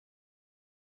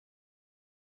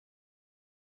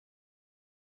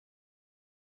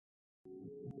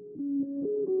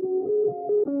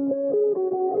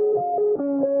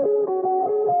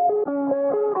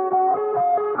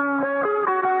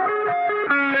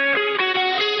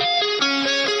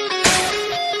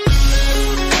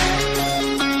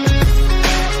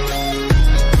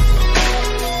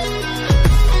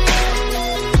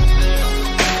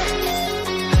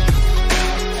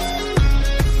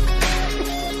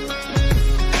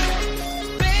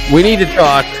We need to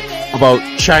talk about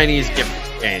Chinese gift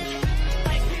exchange.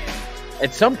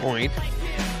 At some point,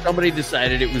 somebody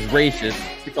decided it was racist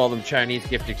to call them Chinese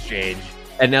gift exchange,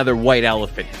 and now they're white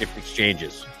elephant gift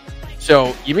exchanges.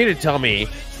 So you mean to tell me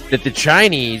that the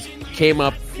Chinese came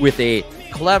up with a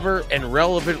clever and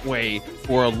relevant way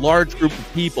for a large group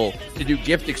of people to do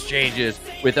gift exchanges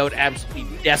without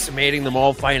absolutely decimating them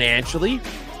all financially?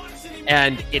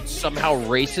 And it's somehow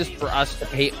racist for us to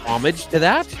pay homage to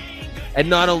that? And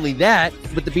not only that,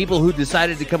 but the people who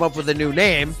decided to come up with a new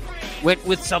name went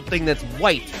with something that's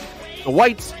white. The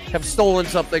whites have stolen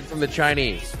something from the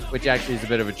Chinese, which actually is a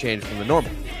bit of a change from the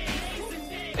normal.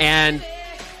 And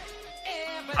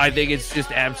I think it's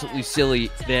just absolutely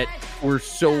silly that we're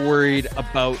so worried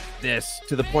about this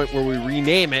to the point where we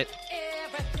rename it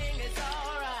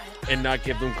and not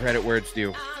give them credit where it's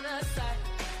due.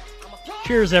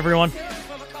 Cheers, everyone.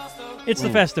 It's the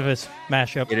Festivus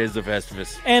Mashup. It is the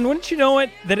Festivus. And wouldn't you know it,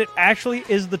 that it actually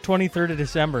is the 23rd of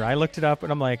December. I looked it up,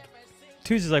 and I'm like,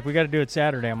 Tuesday's like, we got to do it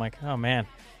Saturday. I'm like, oh, man.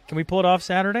 Can we pull it off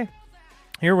Saturday?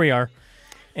 Here we are.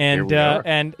 And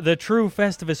and the true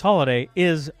Festivus holiday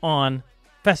is on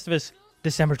Festivus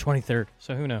December 23rd.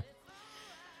 So who knows?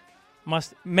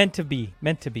 Meant to be.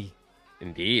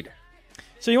 Indeed.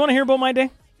 So you want to hear about my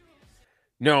day?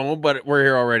 No, but we're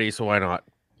here already, so why not?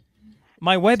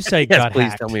 My website got hacked.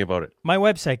 Please tell me about it. My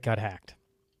website got hacked.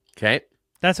 Okay.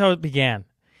 That's how it began.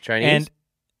 Chinese?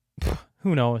 And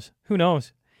who knows?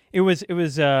 It was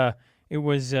the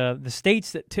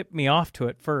states that tipped me off to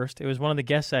it first. It was one of the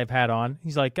guests I've had on.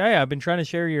 He's like, "Hey, I've been trying to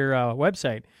share your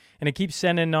website, and it keeps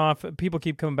sending off. People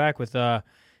keep coming back with,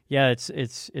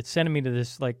 it's sending me to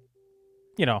this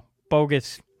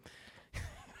bogus."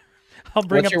 I'll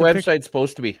bring What's up your the website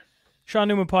supposed to be?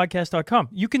 SeanNewmanPodcast.com.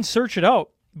 You can search it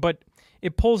out, but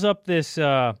it pulls up this.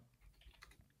 Here,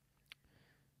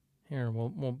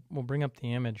 we'll bring up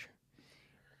the image.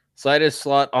 Site is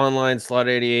Slot Online, Slot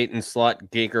 88, and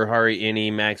Slot Gaker Hari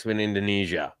Ini, Maxman,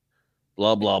 Indonesia.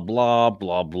 Blah, blah, blah,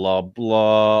 blah, blah,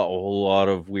 blah. A whole lot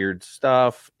of weird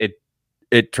stuff.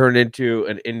 It turned into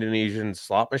an Indonesian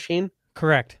slot machine?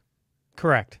 Correct.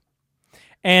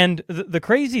 And the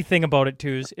crazy thing about it,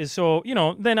 too, is so,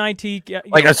 then IT...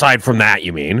 aside from that,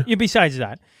 you mean? Besides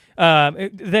that. I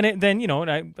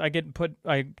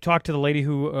talk to the lady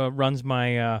who runs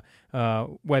my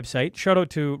website. Shout out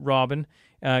to Robin,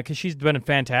 because she's been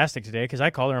fantastic today, because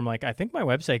I called her, I'm like, I think my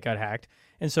website got hacked.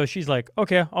 And so she's like,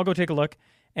 okay, I'll go take a look.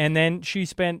 And then she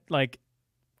spent,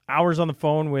 hours on the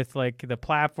phone with, the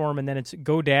platform, and then it's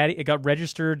GoDaddy. It got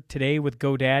registered today with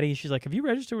GoDaddy. She's like, have you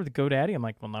registered with GoDaddy? I'm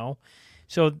like, well, no.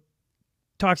 So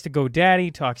talks to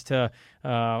GoDaddy, talks to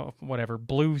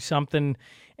Blue something,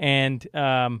 and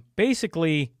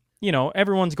basically,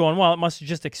 everyone's going, well, it must have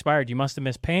just expired. You must have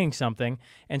missed paying something,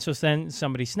 and so then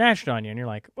somebody snatched on you, and you're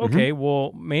like, okay,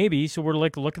 well, maybe. So we're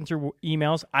looking through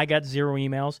emails. I got 0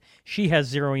 emails. She has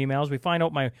 0 emails. We find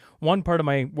out one part of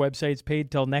my website's paid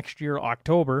till next year,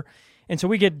 October, and so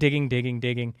we get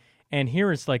digging, and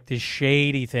here it's like this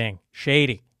shady thing,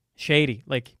 shady,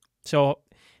 so.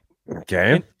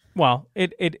 Okay.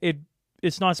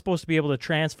 It's not supposed to be able to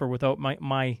transfer without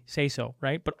my say so,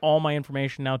 right? But all my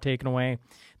information now taken away.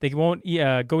 They won't.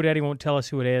 GoDaddy won't tell us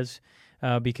who it is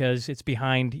because it's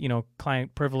behind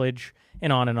client privilege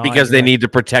and on and on. Because they need to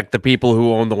protect the people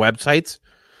who own the websites.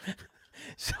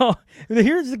 So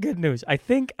here's the good news. I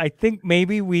think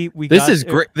maybe we. This is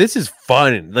great. This is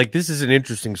fun. This is an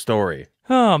interesting story.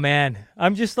 Oh man,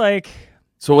 I'm just like.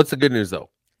 So what's the good news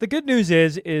though? The good news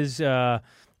is.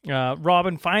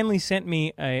 Robin finally sent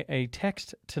me a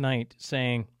text tonight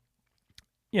saying,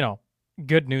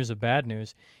 good news or bad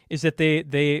news, is that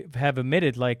they have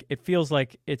admitted, it feels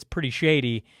like it's pretty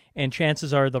shady, and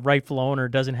chances are the rightful owner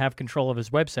doesn't have control of his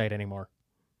website anymore.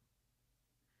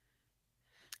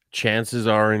 Chances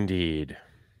are indeed.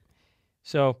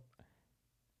 So,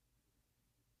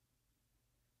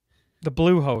 the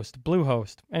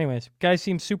Bluehost. Anyways, guys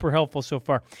seem super helpful so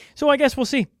far. So I guess we'll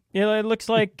see. It looks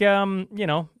like,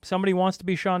 somebody wants to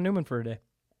be Sean Newman for a day.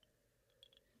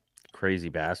 Crazy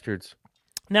bastards.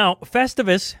 Now,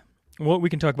 Festivus, well, we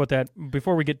can talk about that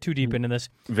before we get too deep into this.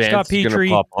 Vance is going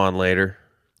to pop on later.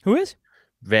 Who is?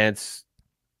 Vance,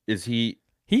 is he...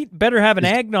 He better have an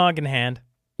eggnog in hand.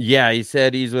 Yeah, he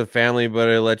said he's with family, but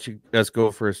I us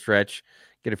go for a stretch,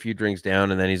 get a few drinks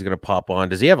down, and then he's gonna pop on.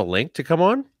 Does he have a link to come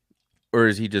on, or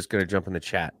is he just gonna jump in the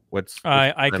chat? What's the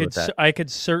plan with that? I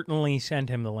could certainly send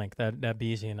him the link. That'd be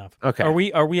easy enough. Okay.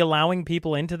 Are we allowing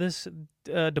people into this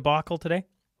debacle today?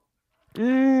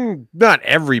 Not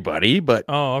everybody, but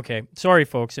Oh, okay. Sorry,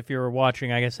 folks. If you're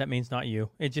watching, I guess that means not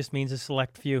you. It just means a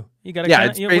select few. You got to yeah,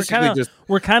 kind it's of. basically just.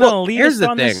 We're kind of Well, here's elitist the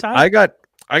on thing. this side.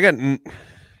 I got.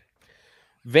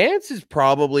 Vance is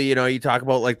probably, you talk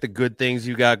about like the good things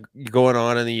you got going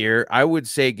on in the year. I would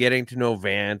say getting to know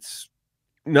Vance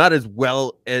not as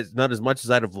much as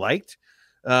I'd have liked,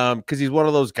 because he's one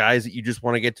of those guys that you just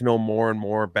want to get to know more and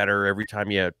more better every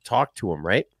time you talk to him,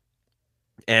 right?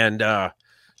 And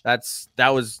that's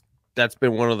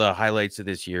been one of the highlights of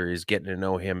this year is getting to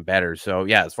know him better. So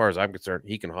yeah, as far as I'm concerned,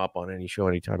 he can hop on any show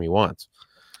anytime he wants.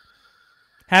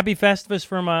 Happy Festivus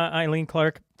from Eileen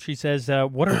Clark. She says,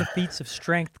 "What are the feats of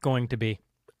strength going to be?"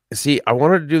 See, I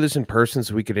wanted to do this in person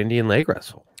so we could Indian leg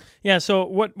wrestle. Yeah. So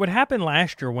what happened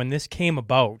last year when this came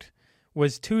about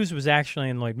was Tooze was actually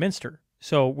in Lloydminster,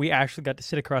 so we actually got to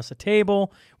sit across the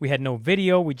table. We had no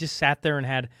video. We just sat there and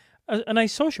had a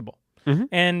nice sociable. Mm-hmm.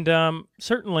 And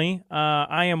certainly,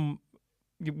 I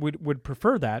would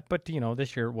prefer that, but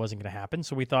this year it wasn't going to happen.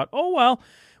 So we thought, oh well,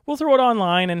 we'll throw it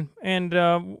online and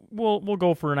we'll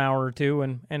go for an hour or two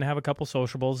and have a couple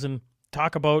sociables and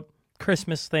talk about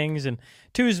Christmas things. And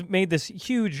Two's made this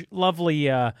huge, lovely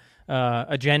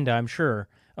agenda, I'm sure,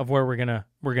 of where we're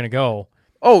gonna go.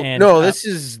 Oh and, no,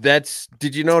 that's.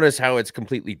 Did you notice how it's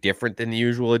completely different than the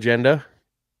usual agenda?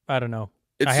 I don't know.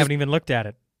 I haven't even looked at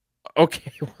it.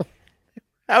 Okay. Well,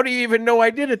 how do you even know I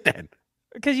did it then?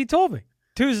 Because you told me.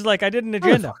 Two's like, I did an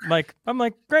agenda. I'm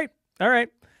like, great. All right.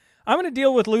 I'm going to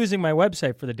deal with losing my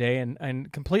website for the day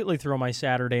and completely throw my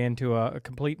Saturday into a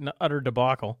complete and utter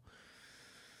debacle.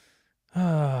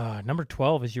 Number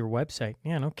 12 is your website.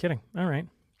 Yeah, no kidding. All right.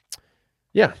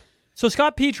 Yeah. So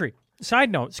Scott Petrie.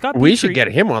 Side note, Scott Petrie. We should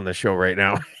get him on the show right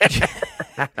now.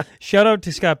 Shout out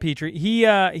to Scott Petrie.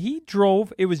 He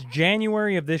drove. It was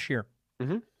January of this year.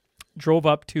 Mm-hmm. Drove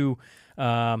up to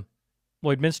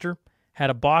Lloydminster. Had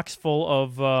a box full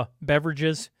of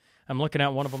beverages. I'm looking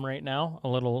at one of them right now. A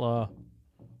little.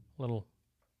 I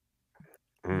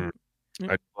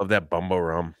love that Bumbo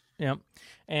rum. Yeah,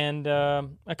 and a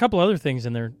couple other things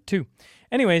in there too.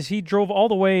 Anyways, he drove all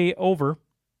the way over.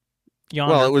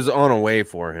 Yonder, well, it was on a way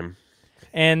for him,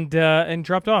 and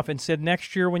dropped off and said,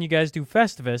 "Next year when you guys do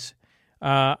Festivus,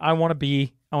 I want to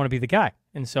be the guy."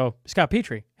 And so Scott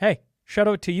Petrie, hey, shout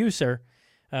out to you, sir.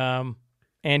 And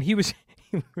he was.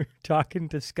 We were talking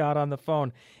to Scott on the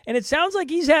phone, and it sounds like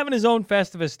he's having his own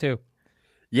Festivus too.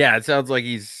 Yeah, it sounds like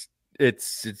it's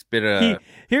been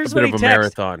here's a what bit he of a text.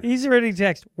 marathon. He's already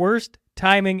text. Worst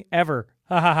timing ever.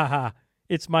 Ha ha ha ha.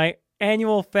 It's my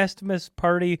annual Festivus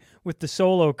party with the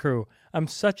solo crew. I'm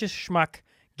such a schmuck.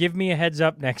 Give me a heads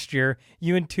up next year.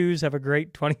 You and Twos have a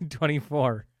great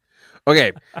 2024.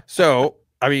 Okay, so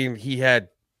I mean, he had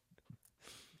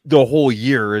the whole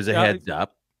year as a heads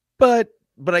up, but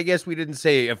I guess we didn't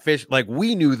say official. Like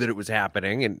we knew that it was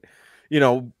happening, and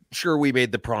sure, we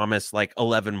made the promise like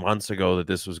 11 months ago that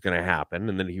this was going to happen,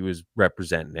 and then he was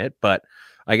representing it. But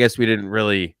I guess we didn't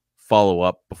really follow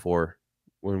up before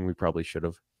when we probably should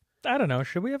have. I don't know.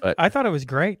 Should we have? But I thought it was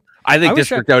great. I think this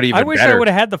worked out even better. I wish I would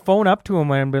have had the phone up to him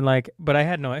and been like, but I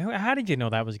had no. How did you know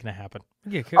that was going to happen?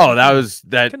 That was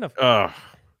that.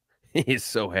 He's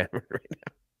so hammered right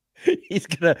now. He's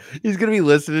gonna be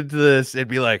listening to this and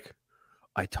be like,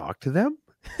 I talked to them?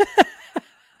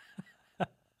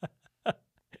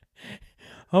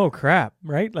 Oh, crap,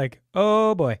 right? Like,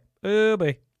 oh, boy. Oh,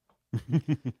 boy.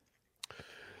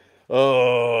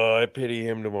 Oh, I pity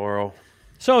him tomorrow.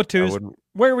 So, Twos,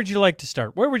 where would you like to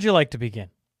start? Where would you like to begin?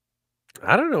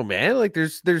 I don't know, man. Like,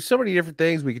 there's so many different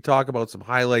things. We could talk about some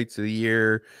highlights of the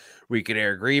year. We could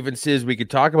air grievances. We could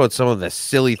talk about some of the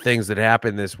silly things that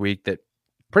happened this week that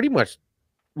pretty much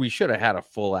we should have had a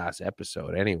full-ass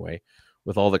episode anyway.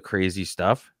 With all the crazy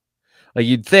stuff, like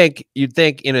you'd think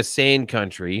in a sane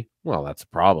country, well, that's a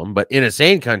problem, but in a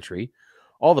sane country,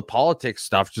 all the politics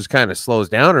stuff just kind of slows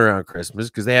down around Christmas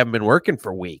because they haven't been working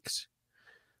for weeks.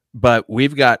 But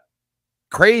we've got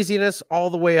craziness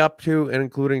all the way up to and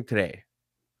including today.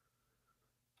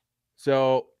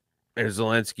 So there's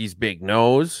Zelensky's big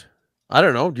nose. I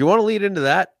don't know. Do you want to lead into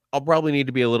that? I'll probably need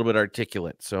to be a little bit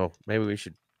articulate, so maybe we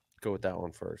should go with that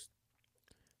one first.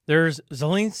 There's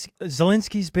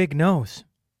Zelensky's big nose.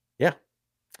 Yeah.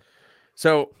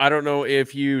 So I don't know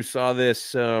if you saw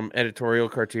this editorial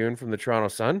cartoon from the Toronto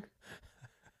Sun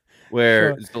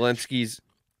where Zelensky's...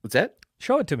 What's that?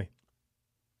 Show it to me.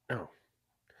 Oh.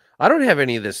 I don't have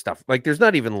any of this stuff. Like, there's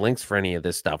not even links for any of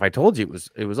this stuff. I told you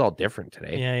it was all different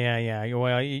today. Yeah.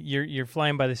 Well, you're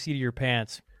flying by the seat of your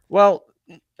pants. Well,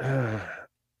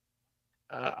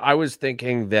 I was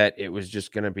thinking that it was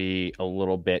just going to be a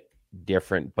little bit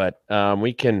different, but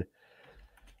we can.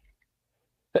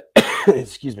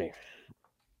 Excuse me.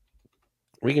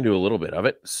 We can do a little bit of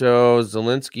it. So,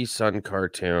 Zelensky Sun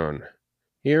cartoon.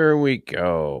 Here we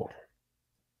go.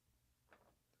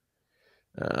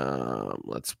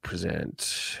 Let's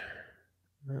present.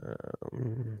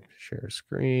 Share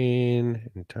screen,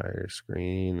 entire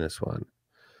screen. This one.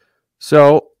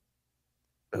 So,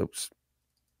 oops.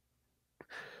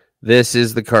 This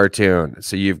is the cartoon.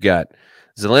 So you've got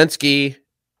Zelensky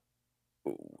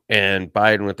and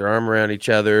Biden with their arm around each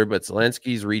other, but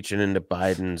Zelensky's reaching into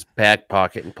Biden's back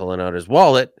pocket and pulling out his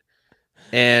wallet,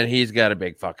 and he's got a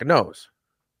big fucking nose.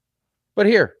 But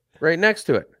here, right next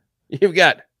to it,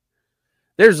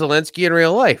 there's Zelensky in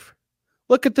real life.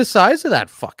 Look at the size of that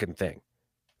fucking thing.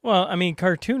 Well, I mean,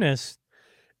 cartoonists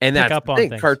and pick that's up the on thing.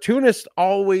 things. Cartoonists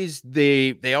always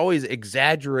they always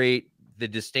exaggerate the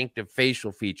distinctive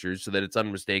facial features so that it's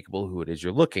unmistakable who it is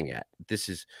you're looking at. This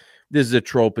is a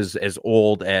trope as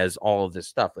old as all of this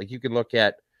stuff. Like, you can look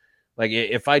at, like,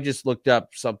 if I just looked up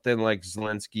something like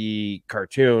Zelensky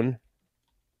cartoon,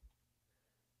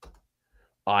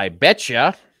 I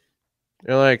betcha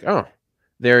you're like, oh,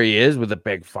 there he is with a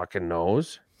big fucking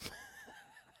nose.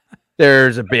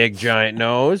 There's a big giant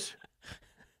nose.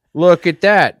 Look at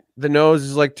that. The nose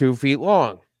is like 2 feet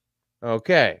long.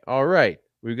 Okay. All right.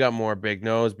 We've got more big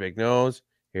nose, big nose.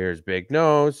 Here's big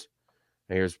nose.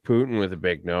 Here's Putin with a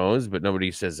big nose, but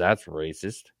nobody says that's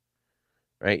racist.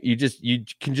 Right? You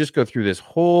can just go through this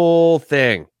whole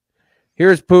thing.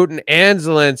 Here's Putin and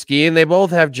Zelensky, and they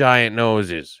both have giant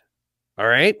noses. All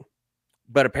right?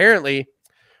 But apparently,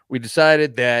 we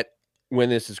decided that when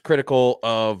this is critical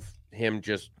of him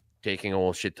just taking a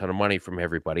whole shit ton of money from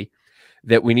everybody,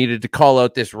 that we needed to call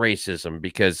out this racism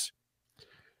because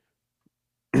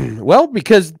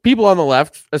people on the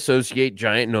left associate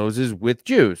giant noses with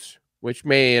Jews, which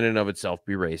may in and of itself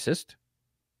be racist.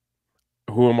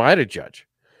 Who am I to judge?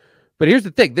 But here's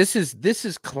the thing. This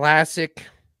is classic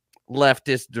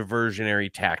leftist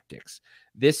diversionary tactics.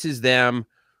 This is them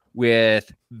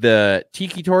with the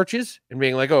tiki torches and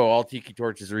being like, oh, all tiki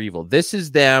torches are evil. This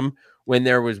is them when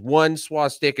there was one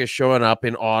swastika showing up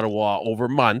in Ottawa over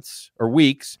months or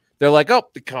weeks. They're like, oh,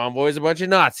 the convoy is a bunch of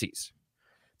Nazis.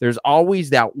 There's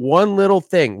always that one little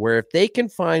thing where if they can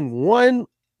find one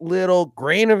little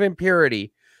grain of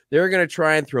impurity, they're going to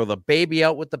try and throw the baby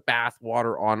out with the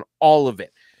bathwater on all of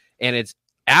it. And it's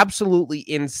absolutely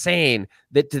insane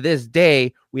that to this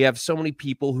day, we have so many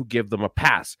people who give them a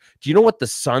pass. Do you know what the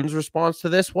Sun's response to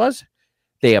this was?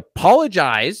 They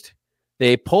apologized,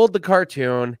 they pulled the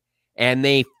cartoon, and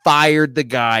they fired the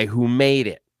guy who made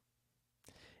it.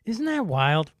 Isn't that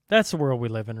wild? That's the world we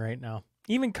live in right now.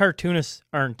 Even cartoonists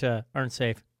aren't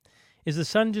safe. Is the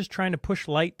Sun just trying to push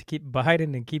light to keep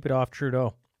Biden and keep it off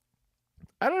Trudeau?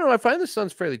 I don't know. I find the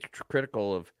Sun's fairly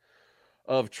critical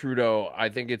of Trudeau. I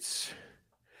think it's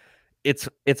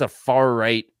a far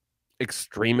right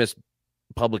extremist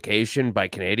publication by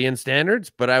Canadian standards,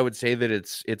 but I would say that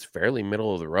it's fairly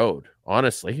middle of the road.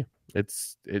 Honestly,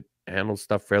 it handles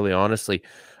stuff fairly honestly.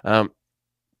 But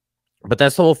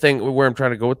that's the whole thing where I'm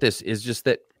trying to go with this is just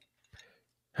that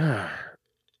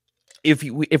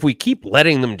if we keep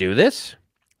letting them do this,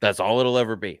 that's all it'll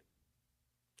ever be.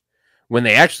 When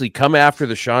they actually come after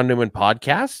the Sean Newman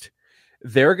podcast,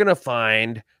 they're going to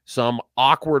find some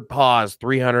awkward pause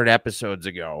 300 episodes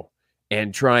ago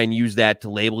and try and use that to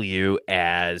label you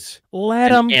as let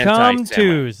them come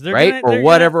to, right? Or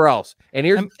whatever else. And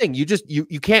here's the thing.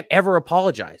 You can't ever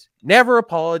apologize. Never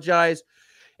apologize.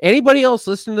 Anybody else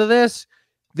listening to this,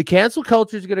 the cancel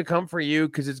culture is going to come for you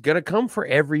because it's going to come for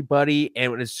everybody.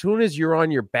 And as soon as you're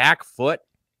on your back foot,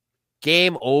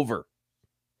 game over.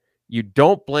 You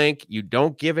don't blink. You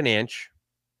don't give an inch.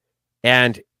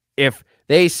 And if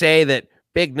they say that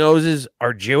big noses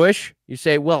are Jewish, you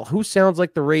say, well, who sounds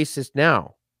like the racist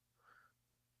now?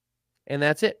 And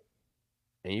that's it.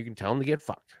 And you can tell them to get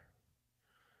fucked.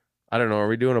 I don't know. Are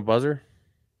we doing a buzzer?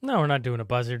 No, we're not doing a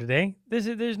buzzer today.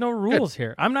 There's no rules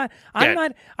here. I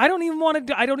don't even want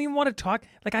to talk.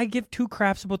 Like, I give two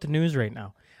craps about the news right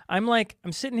now.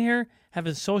 I'm sitting here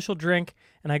having a social drink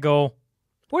and I go,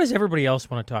 what does everybody else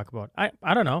want to talk about?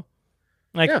 I don't know.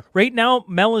 Right now,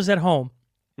 Mel is at home.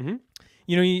 Mm-hmm.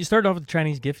 You know, you started off with the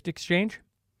Chinese gift exchange.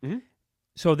 Mm-hmm.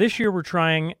 So this year we're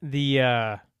trying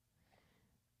the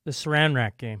Saran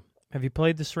Wrap game. Have you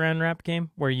played the Saran Wrap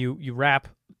game where you wrap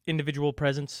individual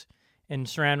presents in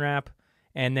Saran Wrap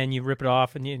and then you rip it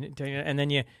off, and then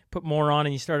you put more on,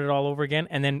 and you start it all over again.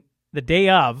 And then the day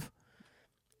of,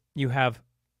 you have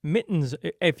mittens.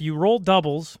 If you roll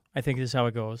doubles, I think this is how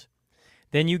it goes.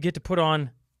 Then you get to put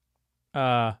on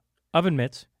oven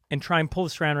mitts and try and pull the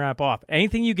Saran Wrap off.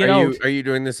 Anything you get out. Are you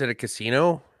doing this at a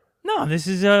casino? No, this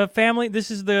is a family.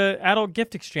 This is the adult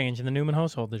gift exchange in the Newman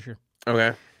household this year.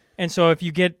 Okay. And so if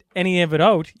you get any of it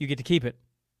out, you get to keep it.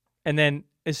 And then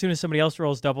as soon as somebody else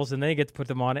rolls doubles, and they get to put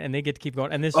them on it, and they get to keep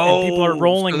going. And and people are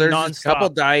rolling there's nonstop. A couple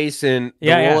dice, and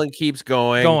the rolling keeps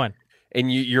going.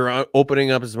 And you're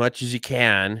opening up as much as you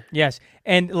can. Yes.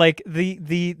 And like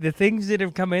the things that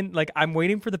have come in, like I'm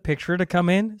waiting for the picture to come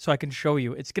in so I can show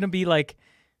you. It's gonna be like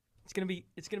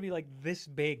this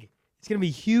big. It's gonna be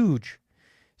huge.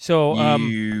 So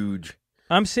huge.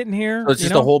 I'm sitting here. So it's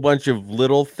just a whole bunch of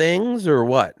little things, or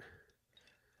what?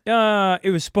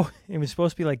 It was supposed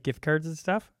to be like gift cards and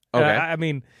stuff. Okay. I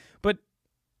mean, but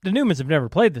the Newmans have never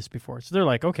played this before, so they're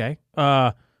like, okay,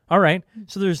 all right.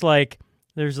 So there's like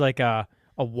a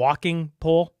walking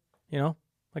pole,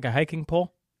 like a hiking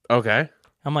pole. Okay.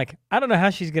 I'm like, I don't know how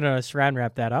she's gonna Saran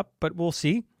Wrap that up, but we'll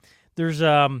see. There's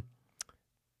a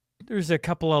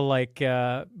couple of like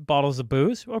bottles of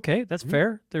booze. Okay, that's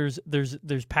fair. There's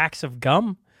packs of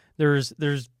gum. There's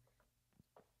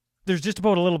just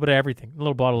about a little bit of everything. A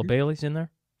little bottle of Bailey's in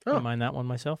there. I don't mind that one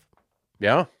myself.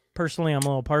 Yeah. Personally, I'm a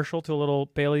little partial to a little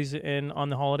Bailey's on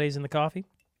the holidays in the coffee.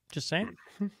 Just saying.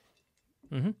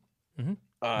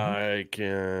 I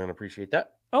can appreciate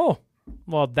that. Oh,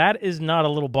 well, that is not a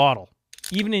little bottle.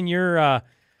 Even in your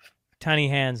tiny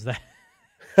hands, that.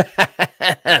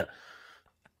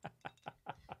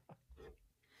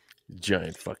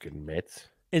 Giant fucking mitts.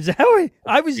 Is that how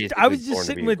I was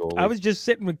just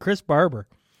sitting with Chris Barber.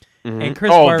 Mm-hmm. And Chris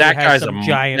Barber that has guy's some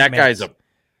giant mitts.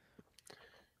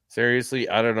 Seriously,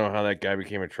 I don't know how that guy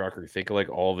became a trucker. Think of like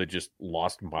all the just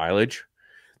lost mileage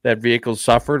that vehicle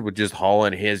suffered with just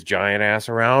hauling his giant ass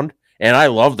around. And I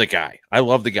love the guy,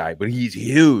 but he's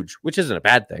huge, which isn't a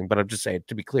bad thing. But I'm just saying,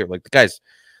 to be clear, like the guy's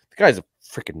a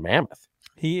freaking mammoth.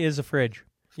 He is a fridge.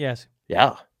 Yes.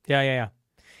 Yeah. Yeah.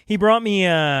 He brought me.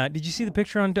 Did you see the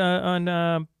picture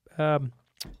on?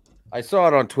 I saw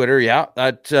it on Twitter. Yeah.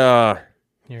 That.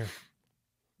 Here.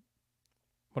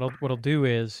 What I'll do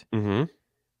is. Mm-hmm.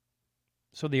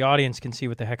 So the audience can see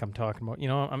what the heck I'm talking about.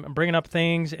 I'm bringing up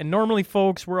things, and normally,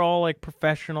 folks, we're all like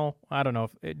professional. I don't know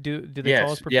if do they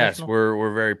call us professional? Yes,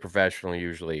 we're very professional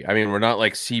usually. I mean, we're not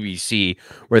like CBC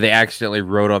where they accidentally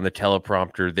wrote on the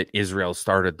teleprompter that Israel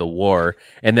started the war,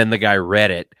 and then the guy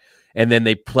read it, and then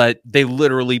they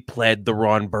literally pled the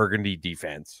Ron Burgundy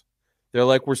defense. They're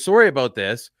like, we're sorry about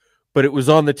this, but it was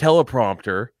on the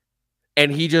teleprompter,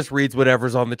 and he just reads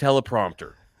whatever's on the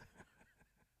teleprompter.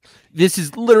 This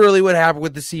is literally what happened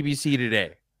with the CBC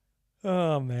today.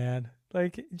 Oh man,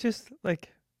 what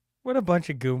a bunch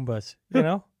of Goombas,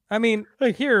 I mean,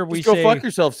 here we go say, fuck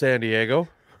yourself, San Diego.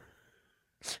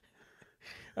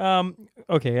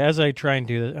 Okay, as I try and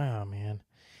do this, oh man.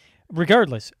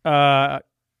 Regardless,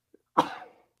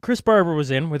 Chris Barber was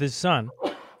in with his son.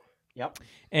 Yep.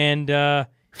 And brought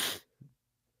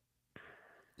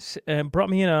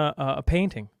me in a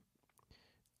painting.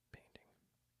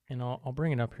 And I'll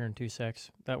bring it up here in 2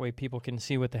 secs. That way people can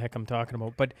see what the heck I'm talking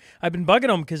about. But I've been bugging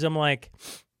them because I'm like,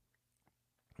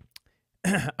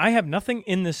 I have nothing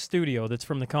in this studio that's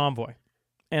from the convoy.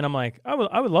 And I'm like, I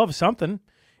would love something.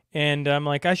 And I'm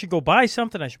like, I should go buy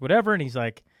something. I should whatever. And he's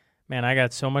like, man, I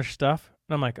got so much stuff.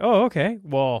 And I'm like, oh, okay.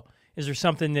 Well, is there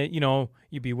something that,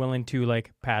 you'd be willing to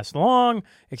like pass along,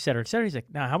 et cetera, et cetera? He's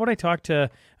like, nah, how about I talk to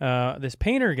this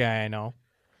painter guy I know?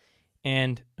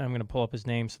 And I'm going to pull up his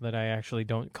name so that I actually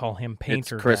don't call him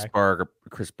painter. It's Chris Barber.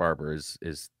 Chris Barber is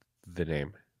the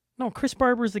name. No, Chris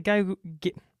Barber is the guy who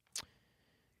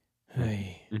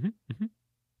Hey.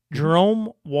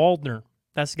 Jerome Waldner.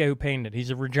 That's the guy who painted it.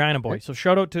 He's a Regina boy. So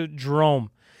shout out to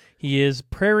Jerome. He is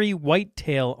Prairie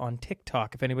Whitetail on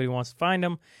TikTok if anybody wants to find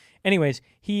him. Anyways,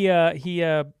 he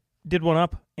did one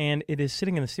up, and it is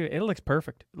sitting in the studio. It looks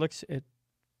perfect.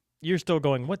 You're still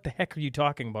going, what the heck are you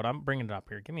talking about? I'm bringing it up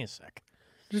here. Give me a sec.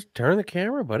 Just turn the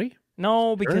camera, buddy.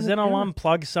 No, because then I'll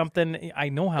unplug something. I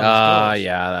know how this goes.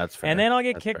 Yeah, that's fair. And then I'll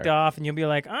get kicked off, and you'll be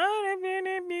like, yeah,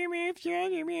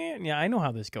 I know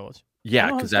how this goes.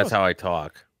 Yeah, because that's how I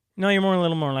talk. No, you're a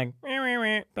little more like,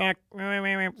 that's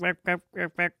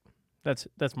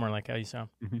more like how you sound.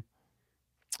 Mm-hmm.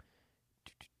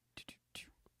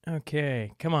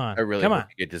 Okay, come on. I really hope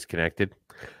you get disconnected.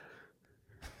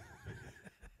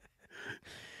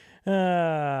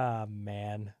 Ah,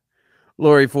 man.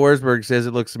 Lori Forsberg says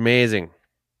it looks amazing.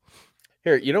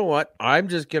 Here, you know what? I'm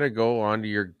just gonna go onto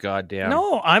your goddamn.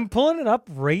 No, I'm pulling it up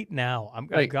right now.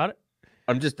 I've Like, got it.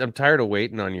 I'm tired of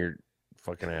waiting on your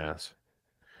fucking ass.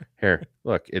 Here,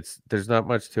 look, there's not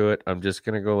much to it. I'm just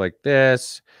gonna go like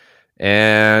this,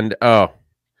 and I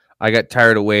got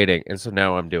tired of waiting, and so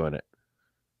now I'm doing it.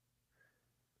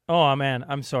 Oh man,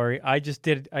 I'm sorry. I just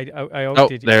did. I Oh,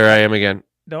 outdid you. there I am again.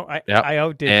 No, I Yep. I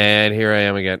outdid And here I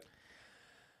am again.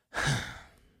 you.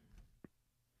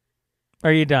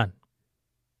 Are you done?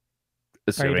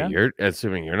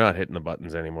 Assuming you're not hitting the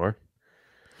buttons anymore.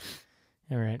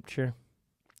 All right, sure.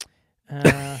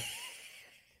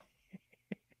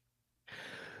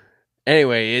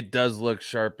 Anyway, it does look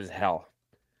sharp as hell,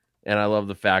 and I love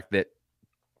the fact that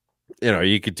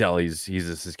you could tell he's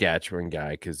a Saskatchewan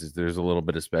guy because there's a little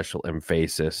bit of special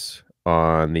emphasis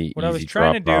on the. What I was easy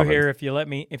trying to drop do province. here,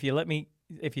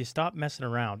 if you stop messing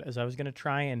around, as I was going to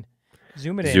try and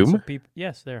zoom it in. Zoom? So people,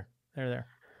 yes, there. So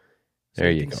There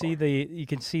you you can go. you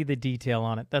can see the detail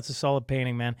on it. That's a solid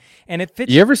painting, man, and it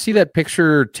fits. You ever see that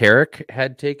picture Tarek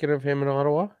had taken of him in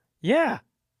Ottawa? Yeah,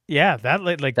 that's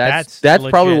That's legit.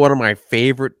 probably one of my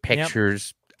favorite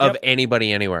pictures of Yep.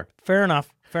 anybody anywhere. Fair enough.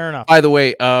 By the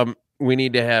way, we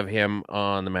need to have him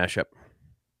on the mashup.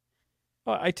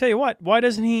 Well, I tell you what, why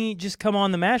doesn't he just come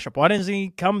on the mashup? Why doesn't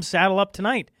he come saddle up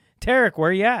tonight? Tarek,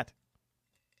 where you at?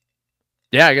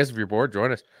 Yeah, I guess if you're bored,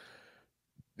 join us.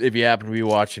 If you happen to be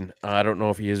watching, I don't know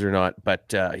if he is or not,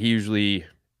 but he usually.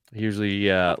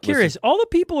 I'm curious. All the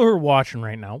people who are watching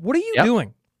right now, what are you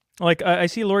doing? Like I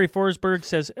see Lori Forsberg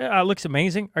says, "Looks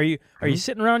amazing." Are you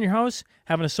sitting around your house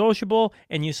having a sociable,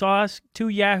 and you saw us two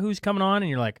yahoos coming on, and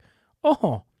you're like,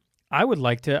 "Oh, I would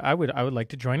like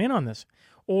to join in on this."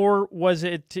 Or was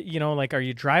it, like, are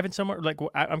you driving somewhere? Like,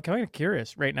 I'm kind of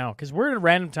curious right now because we're at a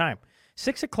random time,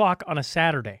 6:00 on a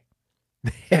Saturday.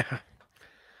 Yeah.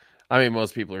 I mean,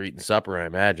 most people are eating supper, I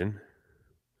imagine.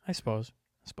 I suppose.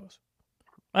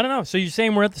 I don't know. So you're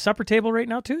saying we're at the supper table right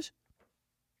now, Twos?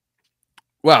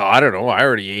 Well, I don't know. I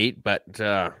already ate, but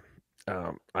I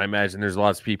imagine there's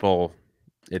lots of people.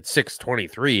 It's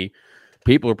 6:23.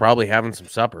 People are probably having some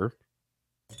supper,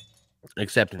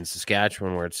 except in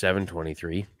Saskatchewan where it's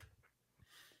 7:23.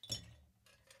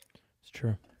 It's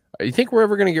true. You think we're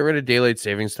ever going to get rid of daylight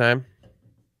savings time?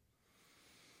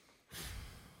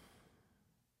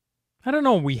 I don't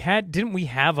know. Didn't we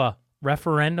have a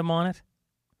referendum on it?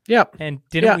 Yep. And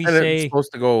didn't we say it's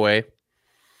supposed to go away?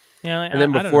 Yeah. And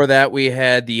then before that, we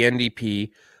had the NDP,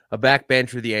 a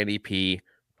backbencher of the NDP,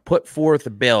 put forth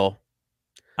a bill.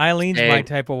 Eileen's my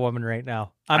type of woman right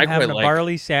now. I'm having a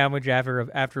barley sandwich after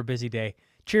a busy day.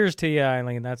 Cheers to you,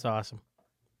 Eileen. That's awesome.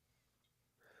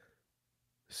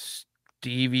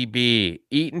 Stevie B,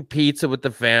 eating pizza with the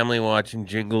family, watching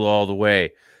Jingle All the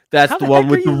Way. That's the one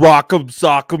with the Rock'em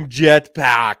Sock'em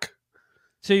jetpack.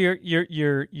 So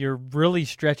you're really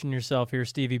stretching yourself here,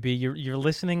 Stevie B. You're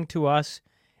listening to us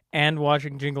and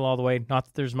watching Jingle All the Way. Not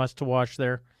that there's much to watch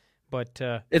there, but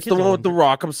it's the one with the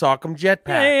Rock'em Sock'em jetpack.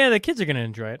 Yeah, the kids are gonna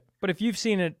enjoy it. But if you've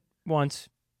seen it once,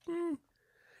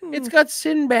 it's got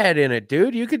Sinbad in it,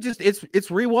 dude. You could just it's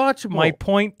rewatchable. My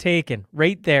point taken,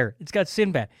 right there. It's got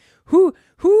Sinbad.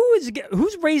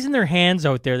 Who's raising their hands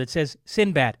out there that says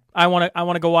Sinbad? I want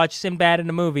to go watch Sinbad in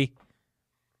the movie.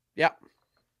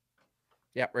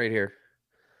 Yep, right here.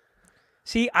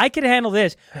 See, I could handle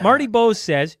this. Marty Bose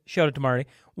says, shout out to Marty,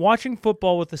 watching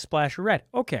football with a splash of red.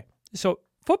 Okay, so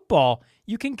football,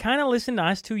 you can kind of listen to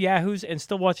us two yahoos and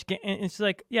still watch. And it's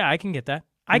like, yeah, I can get that.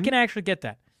 I can actually get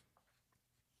that.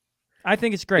 I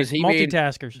think it's great.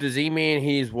 Multitaskers. Does he mean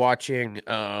he's watching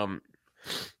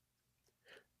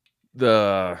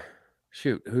the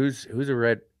shoot? Who's a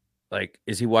red? Like,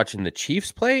 is he watching the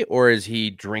Chiefs play or is he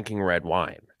drinking red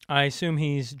wine? I assume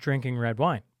he's drinking red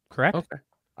wine. Correct. Okay.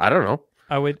 I don't know.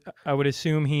 I would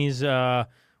assume he's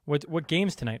what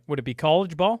games tonight? Would it be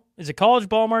college ball? Is it college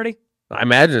ball, Marty? I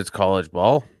imagine it's college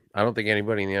ball. I don't think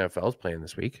anybody in the NFL is playing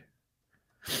this week.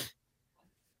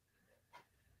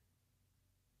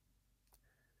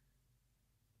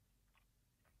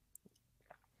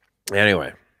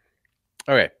 Anyway.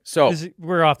 Okay, so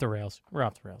we're off the rails. We're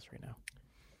off the rails right now.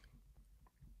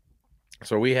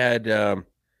 So we had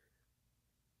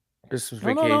Christmas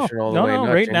vacation all the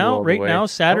way. No, right now,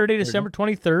 Saturday, December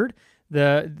 23rd,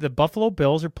 the Buffalo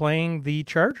Bills are playing the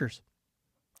Chargers.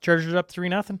 Chargers up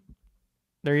 3-0.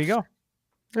 There you go.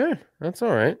 Yeah, that's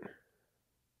all right.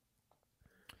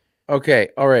 Okay,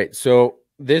 all right. So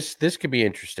this could be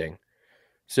interesting.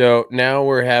 So now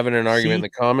we're having an argument in the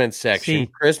comments section.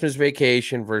 Christmas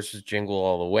vacation versus Jingle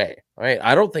All the Way. All right.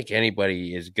 I don't think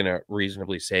anybody is going to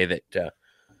reasonably say that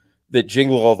that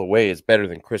Jingle All the Way is better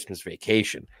than Christmas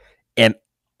Vacation. And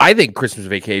I think Christmas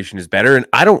Vacation is better, and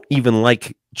I don't even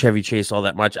like Chevy Chase all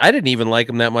that much. I didn't even like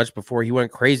him that much before he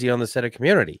went crazy on the set of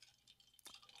Community.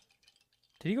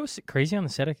 Did he go crazy on the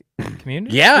set of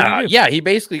Community? Yeah. He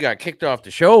basically got kicked off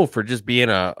the show for just being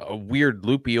a weird,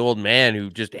 loopy old man who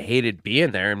just hated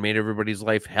being there and made everybody's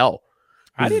life hell.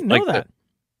 I didn't know that.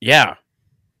 Yeah,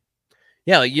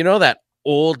 like, that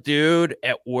old dude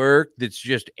at work that's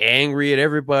just angry at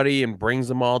everybody and brings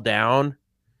them all down.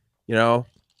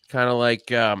 Kind of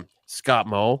like Scott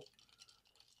Moe.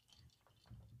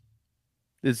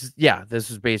 This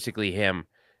is basically him,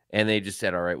 and they just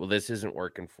said, "All right, well, this isn't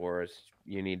working for us.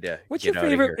 You need to." What's get your out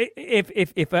favorite? Of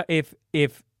here.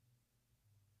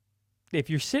 If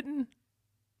you're sitting,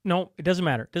 no, it doesn't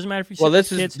matter. It doesn't matter if you. Well,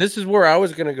 this is where I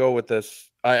was going to go with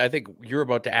this. I think you're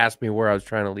about to ask me where I was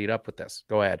trying to lead up with this.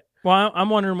 Go ahead. Well,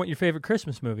 I'm wondering what your favorite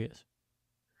Christmas movie is.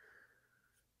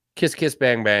 Kiss, Kiss,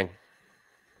 Bang, Bang.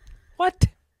 What?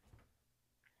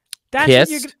 That's what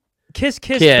you're gonna... Kiss,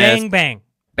 Bang, Bang.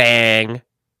 Bang,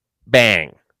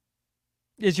 Bang.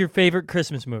 Is your favorite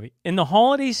Christmas movie. In the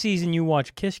holiday season, you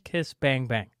watch Kiss, Kiss, Bang,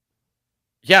 Bang.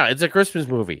 Yeah, it's a Christmas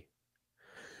movie.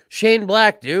 Shane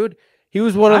Black, dude. He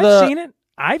was one of the...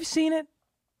 I've seen it.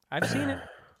 I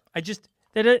just...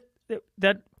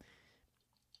 That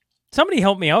somebody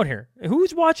help me out here.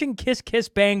 Who's watching Kiss, Kiss,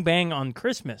 Bang, Bang on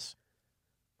Christmas?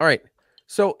 All right.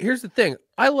 So here's the thing.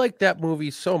 I like that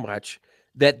movie so much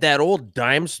that old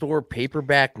dime store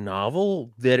paperback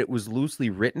novel that it was loosely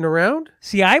written around.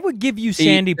 See, I would give you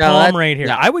Sandy Palm right here.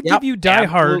 Yeah, I would give you Die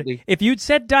Hard. If you'd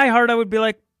said Die Hard, I would be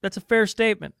like, that's a fair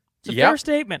statement. It's a fair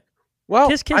statement. Well,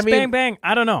 Kiss, Kiss, Bang, Bang.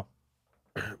 I don't know.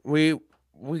 We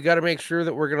got to make sure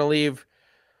that we're going to leave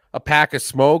a pack of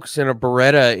smokes and a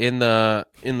Beretta in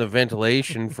the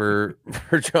ventilation for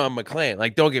John McClane.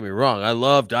 Like, don't get me wrong. I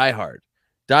love Die Hard.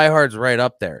 Die Hard's right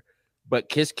up there. But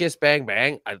Kiss, Kiss, Bang,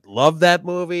 Bang, I love that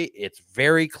movie. It's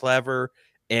very clever.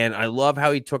 And I love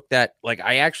how he took that. Like,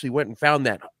 I actually went and found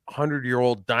that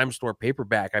 100-year-old dime store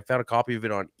paperback. I found a copy of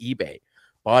it on eBay.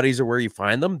 Bodies Are Where You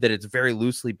Find Them, that it's very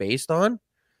loosely based on,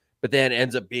 but then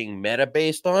ends up being meta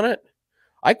based on it.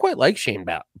 I quite like Shane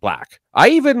Black.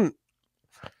 I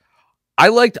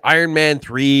liked Iron Man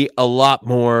 3 a lot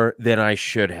more than I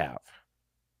should have.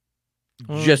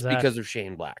 Just because of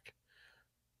Shane Black.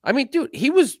 I mean, dude, he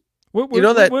was...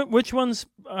 which one's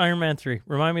Iron Man 3?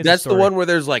 Remind me of That's the story. The one where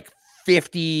there's like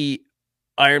 50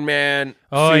 Iron Man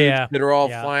suits that are all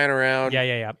flying around.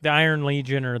 Yeah. The Iron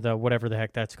Legion or the whatever the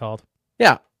heck that's called.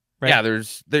 Yeah. Right. Yeah,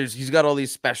 there's he's got all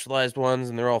these specialized ones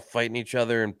and they're all fighting each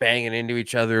other and banging into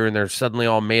each other and they're suddenly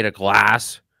all made of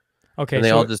glass. Okay. And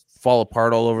they all just fall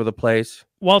apart all over the place.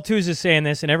 Waltuz is saying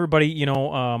this, and everybody, if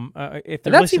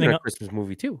they're that's listening, even a Christmas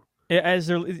movie too. We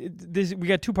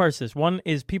got two parts to this. One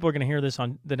is people are going to hear this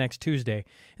on the next Tuesday,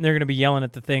 and they're going to be yelling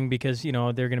at the thing because they're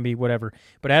going to be whatever.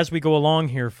 But as we go along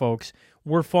here, folks,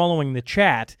 we're following the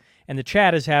chat, and the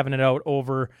chat is having it out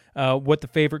over what the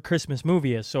favorite Christmas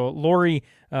movie is. So Lori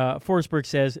Forsberg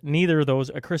says neither of those.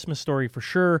 A Christmas Story for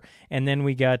sure, and then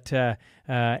we got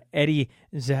Eddie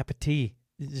Zappati.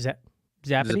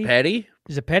 Zappetti?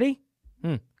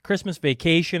 Christmas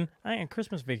Vacation.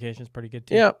 Christmas Vacation is pretty good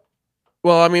too. Yeah.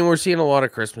 Well, I mean, we're seeing a lot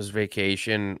of Christmas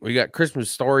Vacation. We got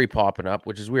Christmas Story popping up,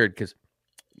 which is weird because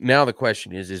now the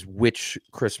question is which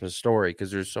Christmas Story? Because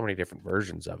there's so many different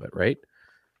versions of it, right?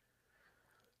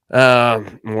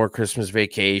 More Christmas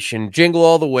Vacation. Jingle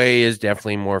All the Way is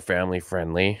definitely more family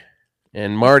friendly.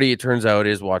 And Marty, it turns out,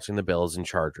 is watching the Bills and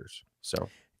Chargers. So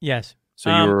yes.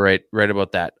 So you were right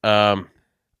about that.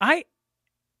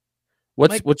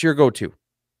 What's your go-to?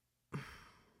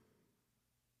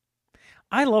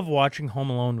 I love watching Home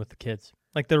Alone with the kids,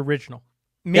 like the original.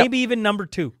 Maybe even number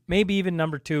two. Maybe even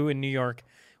number 2 in New York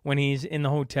when he's in the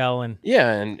hotel and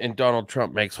and Donald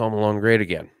Trump makes Home Alone great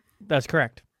again. That's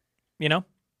correct.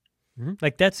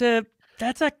 Like that's a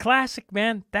classic,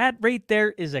 man. That right there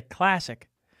is a classic.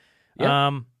 Yep.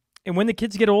 And when the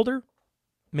kids get older,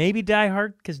 maybe Die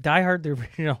Hard, because Die Hard the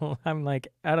original. I'm like,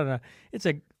 I don't know. It's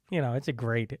a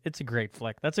great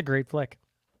flick. That's a great flick.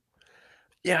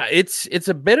 Yeah, it's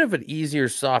a bit of an easier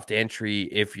soft entry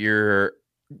if you're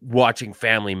watching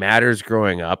Family Matters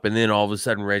growing up, and then all of a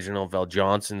sudden Reginald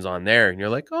VelJohnson's on there, and you're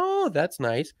like, oh, that's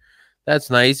nice. That's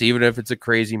nice, even if it's a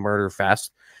crazy murder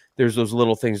fest. There's those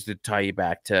little things that tie you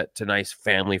back to nice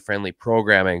family-friendly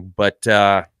programming. But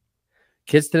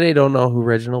kids today don't know who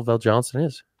Reginald VelJohnson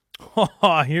is.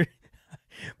 Oh, you're...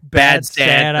 Bad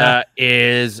Santa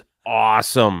is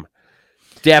awesome.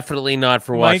 Definitely not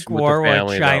for watching with the family. Mike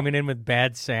Warwick chiming in with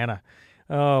Bad Santa.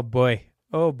 Oh boy.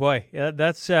 Yeah,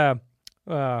 that's God.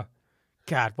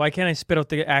 Why can't I spit out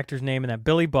the actor's name in that?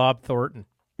 Billy Bob Thornton.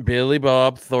 Billy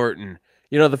Bob Thornton.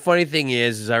 You know, the funny thing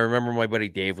is I remember my buddy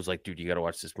Dave was like, dude, you got to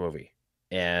watch this movie.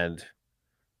 And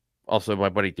also my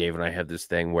buddy Dave and I had this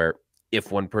thing where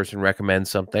if one person recommends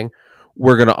something,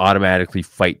 we're going to automatically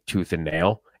fight tooth and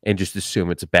nail and just assume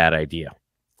it's a bad idea.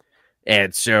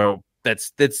 And so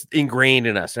that's ingrained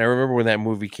in us. And I remember when that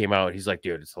movie came out, he's like,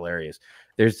 dude, it's hilarious.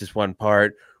 There's this one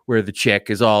part where the chick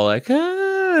is all like,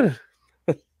 ah.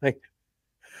 Like,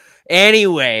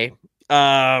 anyway,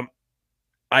 I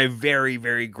very,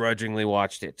 very grudgingly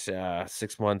watched it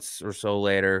 6 months or so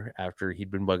later after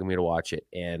he'd been bugging me to watch it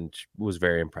and was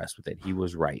very impressed with it. He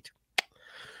was right.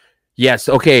 Yes.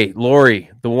 Okay. Lori,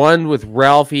 the one with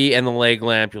Ralphie and the leg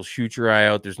lamp. You'll shoot your eye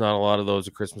out. There's not a lot of those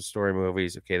Christmas Story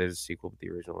movies. Okay. There's a sequel to the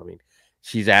original. I mean,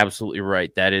 she's absolutely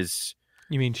right. That is.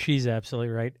 You mean she's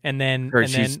absolutely right. And then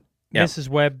Yeah. Mrs.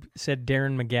 Webb said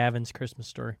Darren McGavin's Christmas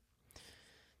Story.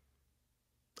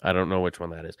 I don't know which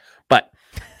one that is, but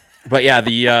yeah,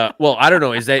 the well, I don't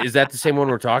know. Is that the same one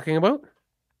we're talking about?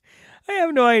 I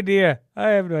have no idea.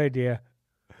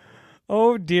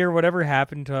 Oh dear, whatever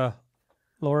happened to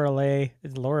Laura Leah?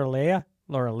 Is Laura Leah?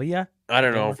 I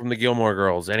don't know, from the Gilmore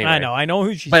Girls. Anyway, I know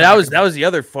who she's. But that was the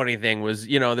other funny thing was,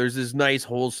 you know, there's this nice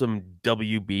wholesome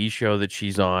WB show that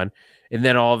she's on, and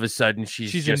then all of a sudden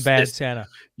she's just in Bad Santa.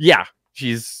 Yeah,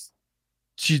 she's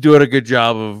doing a good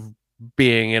job of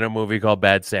being in a movie called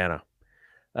Bad Santa.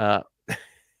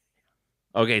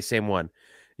 Okay, same one.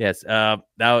 Yes, that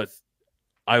was.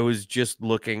 I was just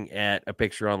looking at a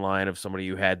picture online of somebody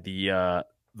who had the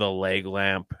leg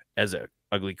lamp as a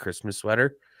ugly Christmas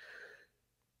sweater,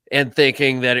 and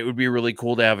thinking that it would be really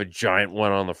cool to have a giant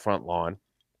one on the front lawn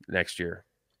next year.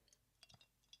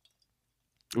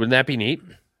 Wouldn't that be neat?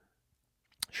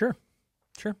 Sure.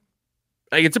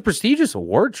 Like, it's a prestigious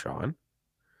award, Sean.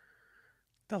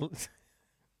 Boy.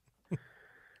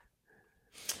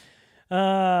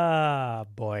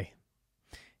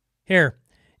 Here,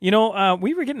 you know,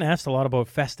 we were getting asked a lot about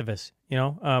Festivus, you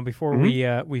know, before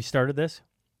we started this.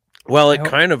 Well, it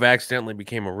kind of accidentally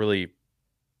became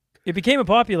It became a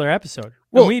popular episode.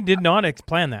 Well, and we did not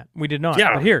plan that. We did not.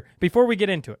 Yeah. But here, before we get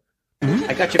into it.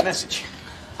 I got your message.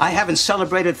 I haven't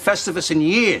celebrated Festivus in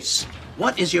years.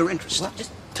 What is your interest? Well,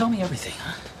 just tell me everything,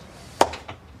 huh?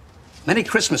 Many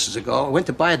Christmases ago, I went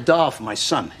to buy a doll for my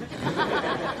son.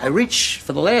 I reached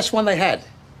for the last one they had,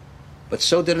 but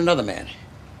so did another man.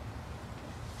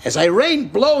 As I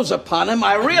rained blows upon him,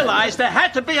 I realized there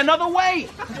had to be another way.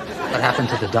 What happened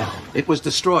to the doll? It was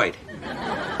destroyed.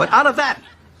 But out of that,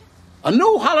 a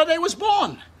new holiday was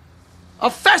born. A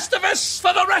Festivus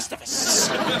for the rest of us.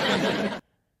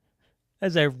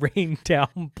 As I rain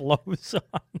down blows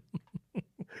on.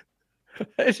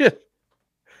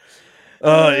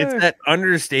 It's that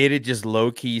understated, just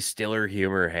low-key Stiller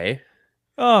humor, hey?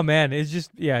 Oh, man. It's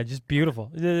just beautiful.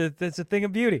 It's a thing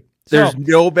of beauty. There's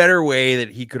no better way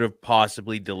that he could have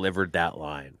possibly delivered that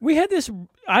line. We had this,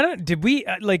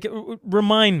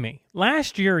 remind me,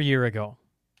 last year, a year ago,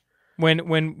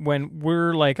 when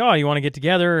we're like, oh, you want to get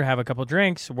together, have a couple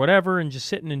drinks, whatever, and just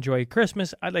sit and enjoy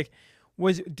Christmas.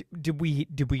 Did we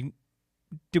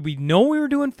know we were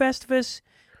doing Festivus?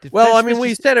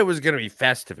 We said it was going to be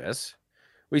Festivus.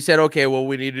 We said, okay, well,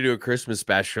 we need to do a Christmas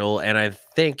special, and I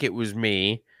think it was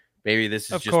me. Maybe this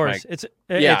is of just course.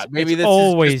 maybe this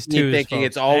always is just me thinking folks,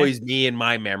 it's always me in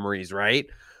my memories, right?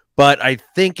 But I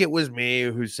think it was me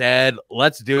who said,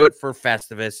 let's do it for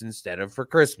Festivus instead of for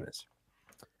Christmas.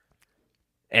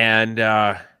 And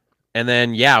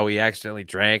then we accidentally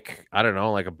drank, I don't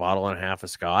know, like a bottle and a half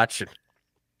of scotch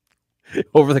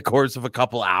over the course of a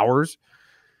couple hours.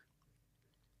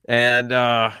 And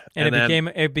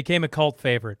it became a cult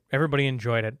favorite. Everybody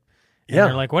enjoyed it. And yeah.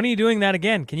 they're like, when are you doing that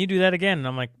again? Can you do that again? And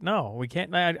I'm like, no, we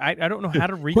can't. I don't know how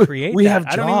to recreate we that. have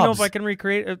I don't even know if jobs. I can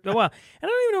recreate it. Well, I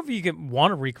don't even know if you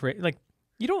want to recreate. Like,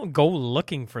 you don't go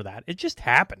looking for that. It just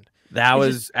happened. That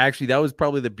was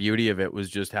probably the beauty of it, was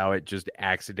just how it just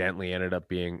accidentally ended up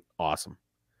being awesome.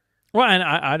 Well, and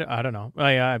I don't know.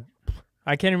 I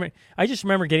can't remember. I just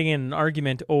remember getting in an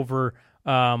argument over.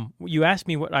 You asked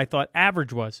me what I thought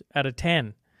average was out of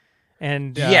 10,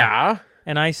 and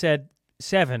and I said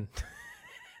 7.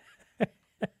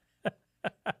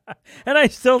 And I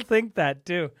still think that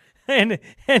too. And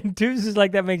Deuce is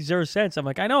like, that makes zero sense. I'm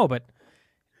like, I know, but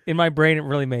in my brain it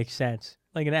really makes sense.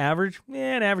 Like an average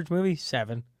movie,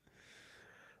 7.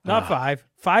 Not 5.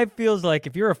 5 feels like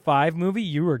if you're a 5 movie,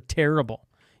 you are terrible.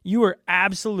 You are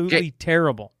absolutely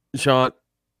terrible. Sean,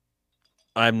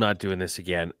 I'm not doing this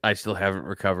again. I still haven't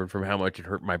recovered from how much it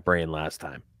hurt my brain last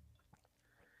time.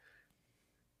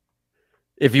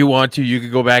 If you want to, you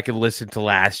could go back and listen to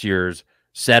last year's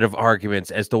set of arguments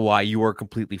as to why you are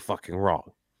completely fucking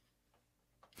wrong.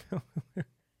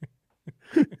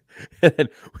 And then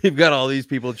we've got all these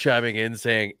people chiming in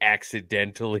saying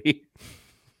accidentally.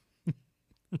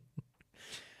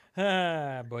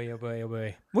 Boy, oh boy, oh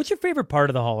boy. What's your favorite part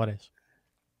of the holidays?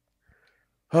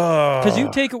 Oh, Because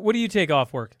what do you take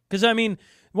off work? Because, I mean,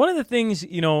 one of the things,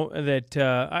 that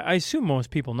I assume most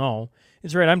people know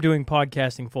is, right, I'm doing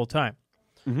podcasting full time.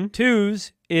 Mhm.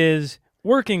 Twos is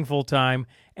working full time,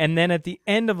 and then at the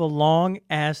end of a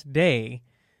long-ass day,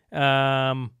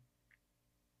 trying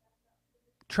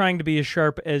to be as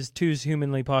sharp as twos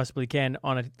humanly possibly can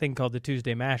on a thing called the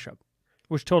Tuesday Mashup,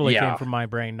 which totally came Yeah. from my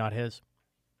brain, not his.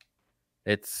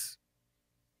 it's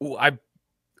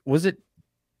was it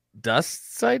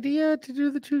Dust's idea to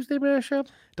do the Tuesday mashup?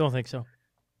 Don't think so.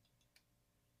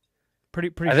 Pretty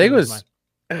I sure think it was was.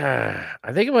 mine.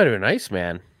 I think it might have been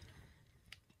Iceman.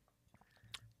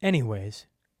 Anyways,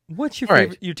 what's your All right.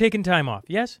 favorite? You're taking time off,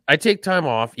 yes? I take time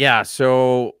off. Yeah,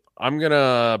 so I'm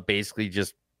gonna basically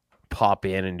just pop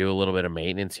in and do a little bit of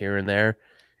maintenance here and there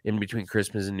in between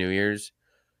Christmas and New Year's.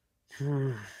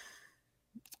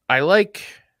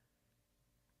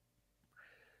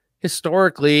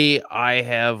 Historically, I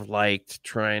have liked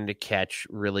trying to catch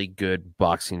really good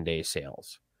Boxing Day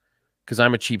sales because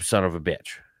I'm a cheap son of a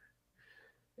bitch.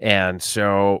 And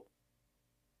so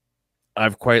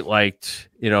I've quite liked,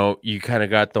 you kind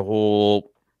of got the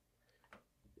whole,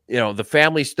 the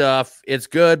family stuff. It's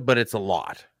good, but it's a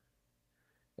lot.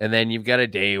 And then you've got a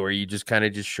day where you just kind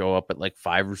of just show up at like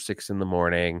 5 or 6 in the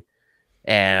morning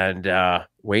and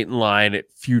wait in line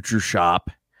at Future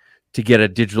Shop to get a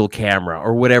digital camera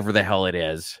or whatever the hell it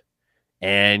is.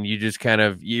 And you just kind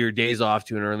of, your day's off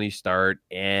to an early start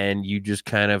and you just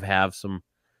kind of have some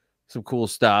cool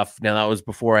stuff. Now, that was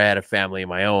before I had a family of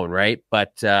my own, right?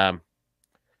 But I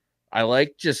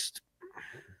like just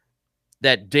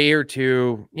that day or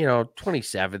two,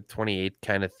 27th, 28th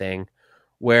kind of thing,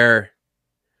 where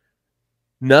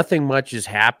nothing much is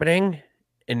happening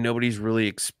and nobody's really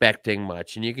expecting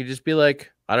much. And you can just be like,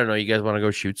 I don't know, you guys want to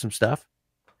go shoot some stuff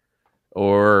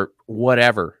or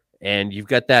whatever. And you've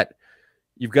got that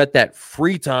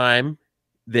free time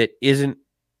that isn't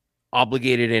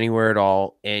obligated anywhere at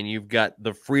all. And you've got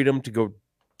the freedom to go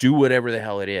do whatever the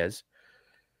hell it is.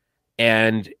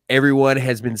 And everyone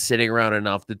has been sitting around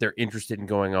enough that they're interested in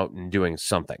going out and doing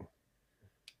something.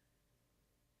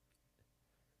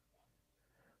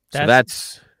 So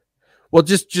that's well,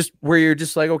 just where you're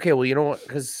just like, okay, well, you know what?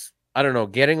 Because I don't know,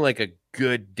 getting like a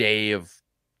good day of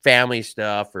family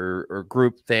stuff or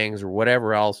group things or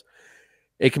whatever else,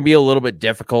 it can be a little bit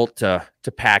difficult to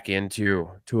pack into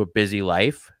a busy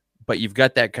life. But you've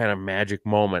got that kind of magic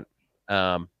moment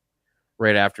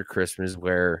right after Christmas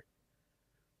where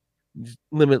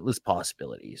limitless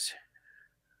possibilities.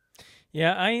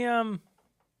 Yeah,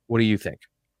 What do you think?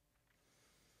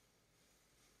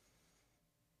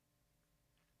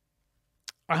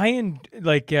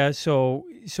 So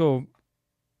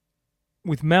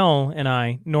with Mel and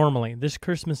I, normally this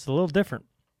Christmas is a little different,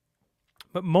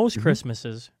 but most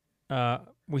Christmases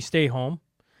we stay home.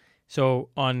 So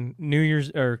on New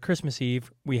Year's or Christmas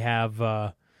Eve, we have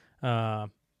out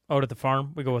at the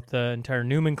farm. We go with the entire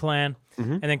Newman clan,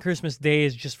 and then Christmas Day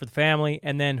is just for the family,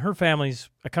 and then her family's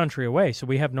a country away, so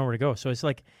we have nowhere to go. So it's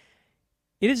like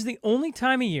it is the only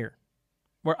time of year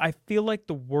where I feel like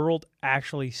the world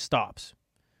actually stops.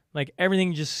 Like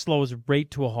everything just slows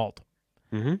right to a halt.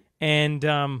 Mm-hmm. And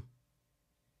there's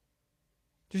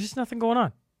just nothing going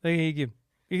on. Like,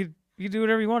 you do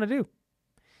whatever you want to do.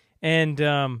 And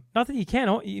not that you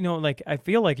can't, like I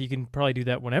feel like you can probably do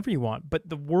that whenever you want, but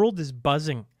the world is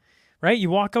buzzing, right? You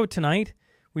walk out tonight.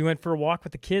 We went for a walk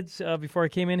with the kids before I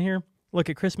came in here, look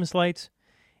at Christmas lights,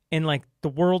 and like the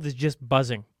world is just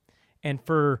buzzing. And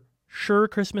for sure,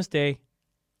 Christmas Day,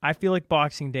 I feel like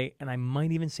Boxing Day, and I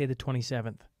might even say the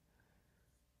 27th.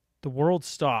 The world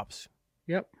stops.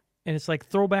 Yep. And it's like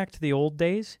throwback to the old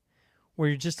days where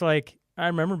you're just like, I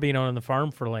remember being out on the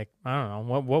farm for like, I don't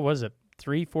know, what was it?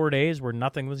 3-4 days where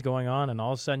nothing was going on, and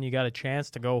all of a sudden you got a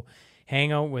chance to go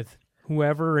hang out with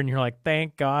whoever, and you're like,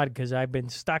 thank God, because I've been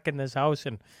stuck in this house.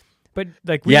 But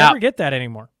like we never get that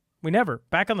anymore. We never.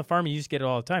 Back on the farm, you used to get it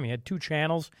all the time. You had 2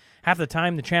 channels. Half the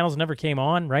time, the channels never came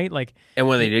on, right? Like, and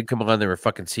when they did come on, they were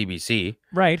fucking CBC,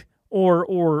 right?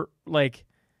 Or like,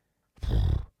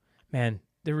 man,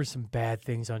 there were some bad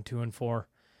things on 2 and 4.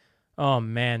 Oh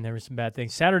man, there were some bad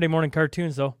things. Saturday morning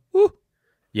cartoons, though. Woo!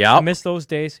 Yeah, I miss those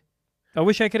days. I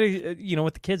wish I could have,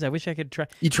 with the kids, I wish I could try.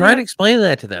 You try and explain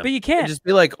that to them. But you can't. Just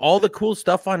be like, all the cool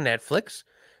stuff on Netflix,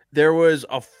 there was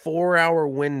a 4-hour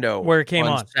window where it came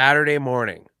on Saturday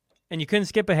morning. And you couldn't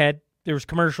skip ahead. There was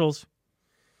commercials.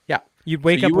 Yeah. You'd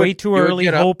wake So up you way would- too you would early,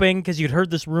 get up- hoping because you'd heard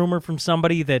this rumor from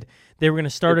somebody that they were going to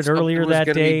start That it earlier something was that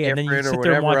gonna be day, and then you'd different or sit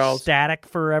there and watch whatever else. static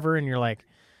forever, and you're like,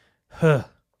 huh.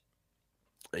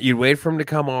 You'd wait for him to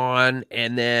come on,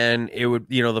 and then it would,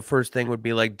 the first thing would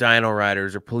be like Dino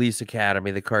Riders or Police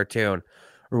Academy, the cartoon,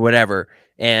 or whatever.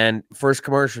 And first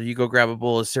commercial, you go grab a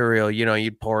bowl of cereal,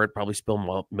 you'd pour it, probably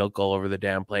spill milk all over the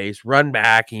damn place, run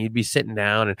back, and you'd be sitting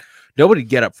down, and nobody'd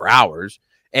get up for hours.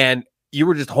 And you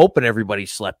were just hoping everybody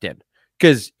slept in.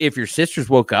 Because if your sisters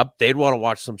woke up, they'd want to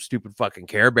watch some stupid fucking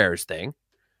Care Bears thing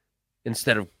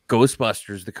instead of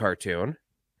Ghostbusters, the cartoon.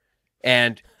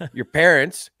 And your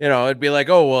parents, it'd be like,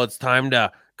 oh, well, it's time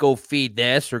to go feed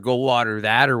this or go water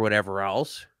that or whatever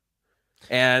else.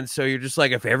 And so you're just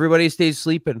like, if everybody stays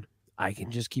sleeping, I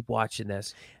can just keep watching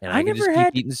this, and I can just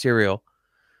keep eating cereal.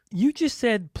 You just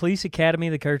said Police Academy,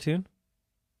 the cartoon?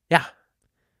 Yeah.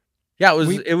 Yeah,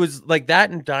 it was like that,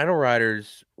 and Dino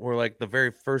Riders were like the very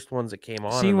first ones that came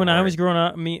on. See, when I was growing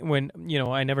up,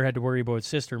 I never had to worry about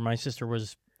sister. My sister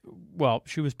was,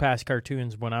 she was past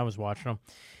cartoons when I was watching them.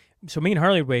 So me and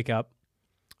Harley would wake up,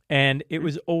 and it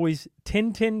was always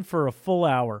Tintin for a full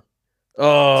hour.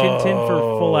 Oh, Tintin for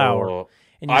a full hour,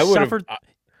 and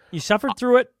you suffered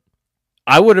through it.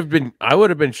 I would have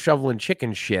been shoveling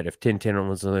chicken shit if Tintin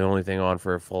was the only thing on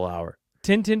for a full hour.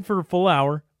 Tintin for a full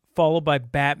hour, followed by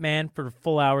Batman for a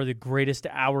full hour, the greatest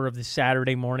hour of the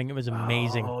Saturday morning. It was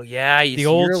amazing. Oh yeah, the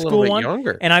old school one.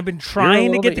 Younger. And I've been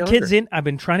trying to get the kids in. I've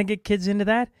been trying to get kids into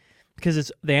that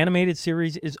because the animated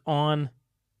series is on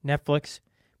Netflix.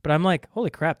 But I'm like,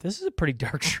 holy crap, this is a pretty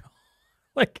dark show.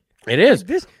 Like it is,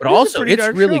 but also it's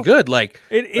really good. Like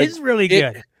it is really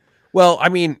good. Well, I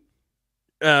mean,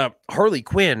 Harley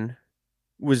Quinn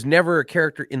was never a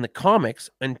character in the comics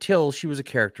until she was a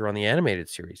character on the animated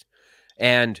series.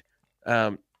 And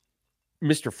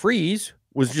Mr. Freeze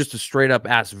was just a straight up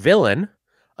ass villain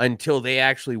until they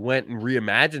actually went and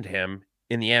reimagined him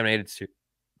in the animated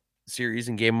series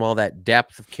and gave him all that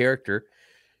depth of character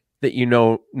that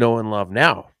know and love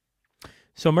now.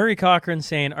 So Murray Cochran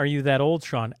saying, "Are you that old,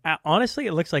 Sean?" Honestly,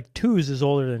 it looks like Twos is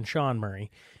older than Sean Murray.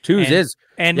 Twos is.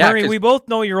 And yeah, Murray, we both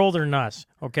know you're older than us,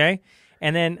 okay?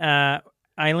 And then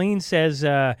Eileen says,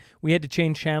 we had to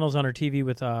change channels on our TV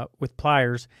with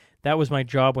pliers. That was my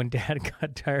job when Dad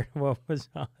got tired of what was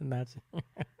on. That's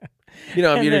if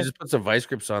you'd just put some vice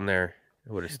grips on there,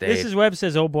 it would have stayed. Mrs. Webb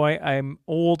says, "Oh boy, I'm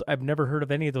old. I've never heard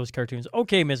of any of those cartoons."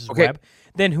 Okay, Mrs. Webb.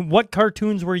 Then what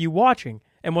cartoons were you watching?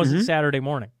 And was it Saturday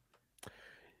morning?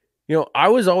 I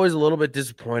was always a little bit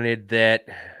disappointed that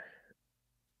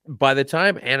by the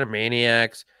time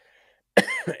Animaniacs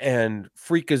and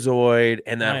Freakazoid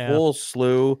and that whole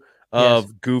slew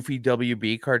of goofy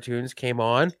WB cartoons came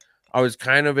on, I was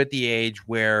kind of at the age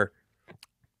where...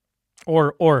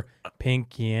 Or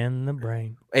Pinky and the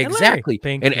Brain. Exactly.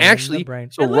 And actually,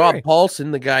 so Rob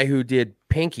Paulson, the guy who did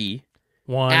Pinky,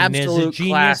 one absolute is a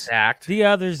genius, class act. The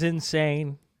other's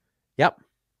insane. Yep.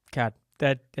 God,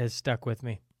 that has stuck with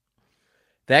me.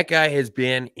 That guy has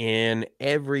been in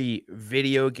every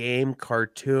video game,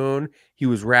 cartoon. He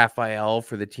was Raphael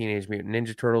for the Teenage Mutant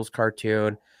Ninja Turtles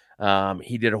cartoon.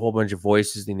 He did a whole bunch of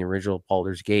voices in the original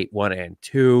Baldur's Gate 1 and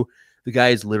 2. The guy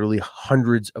has literally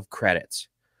hundreds of credits.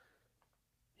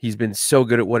 He's been so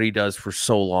good at what he does for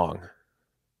so long.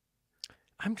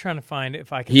 I'm trying to find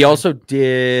if I can. He also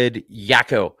did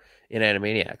Yakko in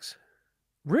Animaniacs.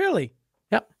 Really?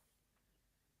 Yep.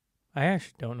 I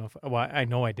actually don't know if... Well, I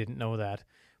know I didn't know that.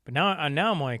 But now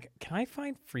I'm like, can I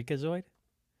find Freakazoid?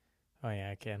 Oh, yeah,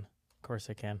 I can. Of course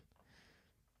I can.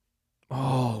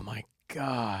 Oh, my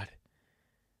God.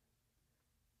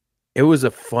 It was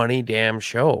a funny damn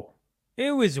show.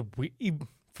 It was...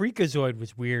 Freakazoid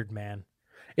was weird, man.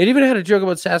 It even had a joke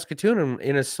about Saskatoon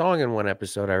in a song in one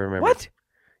episode, I remember. What?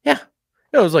 Yeah.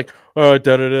 It was like,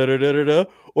 da-da-da-da-da-da,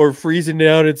 or freezing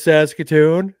down in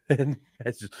Saskatoon. And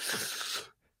it's just...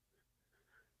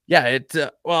 Yeah,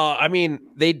 well, I mean,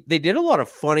 they did a lot of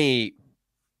funny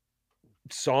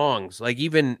songs. Like,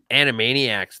 even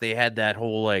Animaniacs, they had that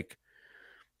whole, like,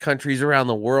 countries around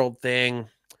the world thing.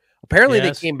 Apparently,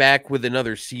 they came back with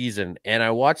another season, and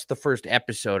I watched the first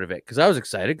episode of it because I was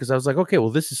excited because I was like, okay,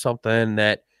 well, this is something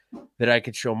that I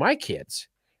could show my kids.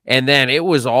 And then it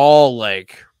was all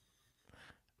like,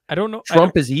 I don't know.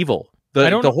 Trump is evil.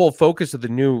 The whole focus of the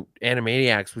new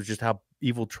Animaniacs was just how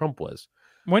evil Trump was.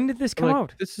 When did this come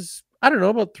out? This is, I don't know,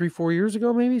 about 3-4 years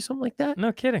ago, maybe something like that.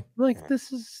 No kidding. Like,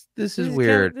 this is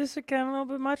weird. This is kind of a little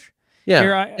bit much.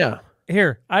 Yeah.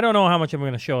 Here, I don't know how much I'm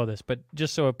going to show this, but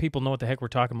just so people know what the heck we're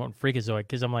talking about in Freakazoid,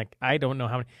 because I'm like, I don't know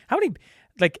how many,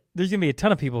 like, there's going to be a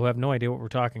ton of people who have no idea what we're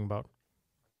talking about.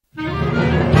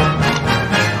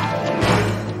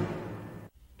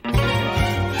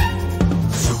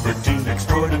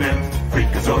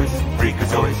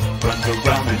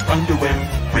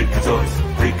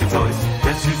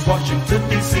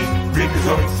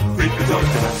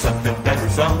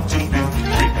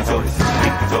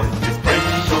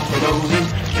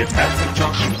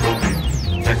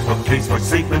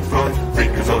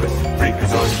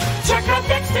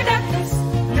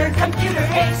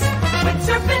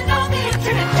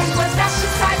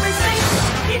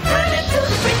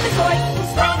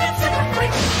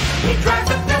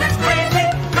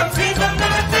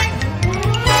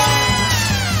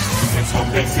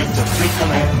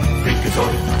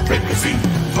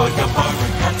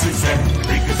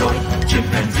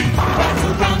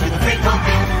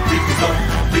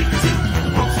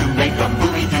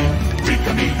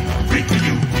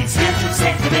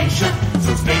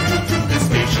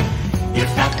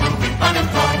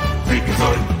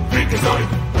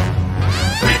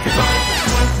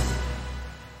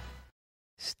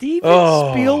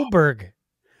 Steven Spielberg.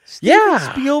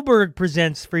 Yeah. Spielberg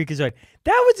presents Freakazoid.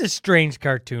 That was a strange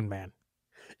cartoon, man.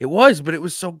 It was, but it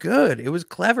was so good. It was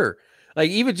clever. Like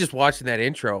even just watching that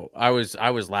intro, I was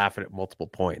laughing at multiple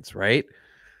points, right?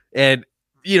 And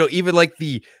even like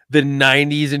the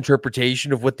 90s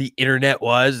interpretation of what the internet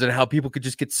was and how people could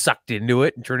just get sucked into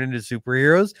it and turn into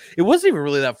superheroes. It wasn't even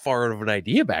really that far out of an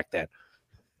idea back then.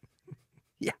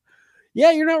 Yeah.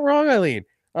 Yeah, you're not wrong, Eileen.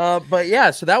 But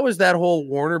yeah, so that was that whole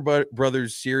Warner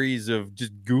Brothers series of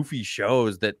just goofy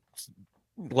shows that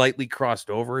lightly crossed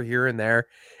over here and there,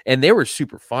 and they were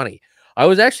super funny. I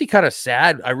was actually kind of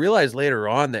sad. I realized later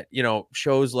on that,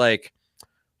 shows like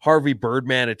Harvey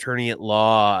Birdman, Attorney at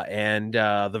Law, and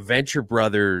the Venture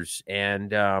Brothers,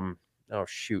 and there's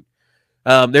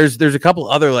a couple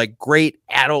other like great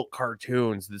adult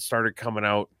cartoons that started coming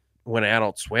out when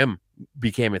Adult Swim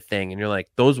became a thing, and you're like,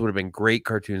 those would have been great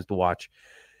cartoons to watch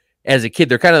as a kid.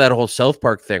 They're kind of that whole South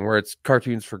Park thing where it's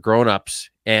cartoons for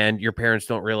grown-ups, and your parents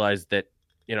don't realize that,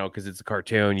 because it's a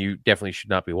cartoon, you definitely should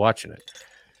not be watching it.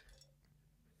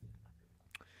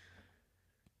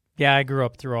 Yeah, I grew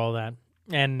up through all that.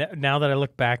 And now that I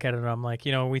look back at it, I'm like,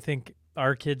 we think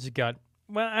our kids I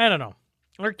don't know.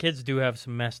 Our kids do have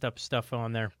some messed up stuff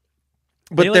on there.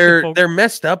 But they're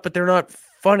messed up, but they're not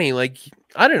funny. Like,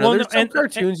 I don't know. Well, there's some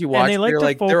cartoons you watch. They're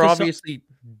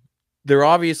they're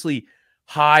obviously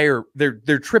high, or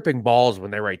they're tripping balls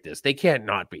when they write this. They can't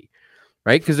not be,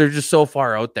 right? Because they're just so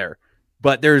far out there.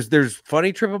 But there's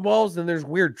funny tripping balls, and there's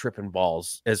weird tripping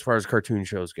balls as far as cartoon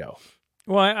shows go.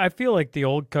 Well, I feel like the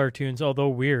old cartoons, although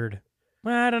weird,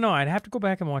 I don't know. I'd have to go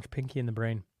back and watch Pinky and the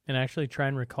Brain and actually try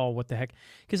and recall what the heck.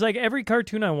 Because like every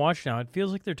cartoon I watch now, it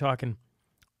feels like they're talking.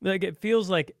 Like it feels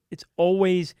like it's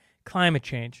always climate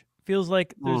change. It feels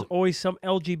like there's always some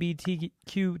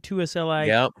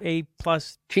LGBTQ2SLIA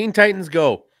plus. Teen Titans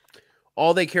Go.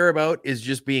 All they care about is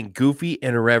just being goofy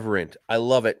and irreverent. I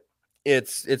love it.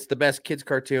 It's the best kids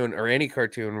cartoon, or any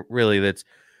cartoon really that's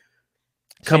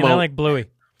come out. I like Bluey.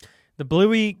 The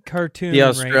Bluey cartoon. The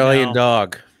Australian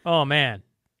dog. Oh man,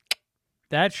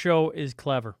 that show is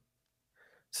clever.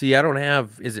 See, I don't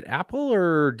have. Is it Apple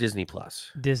or Disney Plus?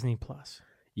 Disney Plus.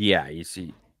 Yeah, you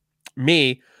see,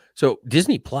 me. So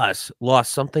Disney Plus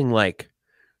lost something like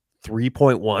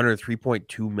 3.1 or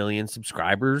 3.2 million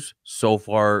subscribers so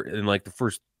far in like the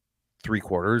first 3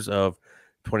 quarters of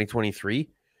 2023.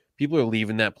 People are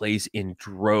leaving that place in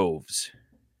droves.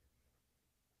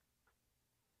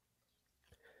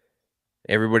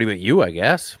 Everybody but you, I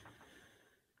guess.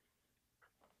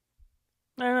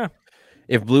 I don't know.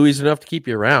 If Bluey's enough to keep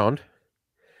you around.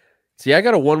 See, I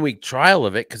got a 1-week trial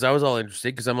of it because I was all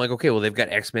interested, because I'm like, okay, well, they've got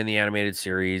X-Men, the animated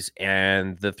series,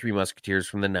 and the Three Musketeers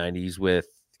from the 90s with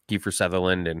Kiefer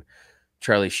Sutherland and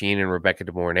Charlie Sheen and Rebecca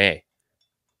De Mornay.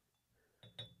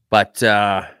 But,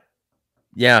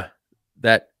 yeah,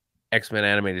 that X-Men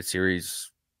animated series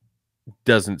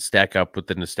doesn't stack up with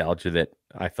the nostalgia that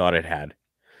I thought it had.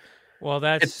 Well,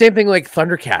 that's it's the same thing like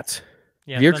Thundercats.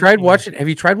 Yeah, have you tried watching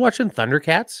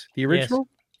Thundercats, the original?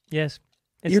 Yes.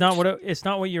 It's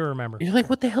not what you remember. You're like,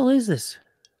 what the hell is this?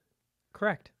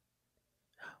 Correct.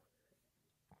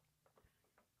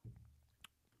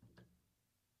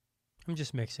 I'm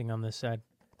just mixing on this side.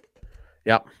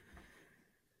 Yep.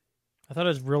 I thought it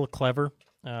was real clever.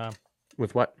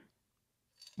 With what?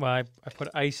 Well, I put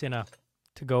ice in a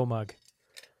to-go mug.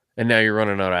 And now you're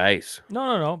running out of ice.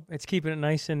 No. It's keeping it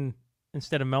nice and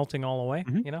instead of melting all the way,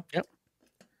 Yep.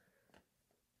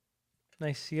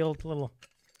 Nice sealed little.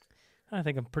 I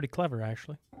think I'm pretty clever,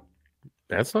 actually.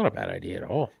 That's not a bad idea at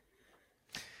all.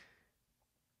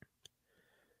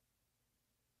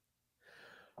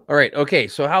 All right. Okay.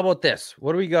 So how about this?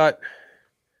 What do we got?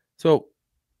 So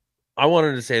I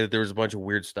wanted to say that there was a bunch of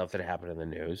weird stuff that happened in the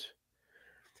news.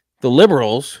 The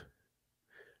Liberals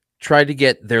tried to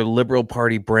get their Liberal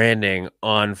Party branding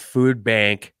on food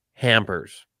bank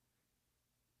hampers.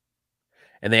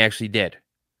 And they actually did.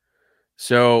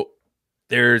 So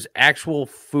there's actual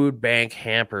food bank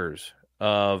hampers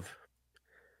of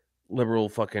liberal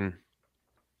fucking.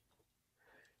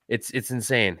 It's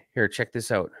insane. Here, check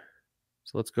this out.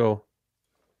 So let's go.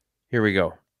 Here we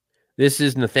go. This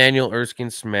is Nathaniel Erskine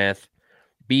Smith,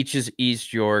 Beaches,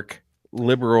 East York,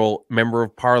 Liberal Member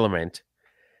of Parliament,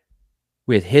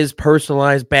 with his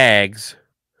personalized bags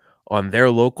on their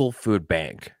local food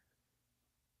bank.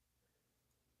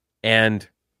 And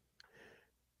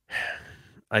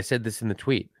I said this in the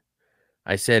tweet.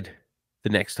 I said, the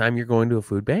next time you're going to a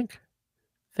food bank,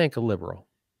 thank a Liberal.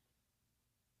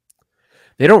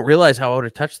 They don't realize how out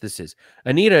of touch this is.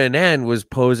 Anita Anand was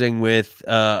posing with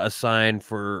a sign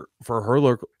for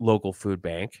her local food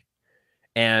bank,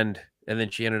 and then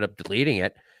she ended up deleting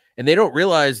it And they don't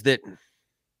realize that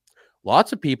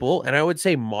lots of people, and I would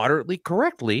say moderately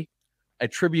correctly,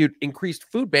 attribute increased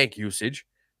food bank usage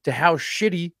to how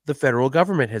shitty the federal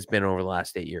government has been over the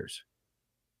last 8 years.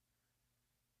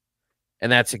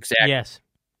 And that's exactly, Yes.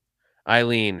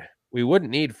 Eileen, we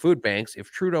wouldn't need food banks if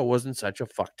Trudeau wasn't such a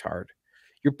fucktard.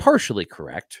 You're partially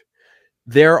correct.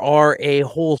 There are a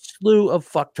whole slew of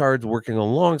fucktards working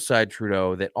alongside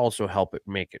Trudeau that also help it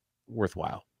make it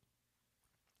worthwhile.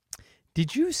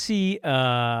 Did you see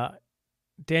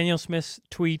Daniel Smith's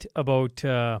tweet about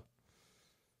the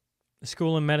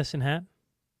school of medicine hat?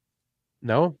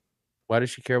 No? Why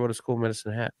does she care about a school of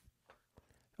medicine hat?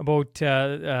 About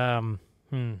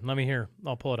let me hear.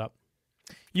 I'll pull it up.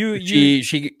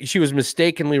 She was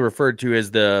mistakenly referred to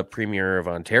as the Premier of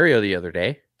Ontario the other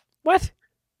day. What?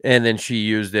 And then she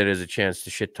used it as a chance to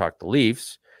shit talk the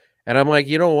Leafs. And I'm like,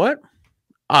 you know what?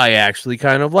 I actually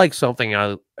kind of like something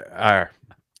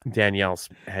Danielle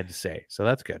had to say. So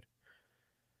that's good.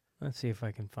 Let's see if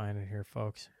I can find it here,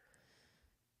 folks.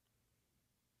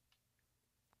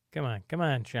 Come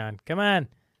on, Sean. Come on.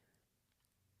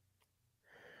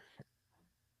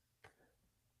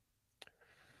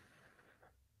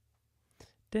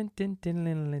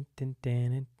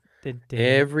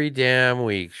 Every damn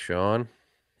week, Sean.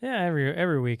 Yeah,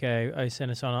 every week I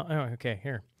send us on. Oh, okay,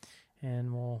 here,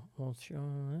 and we'll show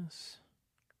this.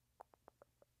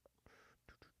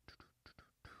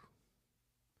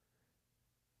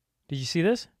 Did you see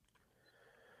this?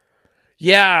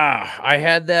 Yeah, I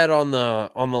had that on the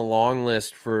long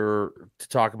list to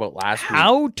talk about last week.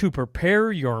 How to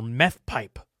prepare your meth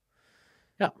pipe.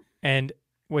 Yeah, and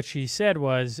what she said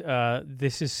was,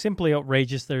 "This is simply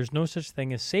outrageous. There's no such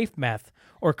thing as safe meth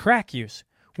or crack use.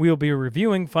 We will be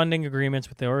reviewing funding agreements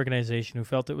with the organization who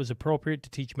felt it was appropriate to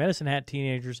teach Medicine Hat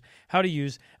teenagers how to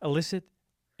use illicit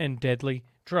and deadly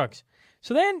drugs."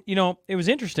 So then, it was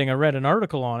interesting. I read an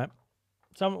article on it.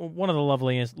 One of the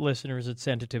loveliest listeners had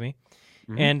sent it to me.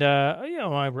 Mm-hmm. And,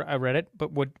 I read it.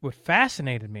 But what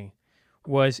fascinated me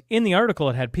was in the article,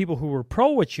 it had people who were pro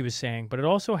what she was saying, but it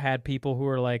also had people who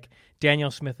were like,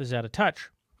 Danielle Smith is out of touch.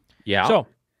 Yeah. So,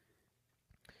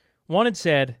 one had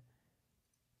said,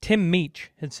 Tim Meach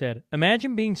had said,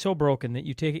 imagine being so broken that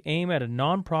you take aim at a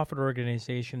nonprofit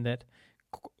organization that,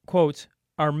 quotes,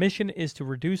 our mission is to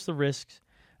reduce the risks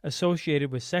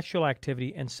associated with sexual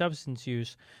activity and substance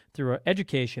use through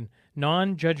education,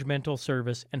 non-judgmental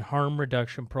service, and harm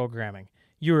reduction programming.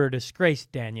 You're a disgrace,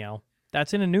 Danielle.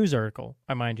 That's in a news article,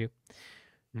 I mind you.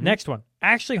 Mm-hmm. Next one.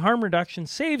 Actually, harm reduction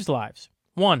saves lives.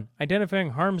 1.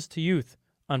 Identifying harms to youth,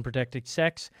 unprotected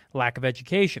sex, lack of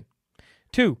education.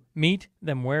 2. Meet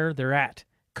them where they're at.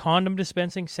 Condom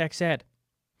dispensing, sex ed.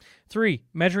 3.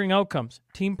 Measuring outcomes,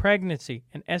 teen pregnancy,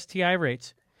 and STI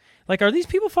rates. Like, are these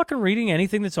people fucking reading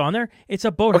anything that's on there? It's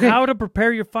about how to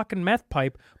prepare your fucking meth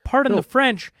pipe. Pardon the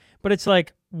French, but it's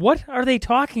like, what are they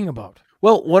talking about?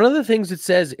 Well, one of the things it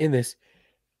says in this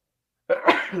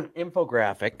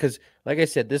infographic, because like I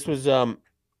said, this was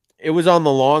it was on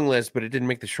the long list, but it didn't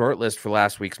make the short list for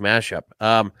last week's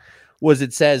mashup. Was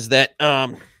it says that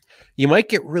you might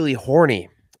get really horny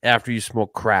after you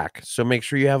smoke crack, so make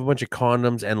sure you have a bunch of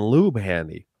condoms and lube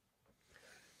handy.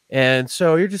 And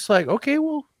so you're just like, okay,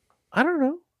 well, I don't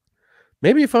know.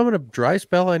 Maybe if I'm in a dry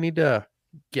spell, I need to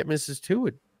get Mrs.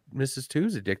 Two. Mrs.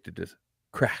 Two's addicted to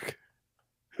crack.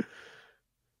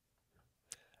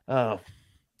 But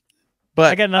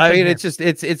I mean, it's just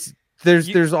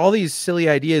there's all these silly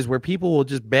ideas where people will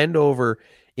just bend over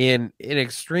in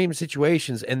extreme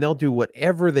situations, and they'll do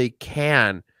whatever they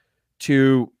can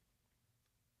to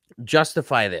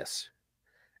justify this,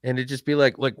 and it just be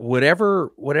like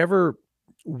whatever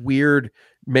weird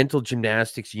mental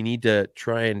gymnastics you need to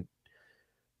try and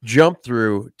jump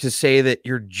through to say that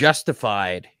you're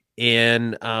justified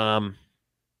in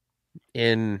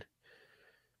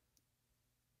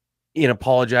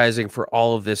apologizing for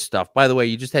all of this stuff. By the way,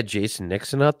 you just had Jason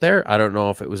Nixon out there. I don't know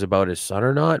if it was about his son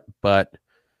or not, but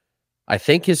I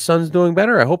think his son's doing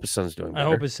better. I hope his son's doing better. I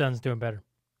hope his son's doing better.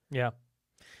 Yeah.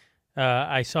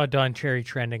 I saw Don Cherry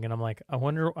trending, and I'm like, I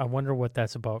wonder what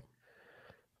that's about.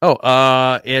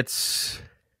 Oh, it's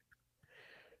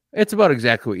about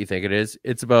exactly what you think it is.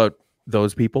 It's about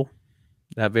those people,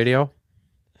 that video.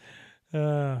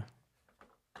 I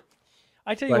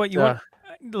tell you what, you want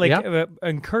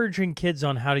encouraging kids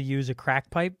on how to use a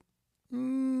crack pipe.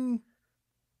 You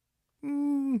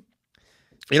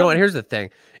know what? Here's the thing: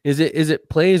 is it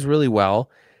plays really well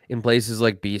in places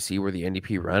like BC where the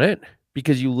NDP run it,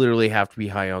 because you literally have to be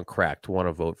high on crack to want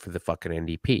to vote for the fucking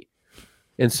NDP,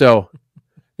 and so.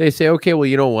 They say, okay, well,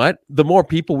 you know what? The more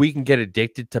people we can get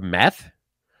addicted to meth,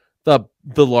 the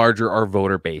larger our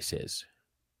voter base is.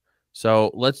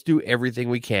 So let's do everything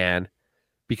we can,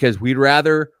 because we'd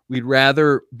rather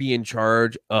be in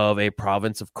charge of a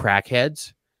province of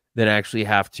crackheads than actually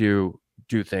have to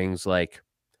do things like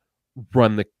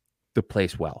run the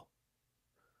place well.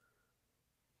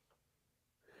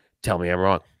 Tell me I'm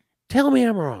wrong. Tell me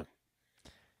I'm wrong.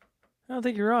 I don't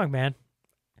think you're wrong, man.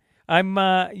 I'm.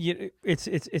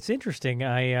 It's interesting.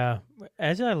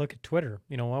 As I look at Twitter,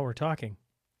 while we're talking,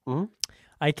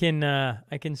 I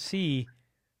can see.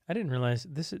 I didn't realize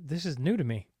this is new to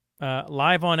me.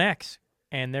 Live on X,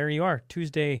 and there you are,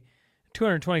 Tuesday,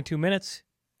 222 minutes.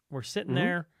 We're sitting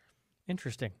there.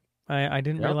 Interesting. I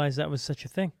didn't realize that was such a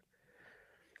thing.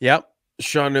 Yep.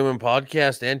 Sean Newman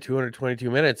podcast and 222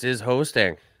 minutes is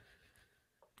hosting.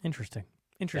 Interesting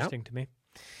to me.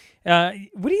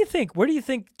 What do you think? Where do you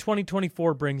think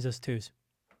 2024 brings us to?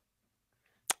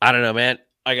 I don't know, man.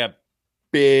 I got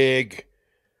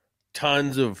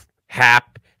tons of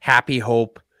happy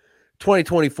hope.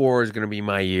 2024 is going to be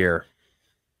my year.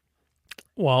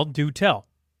 Well, do tell.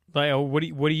 Like, what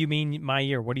do you mean my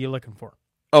year? What are you looking for?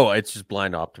 Oh, it's just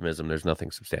blind optimism. There's nothing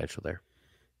substantial there.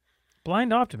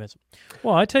 Blind optimism.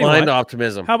 Well, I tell you what. Blind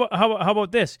optimism. How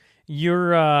about this?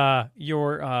 You're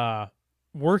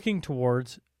working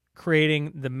towards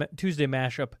creating the Tuesday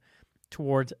mashup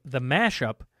towards the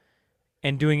mashup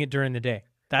and doing it during the day.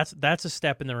 That's a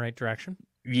step in the right direction.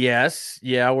 Yes.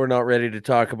 Yeah, we're not ready to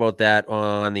talk about that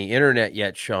on the internet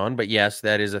yet, Sean, but yes,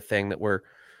 that is a thing that we're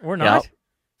not. Yeah,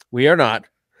 we are not.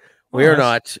 We are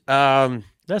not.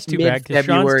 That's too bad, because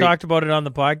Sean's talked about it on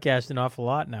the podcast an awful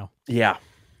lot now. Yeah.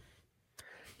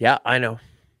 Yeah, I know.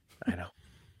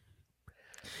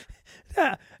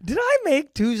 Did I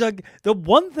make twos? The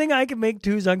one thing I can make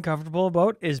twos uncomfortable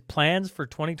about is plans for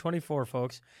 2024,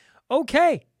 folks.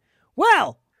 Okay,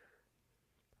 well,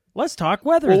 let's talk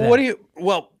weather.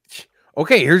 Well,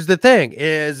 okay, here's the thing: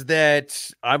 is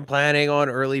that I'm planning on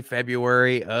early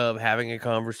February of having a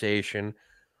conversation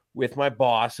with my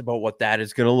boss about what that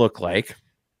is going to look like,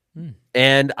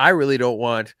 and I really don't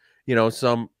want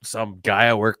some guy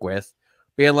I work with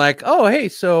being like, "Oh, hey,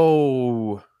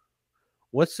 so."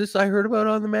 What's this I heard about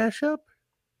on the mashup?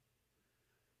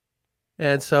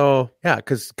 And so, yeah,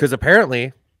 because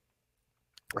apparently,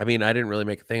 I mean, I didn't really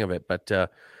make a thing of it, but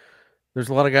there's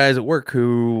a lot of guys at work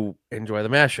who enjoy the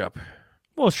mashup.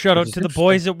 Well, shout out to the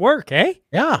boys at work, eh?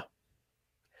 Yeah,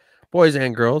 boys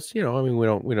and girls. I mean,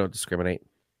 we don't discriminate.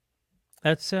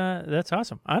 That's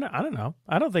awesome. I don't know.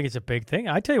 I don't think it's a big thing.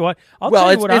 I tell you what.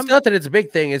 It's not that it's a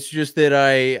big thing. It's just that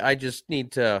I just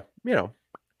need to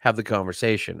have the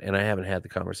conversation, and I haven't had the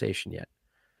conversation yet.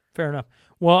 Fair enough.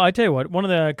 Well, I tell you what, one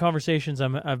of the conversations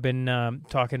I've been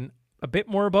talking a bit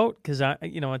more about, because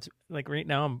it's like right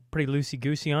now I'm pretty loosey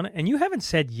goosey on it, and you haven't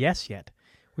said yes yet,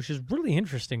 which is really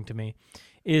interesting to me.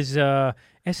 Is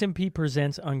SMP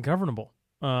presents Ungovernable?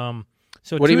 So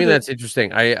what do you mean that's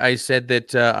interesting? I said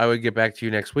that I would get back to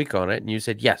you next week on it, and you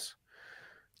said yes.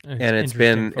 And it's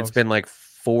been like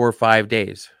 4 or 5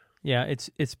 days. Yeah,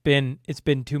 it's been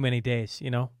too many days,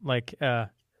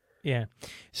 yeah.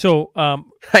 So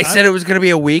I said it was going to be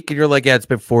a week, and you're like, yeah, it's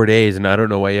been 4 days, and I don't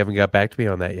know why you haven't got back to me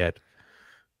on that yet.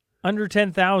 Under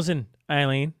 10,000,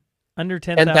 Eileen. Under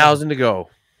 10,000 to go.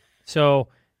 So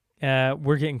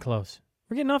we're getting close.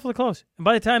 We're getting awfully close. And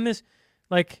by the time this,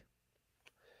 we're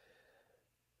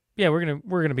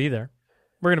gonna be there.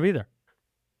 We're gonna be there.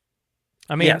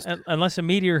 I mean, yes. Unless a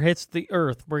meteor hits the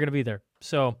Earth, we're gonna be there.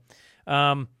 So.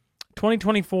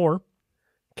 2024.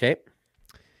 Okay.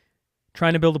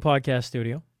 Trying to build a podcast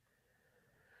studio.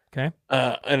 Okay.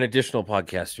 An additional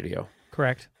podcast studio.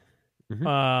 Correct.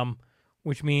 Mm-hmm.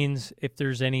 Which means if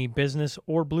there's any business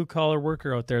or blue collar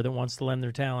worker out there that wants to lend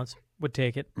their talents, would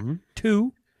take it. Mm-hmm.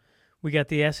 2, we got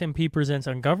the SMP Presents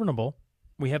Ungovernable.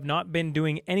 We have not been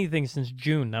doing anything since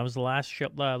June. That was the last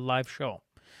live show.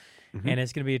 Mm-hmm. And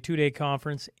it's going to be a 2-day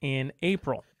conference in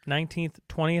April. 19th,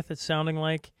 20th, it's sounding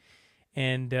like.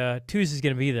 And Tuesday's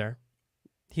going to be there.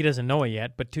 He doesn't know it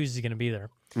yet, but Tuesday's going to be there.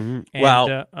 Mm-hmm.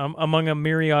 And among a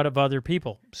myriad of other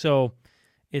people. So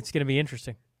it's going to be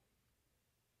interesting.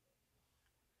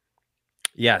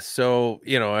 Yeah. So,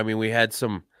 I mean, we had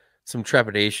some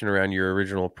trepidation around your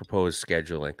original proposed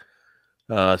scheduling,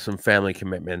 some family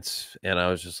commitments. And I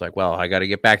was just like, well, I got to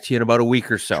get back to you in about a week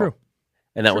or so. True.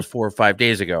 And that was 4 or 5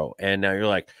 days ago. And now you're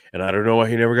like, and I don't know why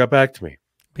he never got back to me.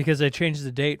 Because I changed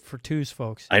the date for twos,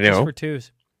 folks. I know. Just for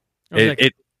twos.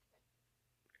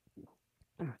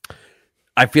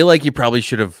 I feel like you probably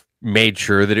should have made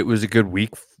sure that it was a good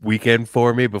weekend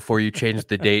for me before you changed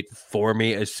the date for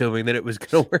me, assuming that it was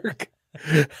going to work.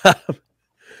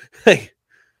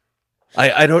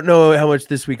 I don't know how much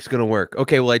this week's gonna work.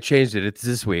 Okay, well I changed it. It's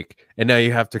this week, and now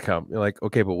you have to come. You're like,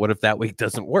 okay, but what if that week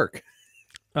doesn't work?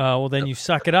 Well, then you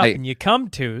suck it up I and you come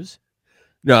twos.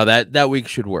 No, that week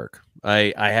should work.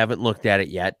 I haven't looked at it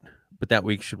yet, but that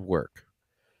week should work.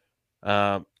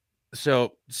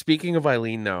 So speaking of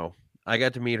Eileen, though, I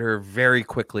got to meet her very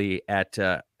quickly at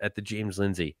the James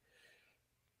Lindsay,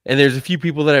 and there's a few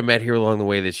people that I met here along the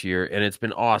way this year, and it's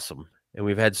been awesome. And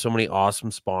we've had so many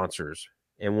awesome sponsors.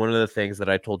 And one of the things that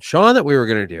I told Sean that we were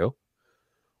going to do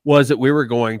was that we were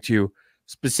going to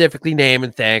specifically name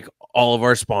and thank all of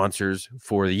our sponsors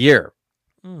for the year.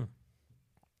 Mm.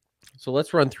 So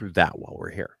let's run through that while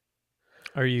we're here.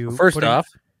 Are you First off,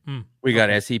 we got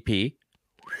SEP,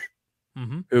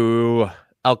 Mm-hmm. who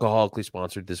alcoholically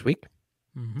sponsored this week.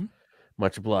 Mm-hmm.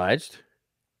 Much obliged.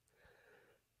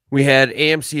 We had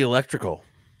AMC Electrical.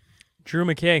 Drew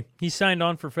McKay. He signed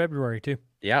on for February too.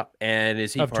 Yeah, and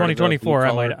is he Of part 2024?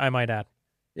 of the I might add.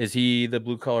 Is he the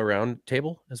blue collar round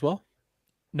table as well?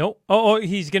 No. Oh,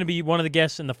 he's going to be one of the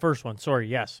guests in the first one. Sorry.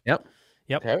 Yes. Yep.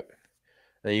 Yep.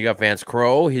 Then you got Vance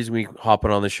Crowe. He's going to be hopping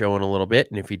on the show in a little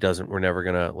bit, and if he doesn't, we're never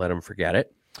going to let him forget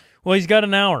it. Well, he's got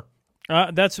an hour.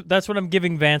 That's what I'm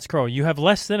giving Vance Crowe. You have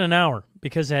less than an hour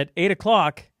because at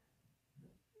 8:00,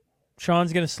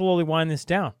 Sean's going to slowly wind this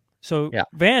down. So, yeah.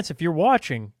 Vance, if you're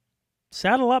watching,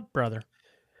 saddle up, brother.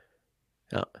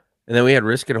 Yeah. And then we had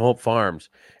Risk and Hope Farms,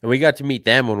 and we got to meet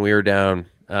them when we were down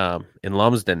in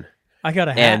Lumsden. I got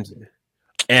a hat.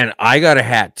 And I got a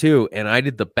hat too, and I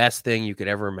did the best thing you could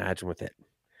ever imagine with it.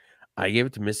 I gave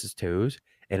it to Mrs. Toos,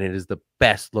 and it is the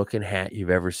best looking hat you've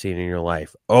ever seen in your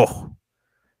life. Oh,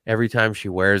 every time she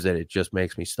wears it, it just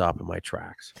makes me stop in my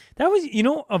tracks. That was,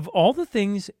 of all the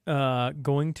things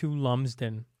going to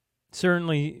Lumsden,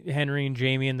 certainly Henry and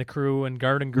Jamie and the crew and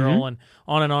Garden Girl and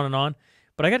on and on and on.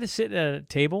 But I got to sit at a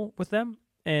table with them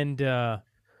and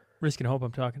Risk and Hope,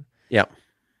 I'm talking. Yeah.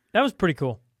 That was pretty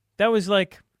cool. That was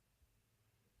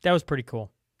pretty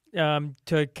cool.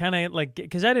 To kind of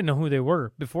because I didn't know who they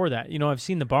were before that. I've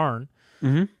seen the barn.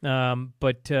 Mm-hmm.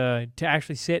 But to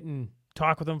actually sit and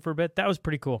talk with them for a bit, that was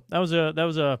pretty cool. That was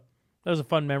a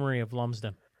fun memory of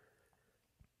Lumsden.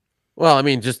 Well, I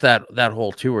mean, just that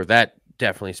whole tour, that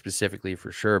definitely specifically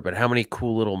for sure. But how many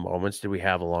cool little moments did we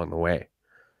have along the way?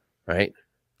 Right?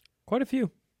 Quite a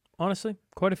few, honestly.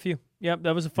 Quite a few. Yep,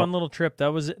 that was a fun little trip.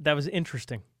 That was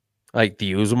interesting. Like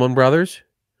the Uzelman brothers.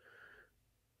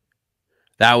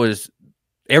 That was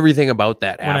everything about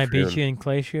that. When afternoon. I beat you in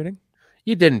clay shooting?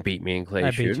 You didn't beat me in clay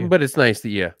shooting, but it's nice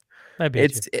that I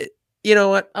beat you. You know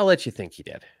what? I'll let you think you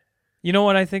did. You know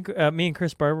what I think me and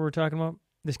Chris Barber were talking about?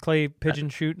 This clay pigeon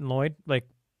shoot in Lloyd. Like,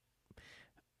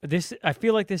 this, I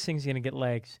feel like this thing's going to get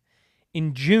legs.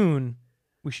 In June,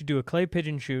 we should do a clay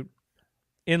pigeon shoot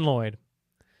in Lloyd.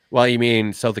 Well, you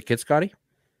mean South of Kitscotty?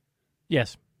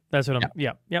 Yes. That's what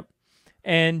Yep.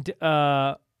 And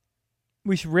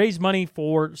we should raise money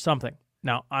for something.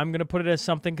 Now, I'm going to put it as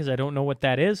something because I don't know what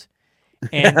that is.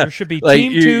 And there should be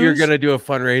Team 2s. You're going to do a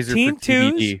fundraiser Team for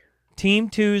TBD. Team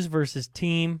 2s versus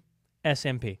Team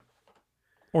SMP.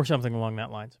 Or something along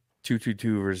that lines.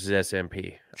 222 versus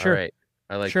SMP. Sure. All right.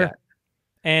 I like that.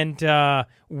 And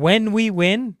when we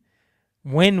win,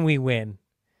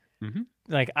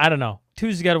 like, I don't know.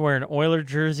 Two's got to wear an Oiler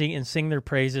jersey and sing their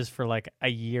praises for like a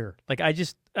year. Like, I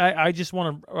just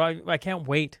want to, I can't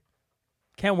wait.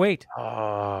 Can't wait.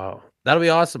 Oh, that'll be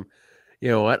awesome. You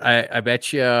know what? I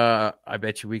bet you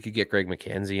we could get Greg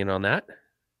McKenzie in on that.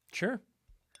 Sure.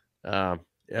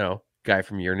 Guy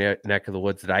from your neck of the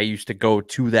woods that I used to go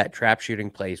to that trap shooting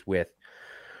place with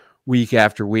week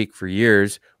after week for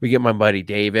years. We get my buddy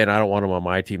Dave in. I don't want him on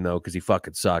my team though because he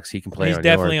fucking sucks. He can play. He's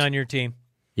definitely on your team.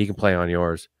 He can play on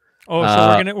yours. Oh,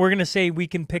 so we're gonna say we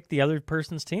can pick the other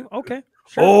person's team? Okay.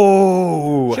 Sure.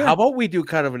 Oh, sure. How about we do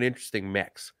kind of an interesting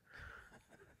mix?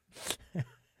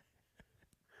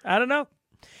 I don't know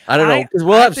because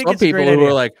we'll have some people who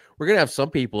are like, we're gonna have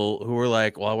some people who are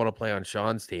like, well, I want to play on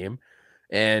Sean's team,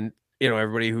 and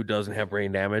everybody who doesn't have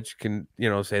brain damage can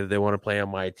say that they want to play on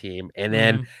my team, and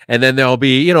then there'll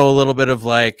be a little bit of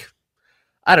like,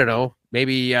 I don't know,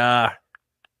 maybe I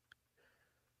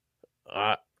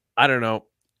don't know,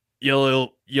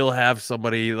 you'll have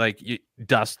somebody like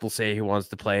Dust will say he wants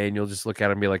to play, and you'll just look at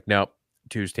him and be like, nope,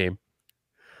 Two's team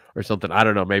or something. I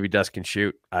don't know, maybe Dust can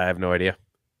shoot. I have no idea.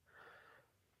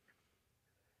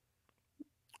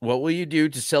 What will you do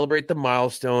to celebrate the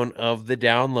milestone of the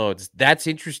downloads? That's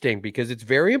interesting because it's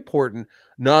very important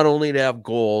not only to have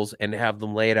goals and to have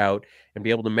them laid out and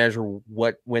be able to measure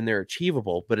when they're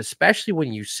achievable, but especially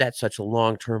when you set such a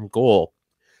long-term goal,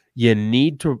 you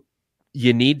need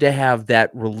to have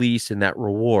that release and that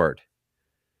reward.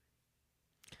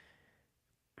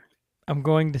 I'm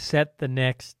going to set the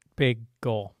next big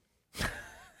goal.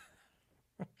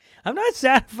 I'm not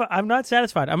satisfied.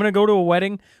 I'm going to go to a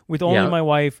wedding with only Yeah. my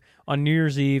wife on New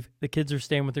Year's Eve. The kids are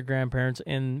staying with their grandparents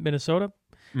in Minnesota.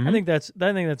 Mhm. I think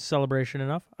that's celebration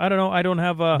enough. I don't know. I don't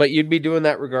have a. But you'd be doing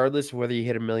that regardless of whether you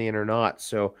hit $1 million or not.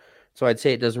 So I'd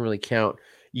say it doesn't really count.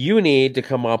 You need to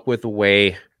come up with a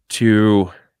way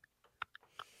to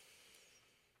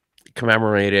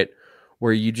commemorate it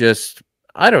where you just,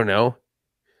 I don't know,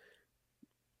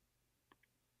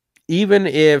 even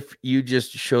if you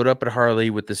just showed up at Harley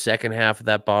with the second half of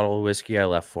that bottle of whiskey I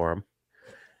left for him.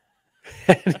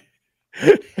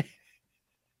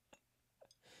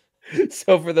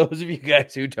 So for those of you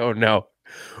guys who don't know,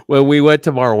 when we went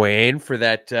to Marwayne for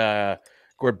that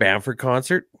Gord Bamford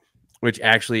concert, which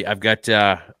actually I've got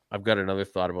another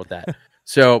thought about that.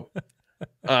 So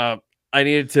I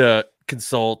needed to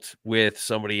consult with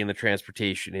somebody in the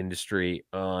transportation industry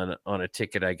on a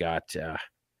ticket I got,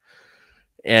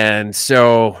 and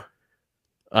so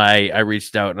I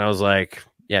reached out and I was like,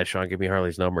 "Yeah, Sean, give me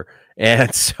Harley's number."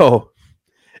 And so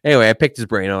anyway, I picked his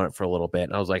brain on it for a little bit,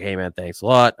 and I was like, "Hey, man, thanks a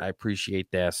lot. I appreciate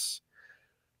this.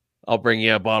 I'll bring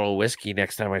you a bottle of whiskey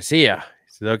next time I see you." He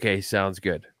said, "Okay, sounds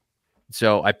good."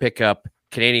 So I pick up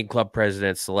Canadian Club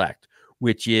President Select,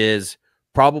 which is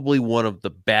probably one of the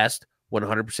best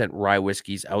 100% rye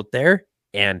whiskeys out there.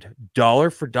 And dollar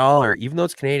for dollar, even though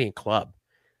it's Canadian Club,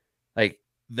 like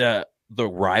the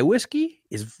rye whiskey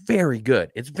is very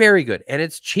good. It's very good. And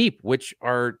it's cheap, which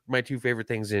are my two favorite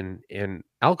things in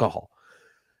alcohol.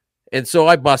 And so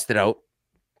I bust it out,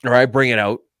 or I bring it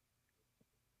out.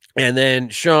 And then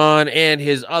Sean and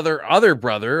his other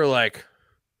brother are like,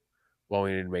 "Well,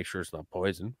 we need to make sure it's not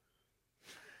poison."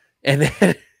 And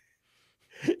then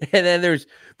and then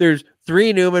there's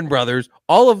three Newman brothers,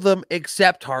 all of them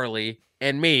except Harley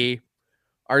and me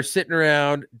are sitting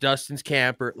around Dustin's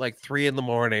camper at like 3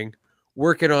 a.m,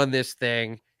 working on this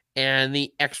thing, and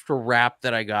the extra wrap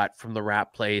that I got from the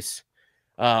wrap place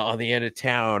on the end of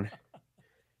town.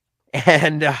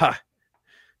 And I'm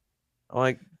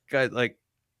like, guys, like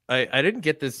I didn't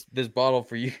get this bottle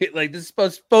for you. Like, this is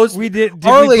supposed We did.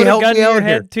 Harley we put a helped gun me to your out here.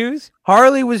 head, twos?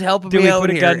 Harley was helping Did me we out put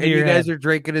a here, gun to and you your guys head? are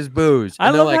drinking his booze. I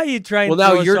And they're love like, how you try and well,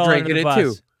 now throw you're us all under drinking the it bus.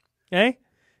 too. Eh?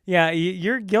 Yeah,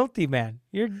 you're guilty, man.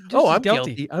 You're just Oh, as I'm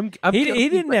guilty. guilty. I'm he guilty,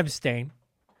 didn't abstain.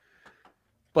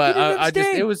 but he didn't I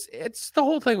just abstain. the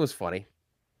whole thing was funny.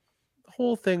 The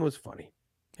whole thing was funny.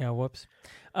 Yeah, whoops.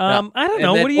 Yeah. I don't And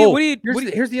know. then- What do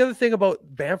you? Here's the other thing about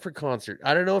Bamford concert.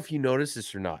 I don't know if you noticed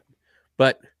this or not,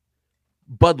 but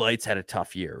Bud Light's had a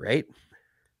tough year, right?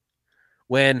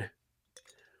 When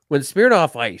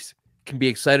Smirnoff Ice can be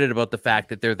excited about the fact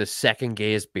that they're the second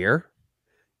gayest beer,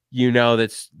 you know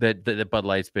that Bud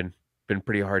Light's been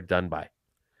pretty hard done by.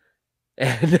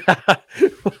 And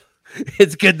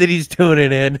it's good that he's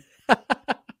tuning in.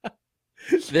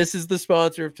 This is the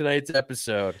sponsor of tonight's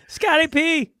episode. Scotty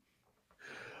P.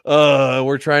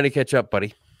 We're trying to catch up,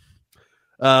 buddy.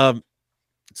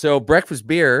 So Breakfast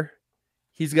Beer,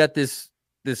 he's got this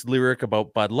lyric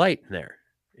about Bud Light in there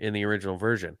in the original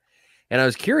version. And I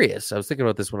was curious. I was thinking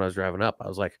about this when I was driving up. I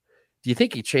was like, do you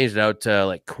think he changed it out to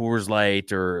like Coors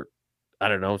Light or I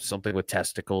don't know, something with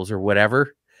testicles or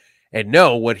whatever? And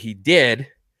no, what he did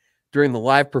during the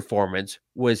live performance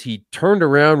was he turned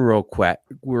around real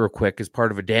quick as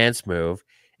part of a dance move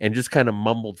and just kind of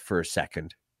mumbled for a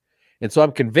second. And so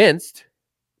I'm convinced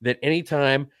that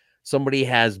anytime somebody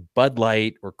has Bud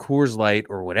Light or Coors Light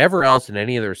or whatever else in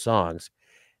any of their songs,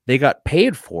 they got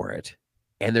paid for it.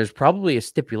 And there's probably a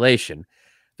stipulation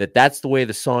that that's the way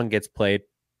the song gets played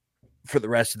for the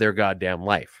rest of their goddamn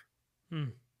life.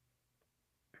 Can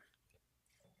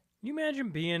you imagine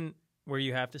being where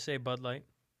you have to say Bud Light?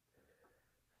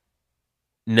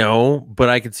 No, but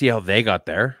I could see how they got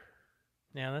there.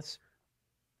 Yeah, that's.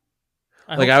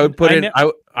 I would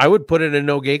put in a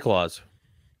no gay clause.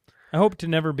 I hope to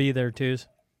never be there, twos.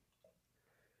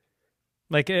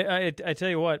 Like I tell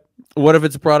you what. What if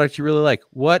it's a product you really like?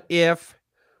 What if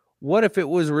it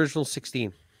was original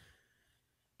 16?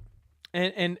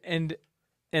 And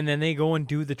then they go and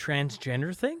do the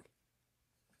transgender thing?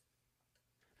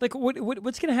 Like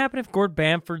what's going to happen if Gord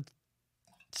Bamford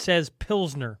says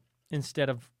Pilsner instead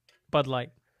of Bud Light?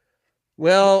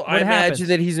 Well, I happens? imagine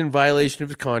that he's in violation of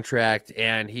his contract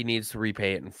and he needs to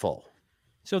repay it in full.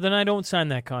 So then I don't sign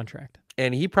that contract.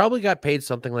 And he probably got paid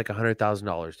something like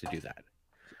 $100,000 to do that.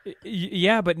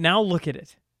 Yeah, but now look at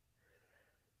it.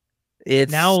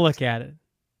 Now look at it.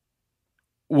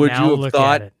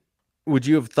 Would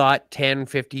you have thought 10,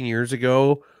 15 years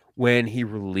ago when he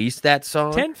released that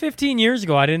song. 10, 15 years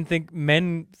ago, I didn't think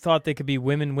men thought they could be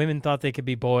women. Women thought they could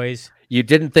be boys. You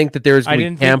didn't think that there was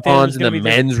going to be tampons in the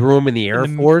men's room in the Air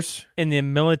Force? In the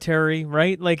military,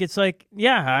 right? Like, it's like,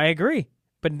 yeah, I agree.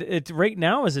 But it's right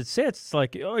now as it sits, it's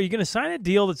like, oh, you're going to sign a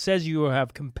deal that says you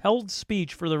have compelled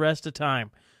speech for the rest of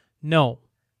time. No.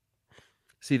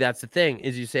 See, that's the thing,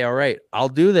 is you say, all right, I'll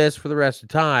do this for the rest of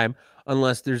time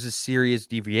unless there's a serious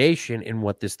deviation in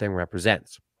what this thing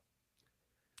represents.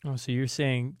 Oh, so you're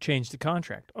saying change the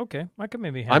contract. Okay, I could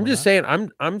maybe handle I'm just saying,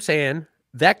 I'm saying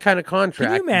that kind of contract.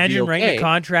 Can you imagine okay. writing a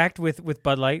contract with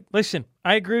Bud Light? Listen,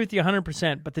 I agree with you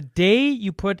 100%, but the day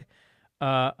you put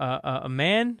a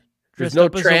man dressed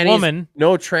up as a woman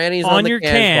no trannies on your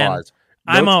can clause.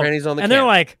 No I'm out. trannies on the and can. they're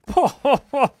like,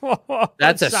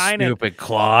 that's a stupid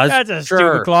clause. That's a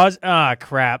stupid clause. Ah,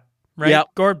 crap. Right? Yep.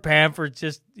 Gord Bamford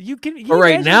just, you can. But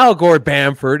right now, Gord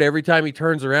Bamford, every time he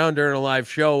turns around during a live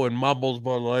show and mumbles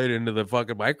Bud Light into the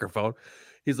fucking microphone,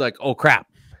 he's like, oh, crap.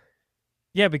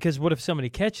 Yeah, because what if somebody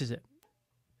catches it?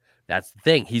 That's the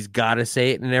thing. He's got to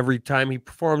say it, and every time he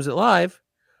performs it live,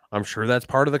 I'm sure that's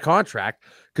part of the contract,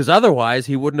 because otherwise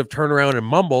he wouldn't have turned around and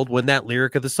mumbled when that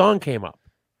lyric of the song came up.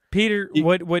 Peter,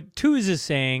 what Tooze is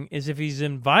saying is if he's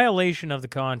in violation of the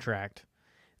contract,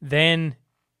 then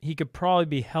he could probably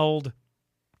be held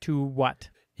to what?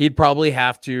 He'd probably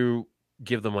have to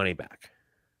give the money back.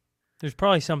 There's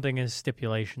probably something in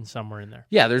stipulation somewhere in there.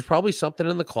 Yeah, there's probably something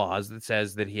in the clause that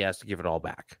says that he has to give it all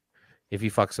back if he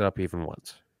fucks it up even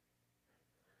once.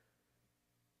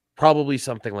 Probably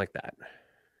something like that.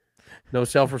 No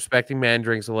self-respecting man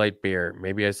drinks a light beer.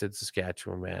 Maybe I said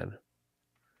Saskatchewan man.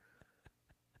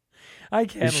 I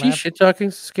can't. Is she shit-talking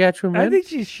Saskatchewan man? I think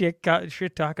she's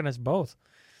shit-talking us both.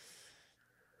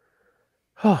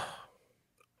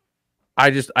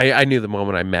 I knew the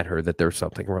moment I met her that there was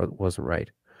something wasn't right.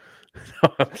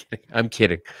 No, I'm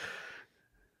kidding.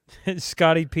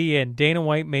 Scotty P and Dana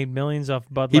White made millions off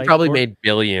Bud He Light. probably made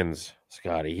billions,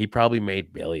 Scotty. He probably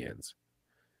made billions.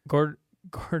 Gord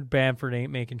Bamford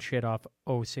ain't making shit off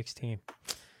 016.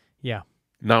 Yeah.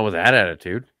 Not with that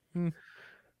attitude.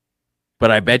 But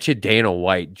I bet you Dana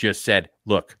White just said,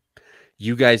 look,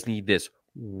 you guys need this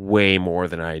way more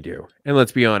than I do. And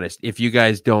let's be honest, if you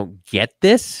guys don't get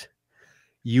this,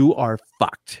 you are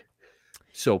fucked.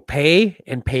 So pay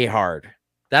and pay hard.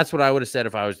 That's what I would have said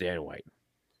if I was Dana White.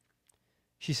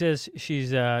 She says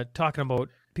she's talking about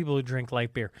people who drink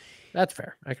light beer. That's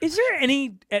fair. Is there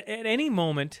any, at any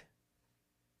moment,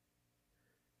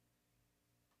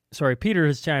 sorry, Peter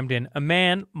has chimed in, a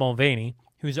man, Mulvaney,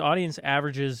 whose audience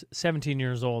averages 17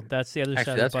 years old. That's the other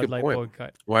side of the Bud Light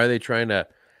boycott. Why are they trying to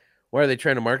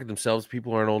market themselves?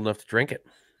 People aren't old enough to drink it.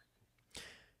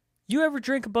 You ever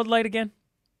drink a Bud Light again?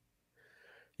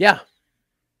 Yeah.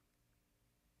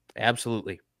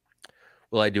 Absolutely.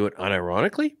 Will I do it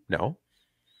unironically? No.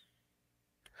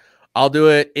 I'll do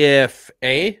it if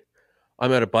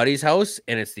I'm at a buddy's house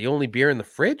and it's the only beer in the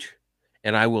fridge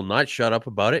and I will not shut up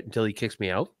about it until he kicks me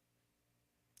out.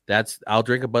 I'll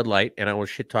drink a Bud Light and I will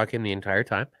shit talk him the entire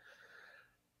time.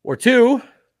 Or two,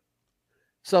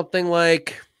 something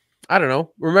like, I don't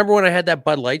know. Remember when I had that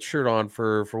Bud Light shirt on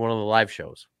for one of the live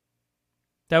shows?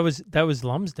 That was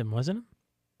Lumsden, wasn't it?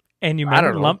 And you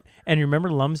remember and you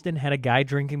remember Lumsden had a guy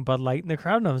drinking Bud Light in the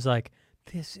crowd, and I was like,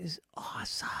 "This is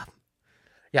awesome."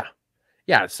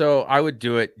 Yeah. So I would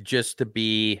do it just for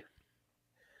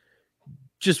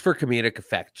comedic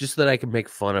effect, just that I could make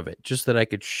fun of it, just that I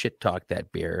could shit talk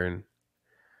that beer, and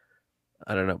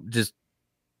I don't know, just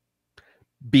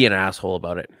be an asshole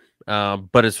about it.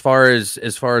 But as far as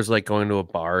like going to a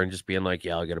bar and just being like,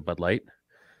 "Yeah, I'll get a Bud Light,"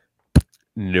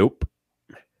 nope.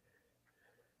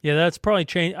 Yeah, that's probably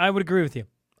changed. I would agree with you.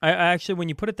 I actually, when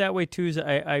you put it that way, too,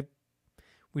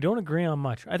 we don't agree on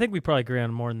much. I think we probably agree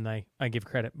on more than I give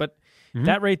credit. But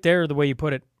that right there, the way you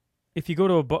put it, if you go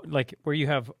to like where you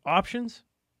have options,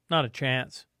 not a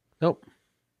chance. Nope.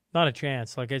 Not a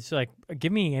chance. Like, it's like,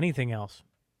 give me anything else.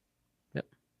 Yep.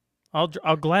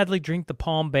 I'll gladly drink the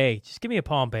Palm Bay. Just give me a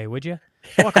Palm Bay, would you?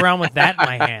 Walk around with that in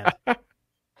my hand.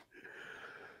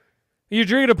 You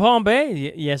drinking a Palm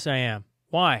Bay? Yes, I am.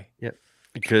 Why? Yep.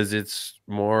 Because it's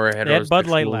more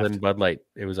heterosexual than Bud Light.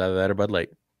 It was either that or Bud Light.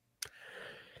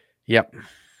 Yep.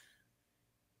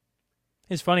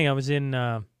 It's funny. I was in,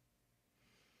 not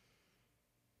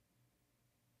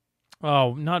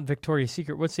Victoria's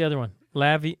Secret. What's the other one?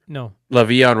 La Vie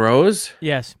en Rose?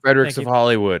 Yes. Fredericks of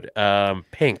Hollywood.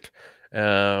 Pink.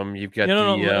 You've got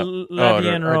La Vie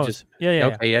en Rose.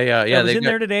 Yeah. Okay, yeah. I was in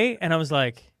there today, and I was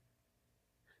like...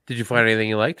 Did you find anything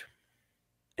you liked?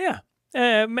 Yeah.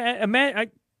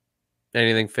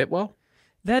 Anything fit well?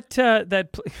 That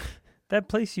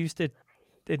place used to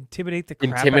intimidate the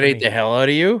crap Intimidate out the of me hell out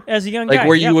of you? as a young Like guy.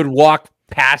 where Yep. you would walk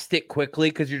past it quickly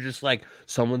because you're just like,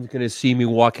 someone's gonna see me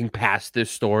walking past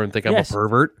this store and think I'm a Yes.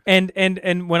 pervert. And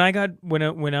when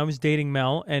I was dating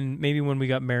Mel, and maybe when we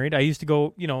got married, I used to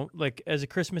go, like as a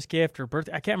Christmas gift or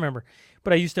birthday, I can't remember,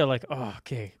 but I used to like, oh,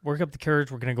 okay, work up the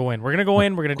courage, we're gonna go in, we're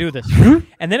gonna do this,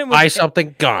 and then it was Buy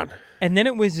something, gone. and then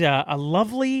it was a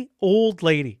lovely old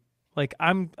lady, like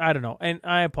I don't know, and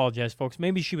I apologize, folks,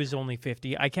 maybe she was only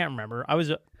 50, I can't remember, I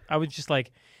was just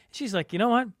like, she's like, you know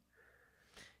what,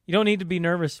 you don't need to be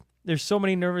nervous. There's so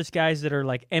many nervous guys that are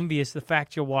like envious the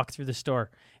fact you'll walk through the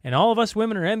store, and all of us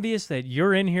women are envious that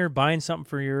you're in here buying something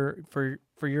for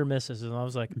your missus. And I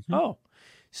was like, oh,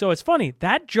 so it's funny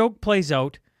that joke plays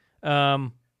out.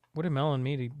 What have Mel and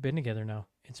me been together now?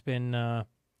 It's been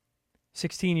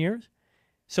 16 years.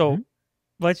 So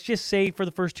let's just say for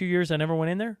the first 2 years I never went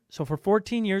in there. So for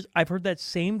 14 years I've heard that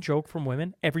same joke from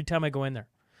women every time I go in there.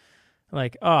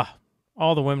 Like,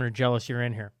 all the women are jealous you're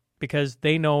in here, because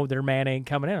they know their man ain't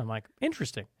coming in. I'm like,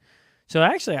 interesting. So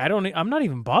actually, I'm not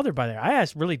even bothered by that. I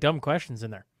asked really dumb questions in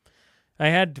there.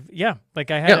 Doesn't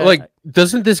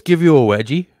this give you a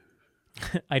wedgie?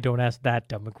 I don't ask that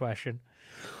dumb a question.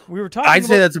 We were talking. I'd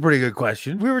say that's a pretty good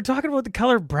question. We were talking about the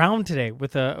color brown today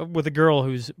with a girl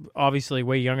who's obviously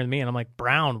way younger than me, and I'm like,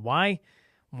 brown? Why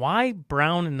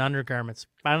brown in undergarments?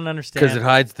 I don't understand. Because it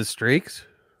hides the streaks?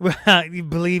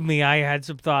 Believe me, I had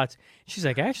some thoughts. She's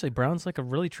like, actually, brown's like a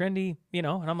really trendy, and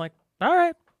I'm like,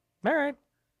 all right,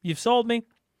 you've sold me.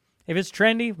 If it's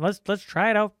trendy, let's try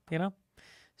it out,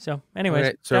 So, anyways,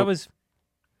 right, that was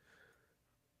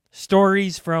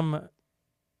stories from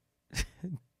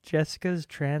Jessica's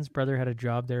trans brother had a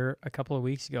job there a couple of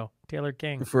weeks ago. Taylor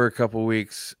King. For a couple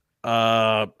weeks.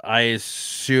 I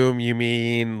assume you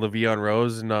mean Le'Veon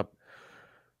Rose, and not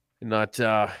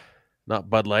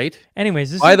Bud Light.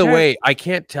 Anyways, By the way, I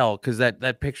can't tell because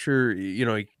that picture,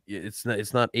 it's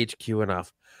not HQ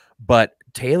enough. But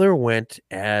Taylor went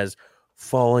as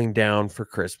falling down for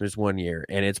Christmas one year,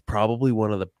 and it's probably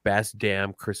one of the best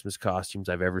damn Christmas costumes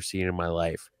I've ever seen in my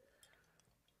life.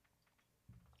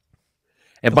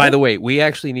 And by the way, we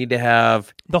actually need to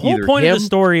have the whole point of the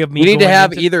story of me. We need to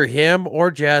have either him or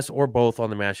Jess or both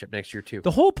on the mashup next year too. The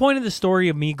whole point of the story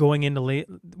of me going into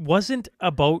wasn't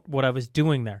about what I was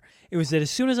doing there. It was that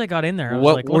as soon as I got in there, I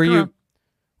was like, "What were you?"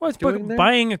 Well, it's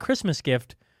buying a Christmas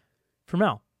gift for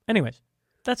Mel. Anyways,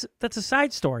 that's a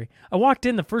side story. I walked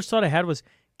in. The first thought I had was,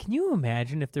 can you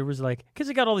imagine if there was because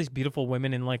it got all these beautiful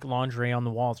women in like lingerie on the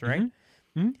walls, right?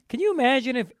 Mm-hmm. Can you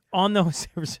imagine if on those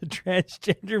there was a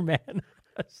transgender man?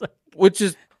 Which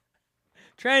is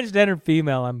transgender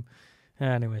female.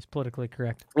 Anyways, politically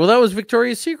correct. Well, that was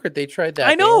Victoria's Secret. They tried that.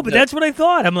 I know, but that's what I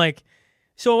thought. I'm like,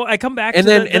 so I come back and to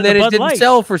then the Bud it didn't Light.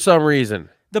 sell for some reason.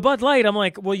 The Bud Light, I'm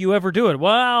like, will you ever do it?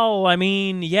 Well, I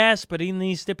mean, yes, but in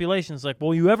these stipulations, like,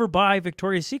 will you ever buy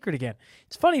Victoria's Secret again?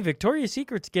 It's funny, Victoria's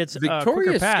Secret gets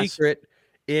Victoria's pass. Secret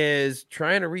is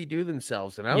trying to redo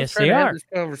themselves, and I was Yes, trying they to are. have this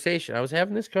conversation. I was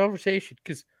having this conversation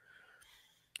because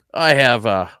I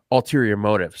have ulterior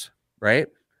motives, right?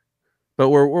 But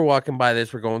we're walking by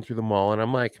this, we're going through the mall, and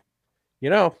I'm like,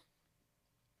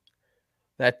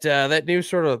 that new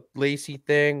sort of lacy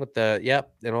thing with the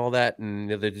and all that, and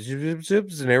the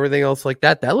zips and everything else like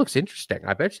that. That looks interesting.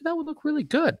 I bet you that would look really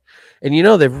good. And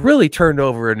they've really turned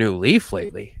over a new leaf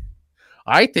lately.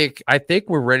 I think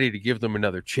we're ready to give them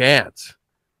another chance.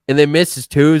 And then Mrs.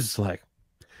 Two's like,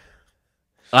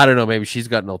 I don't know, maybe she's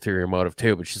got an ulterior motive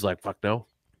too, but she's like, fuck no,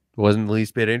 wasn't the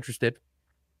least bit interested.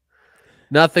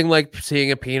 Nothing like seeing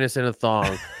a penis in a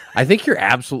thong. I think you're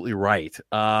absolutely right.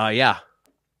 Yeah,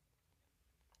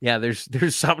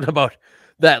 there's something about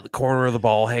that corner of the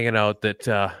ball hanging out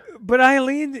that. But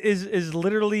Eileen is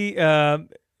literally. Wait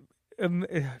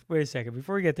a second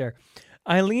before we get there.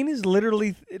 Eileen is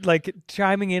literally like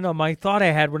chiming in on my thought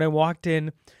I had when I walked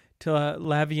in to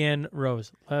Le'Veon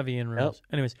Rose. Yep.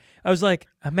 Anyways, I was like,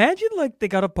 imagine like they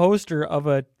got a poster of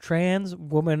a trans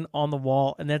woman on the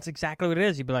wall, and that's exactly what it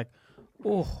is. You'd be like,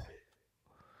 oh,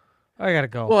 I gotta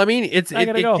go. Well, I mean,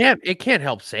 it can't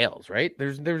help sales, right?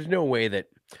 There's no way that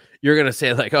you're gonna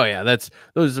say like, oh yeah, those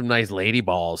are some nice lady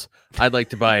balls. I'd like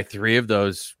to buy 3 of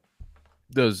those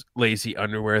lacy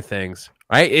underwear things,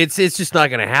 right? It's just not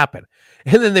gonna happen.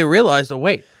 And then they realized, oh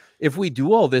wait, if we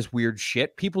do all this weird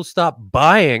shit, people stop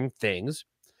buying things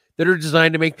that are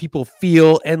designed to make people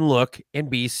feel and look and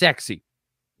be sexy.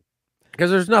 Because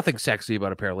there's nothing sexy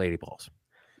about a pair of lady balls.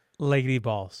 Lady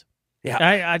balls. Yeah.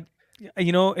 I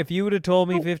if you would have told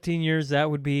me 15 years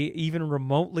that would be even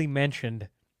remotely mentioned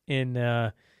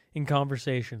in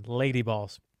conversation, lady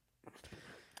balls.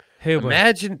 Hey, boy.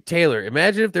 Imagine, Taylor,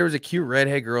 imagine if there was a cute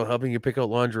redhead girl helping you pick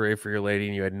out lingerie for your lady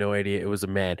and you had no idea it was a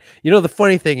man. You know, the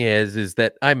funny thing is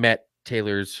that I met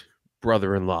Taylor's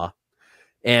brother-in-law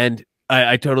and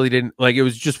I totally didn't, like, it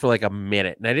was just for like a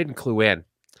minute and I didn't clue in.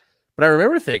 But I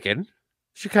remember thinking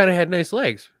she kind of had nice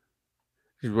legs.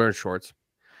 She was wearing shorts.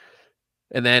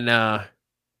 And then I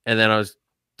was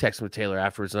texting with Taylor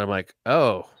afterwards and I'm like,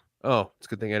 oh, it's a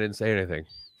good thing I didn't say anything.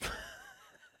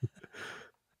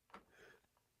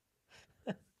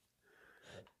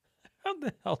 How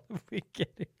the hell did we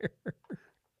get here?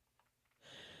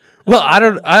 Well, I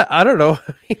don't know.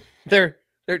 they're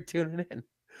tuning in.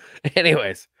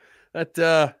 Anyways, but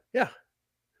yeah.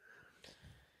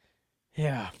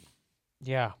 Yeah.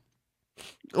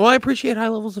 Well, I appreciate high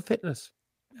levels of fitness.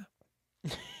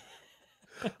 Yeah.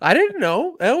 I didn't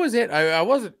know. That was it. I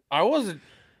wasn't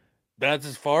that's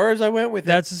as far as I went with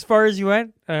That's as far as you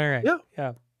went? All right.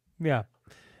 Yeah. Yeah.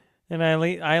 And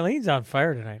Eileen's on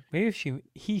fire tonight. Maybe if she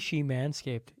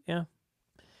manscaped. Yeah.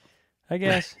 I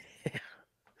guess.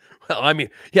 Well, I mean,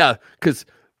 yeah, because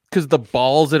the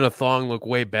balls in a thong look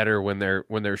way better when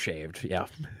they're shaved. Yeah.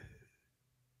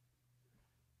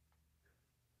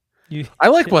 I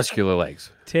like muscular legs.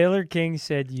 Taylor King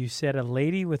said you said a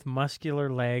lady with muscular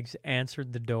legs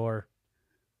answered the door.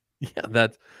 Yeah,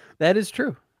 that is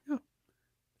true. Yeah.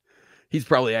 He's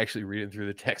probably actually reading through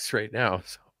the text right now.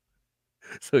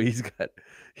 So he's got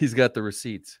the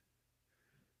receipts.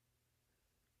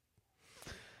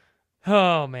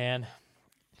 Oh man.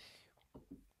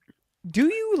 Do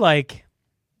you like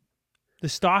the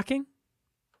stocking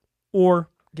or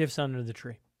gifts under the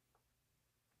tree?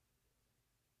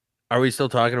 Are we still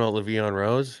talking about Le'Veon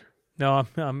Rose? No,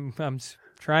 I'm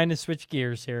trying to switch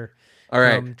gears here. All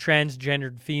right. From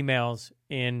transgendered females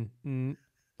in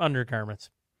undergarments.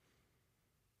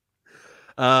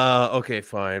 Okay,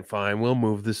 fine. We'll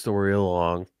move the story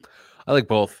along. I like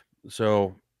both.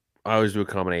 So I always do a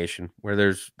combination where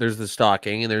there's the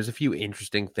stocking and there's a few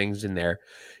interesting things in there.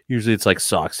 Usually it's like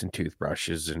socks and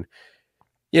toothbrushes and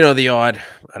the odd,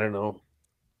 I don't know,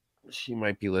 she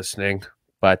might be listening,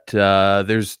 but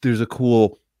there's a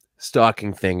cool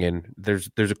stocking thing and there's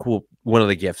a cool one of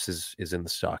the gifts is in the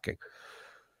stocking.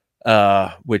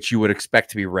 Which you would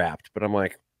expect to be wrapped, but I'm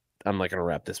like, I'm not gonna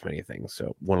wrap this many things,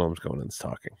 so one of them's going in the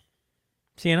stocking.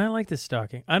 See, and I like this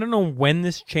stocking. I don't know when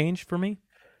this changed for me,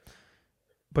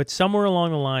 but somewhere along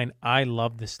the line, I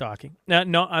love the stocking. Now,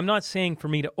 no, I'm not saying for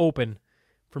me to open,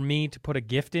 for me to put a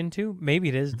gift into. Maybe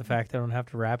it is the fact that I don't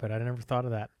have to wrap it. I never thought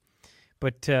of that.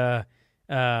 But sorry,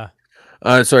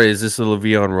 is this a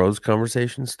Le'Veon Rose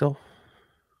conversation still?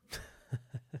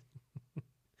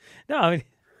 no, I mean,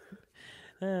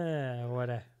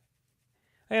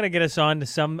 I gotta get us on to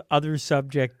some other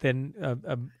subject than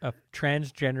a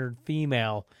transgendered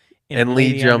female. And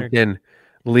Lee jumped in.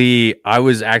 Lee, I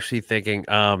was actually thinking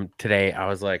today, I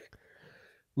was like,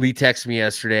 Lee texted me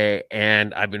yesterday,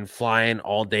 and I've been flying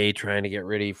all day trying to get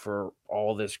ready for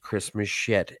all this Christmas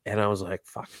shit. And I was like,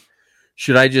 fuck,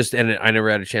 should I just, and I never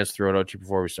had a chance to throw it out to you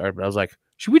before we started, but I was like,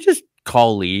 should we just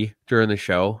call Lee during the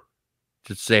show?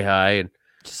 Just say hi and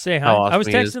just say hi. I was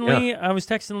texting Lee. Yeah. I was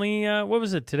texting Lee. What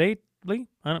was it today, Lee?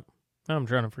 I'm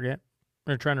trying to forget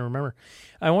or trying to remember.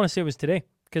 I want to say it was today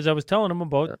because I was telling him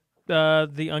about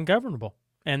the ungovernable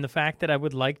and the fact that I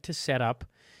would like to set up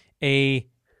a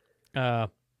booth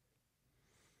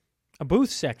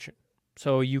section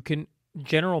so you can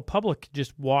general public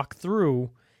just walk through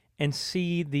and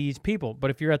see these people. But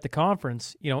if you're at the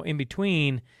conference, in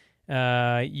between,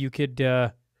 you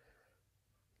could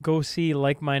go see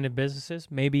like-minded businesses,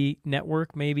 maybe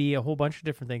network, maybe a whole bunch of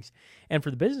different things. And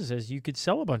for the businesses, you could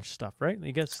sell a bunch of stuff, right?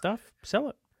 You get stuff, sell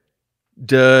it.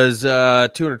 Does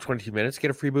 220 minutes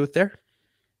get a free booth there?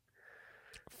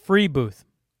 Free booth.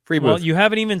 Free booth. Well, you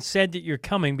haven't even said that you're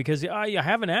coming because I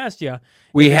haven't asked you.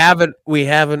 We haven't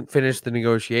finished the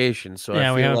negotiations, so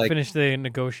yeah, I we feel haven't like finished the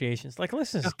negotiations. Like,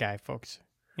 listen to this guy, folks.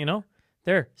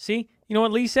 There. See, you know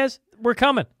what Lee says? We're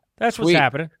coming. That's what's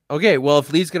happening. Okay, well,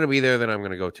 if Lee's going to be there, then I'm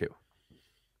going to go too.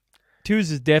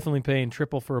 Twos is definitely paying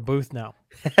triple for a booth now.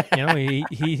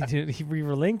 He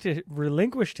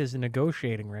relinquished his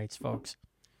negotiating rights, folks.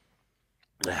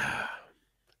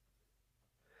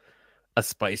 A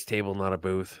spice table, not a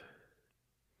booth.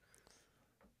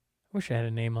 I wish I had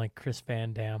a name like Chris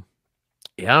Van Dam.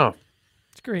 Yeah.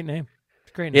 It's a great name.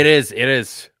 It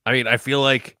is. I mean, I feel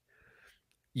like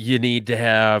you need to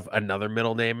have another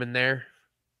middle name in there.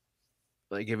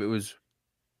 Like if it was,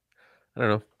 I don't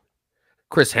know,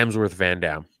 Chris Hemsworth Van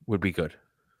Dam would be good.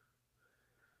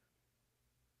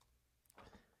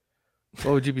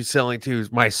 What would you be selling to?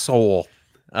 My soul.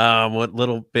 What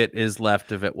little bit is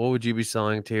left of it? What would you be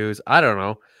selling to? I don't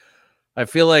know. I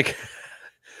feel like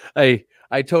I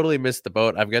totally missed the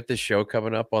boat. I've got this show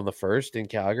coming up on the 1st in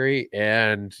Calgary,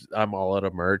 and I'm all out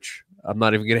of merch. I'm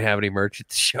not even gonna have any merch at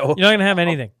the show. You're not gonna have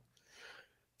anything.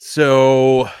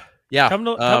 So yeah, Come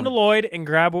to Lloyd and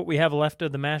grab what we have left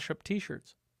of the Mashup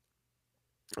T-shirts.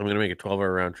 I'm gonna make a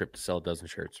 12-hour round trip to sell a dozen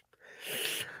shirts.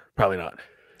 Probably not.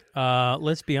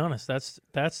 Let's be honest.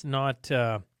 That's not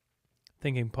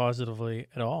thinking positively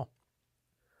at all.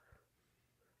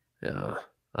 Yeah,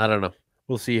 I don't know.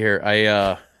 We'll see here.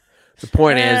 The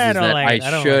point is that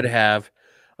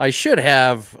I should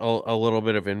have a little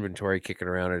bit of inventory kicking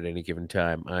around at any given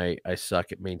time. I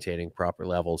suck at maintaining proper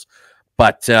levels,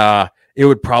 but it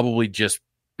would probably just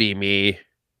be me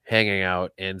hanging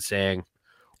out and saying,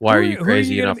 "Why are you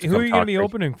crazy enough to come talk to me?" Who are you going to be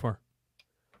opening for?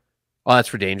 Oh, that's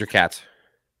for Danger Cats.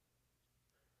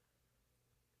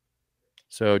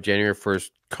 So January 1st,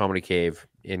 Comedy Cave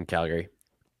in Calgary.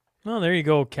 Oh, there you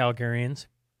go, Calgarians.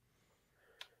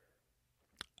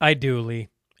 I do, Lee.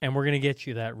 And we're going to get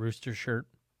you that Rooster shirt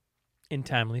in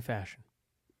timely fashion.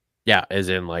 Yeah, as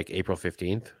in like April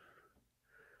 15th?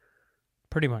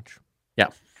 Pretty much. Yeah.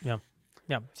 Yeah.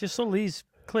 Yeah. Just so Lee's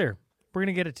clear. We're going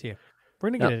to get it to you. We're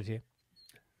going to get it to you.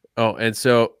 Oh, and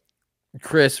so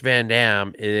Chris Van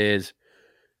Dam is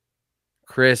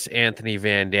Chris Anthony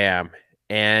Van Dam,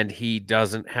 and he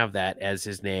doesn't have that as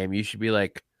his name. You should be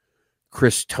like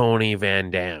Chris Tony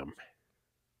Van Dam.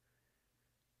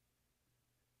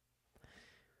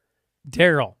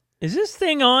 Daryl, is this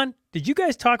thing on? Did you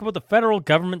guys talk about the federal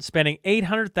government spending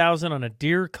 $800,000 on a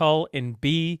deer cull in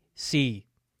BC?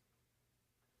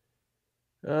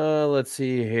 Let's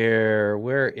see here.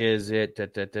 Where is it?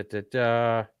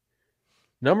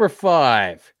 Number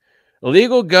 5.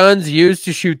 Illegal guns used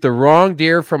to shoot the wrong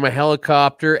deer from a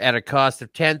helicopter at a cost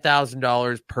of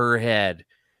 $10,000 per head.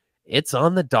 It's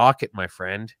on the docket, my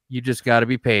friend. You just got to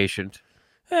be patient.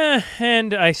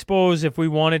 And I suppose if we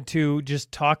wanted to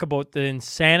just talk about the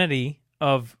insanity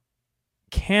of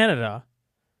Canada,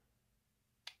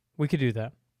 we could do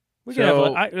that. We could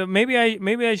have. Maybe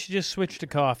I should just switch to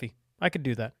coffee. I could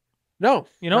do that. No,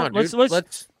 let's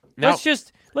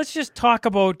just talk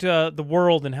about the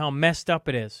world and how messed up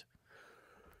it is.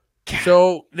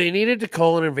 So they needed to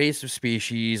cull an invasive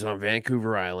species on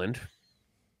Vancouver Island,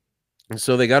 and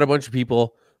so they got a bunch of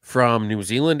people from New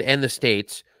Zealand and the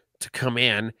States to come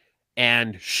in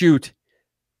and shoot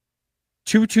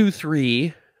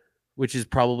 223, which is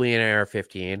probably an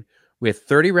AR-15, with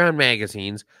 30-round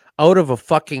magazines out of a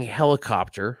fucking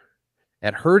helicopter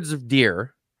at herds of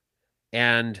deer,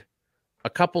 and a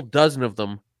couple dozen of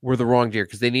them were the wrong deer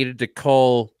because they needed to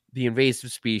cull the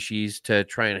invasive species to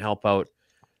try and help out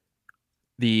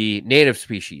the native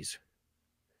species.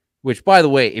 Which, by the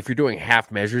way, if you're doing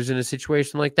half measures in a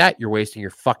situation like that, you're wasting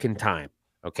your fucking time.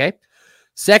 Okay?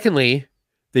 Secondly,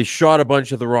 they shot a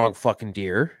bunch of the wrong fucking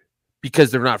deer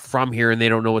because they're not from here and they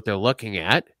don't know what they're looking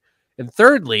at. And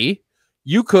thirdly,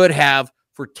 you could have,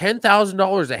 for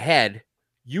 $10,000 a head,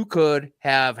 you could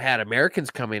have had Americans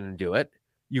come in and do it.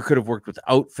 You could have worked with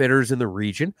outfitters in the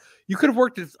region. You could have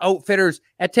worked with outfitters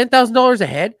at $10,000 a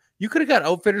head. You could have got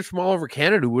outfitters from all over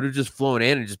Canada who would have just flown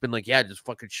in and just been like, yeah, just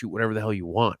fucking shoot whatever the hell you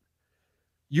want.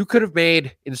 You could have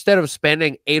made, instead of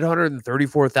spending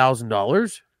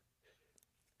 $834,000,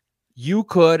 you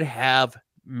could have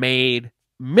made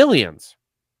millions.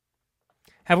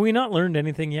 Have we not learned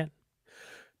anything yet?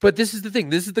 But this is the thing.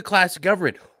 This is the classic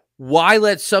government. Why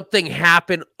let something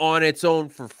happen on its own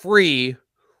for free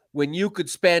when you could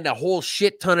spend a whole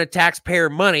shit ton of taxpayer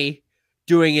money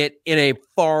doing it in a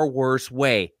far worse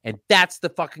way? And that's the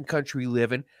fucking country we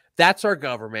live in. That's our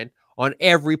government on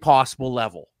every possible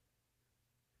level.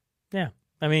 Yeah.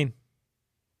 I mean,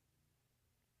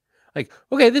 like,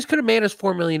 okay, this could have made us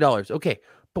 $4 million. Okay,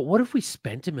 but what if we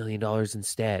spent $1 million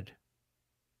instead?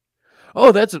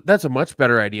 Oh, that's a much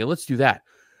better idea. Let's do that.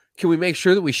 Can we make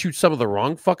sure that we shoot some of the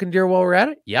wrong fucking deer while we're at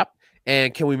it? Yep.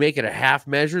 And can we make it a half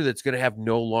measure that's going to have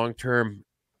no long-term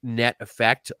net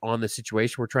effect on the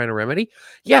situation we're trying to remedy?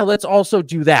 Yeah, let's also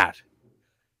do that.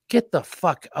 Get the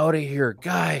fuck out of here,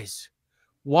 guys.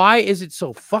 Why is it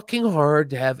so fucking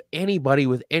hard to have anybody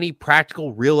with any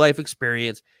practical real-life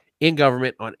experience in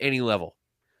government on any level?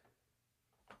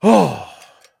 Oh.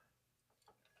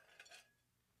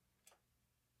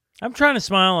 I'm trying to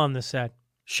smile on this set.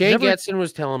 Shane Getson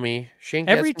was telling me.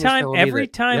 Every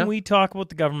time we talk about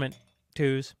the government,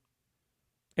 twos,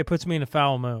 it puts me in a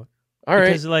foul mood. All right.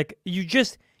 Because like you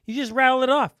just rattle it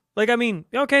off. Like, I mean,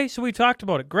 okay, so we talked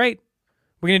about it. Great.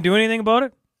 We gonna do anything about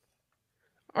it?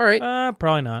 All right.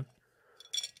 Probably not.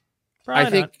 I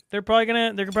think they're probably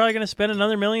gonna spend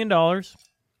another $1 million.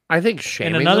 I think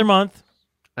shaming in another month.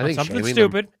 I think something shaming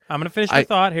stupid. I'm going to finish my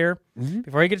thought here Mhm.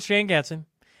 before I get to Shane Getson.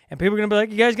 And people are going to be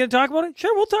like, you guys going to talk about it?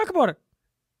 Sure, we'll talk about it.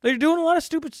 They're doing a lot of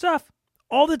stupid stuff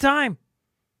all the time.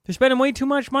 They're spending way too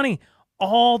much money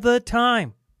all the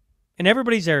time in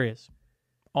everybody's areas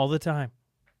all the time.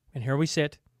 And here we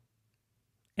sit.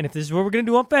 And if this is what we're going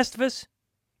to do on Festivus,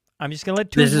 I'm just going to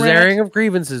let This is rant. airing of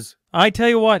grievances. I tell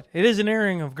you what, it is an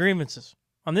airing of grievances.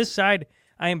 On this side,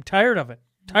 I am tired of it.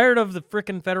 Tired of the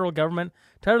frickin' federal government.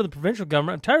 Tired of the provincial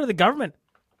government. I'm tired of the government.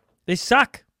 They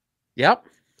suck. Yep.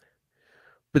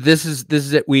 But this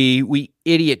is it. We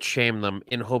idiot shame them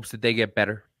in hopes that they get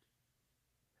better.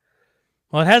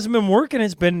 Well, it hasn't been working.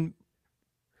 It's been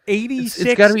 86.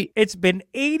 It's gotta be. It's been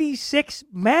 86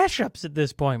 mashups at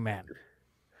this point, man.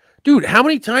 Dude, how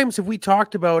many times have we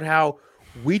talked about how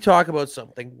we talk about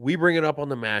something, we bring it up on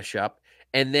the mashup,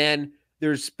 and then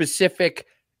there's specific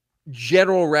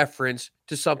general reference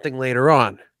to something later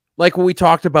on? Like when we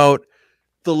talked about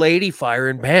the lady fire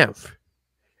in Banff.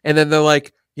 And then they're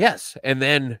like, yes. And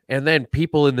then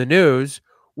people in the news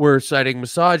were citing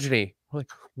misogyny. Like,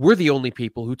 we're the only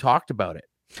people who talked about it.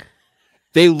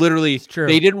 They literally,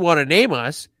 they didn't want to name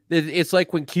us. It's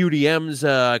like when QDM's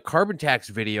carbon tax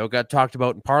video got talked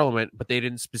about in Parliament, but they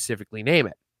didn't specifically name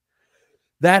it.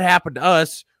 That happened to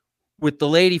us with the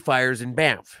lady fires in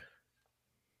Banff.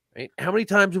 Right? How many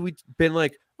times have we been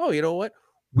like, oh, you know what?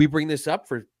 We bring this up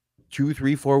for 2,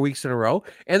 3, 4 weeks in a row,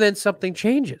 and then something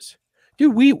changes.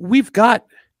 Dude, we've got.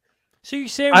 So you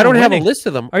say I don't winning. have a list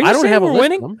of them. Are you I don't saying have a we're list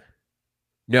winning? of them.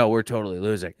 No, we're totally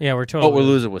losing. Yeah, we're totally. But we're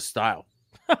losing with style.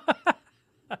 All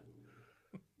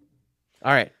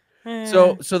right.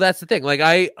 So that's the thing. Like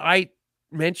I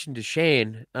mentioned to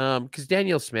Shane, because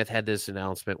Danielle Smith had this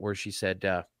announcement where she said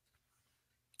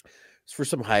it's for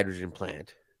some hydrogen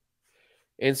plant.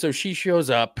 And so she shows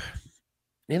up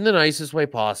in the nicest way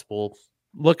possible,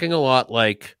 looking a lot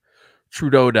like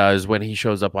Trudeau does when he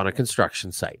shows up on a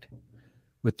construction site,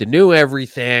 with the new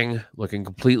everything, looking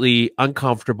completely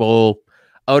uncomfortable,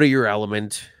 out of your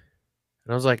element.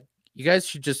 And I was like, you guys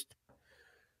should just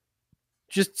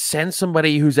send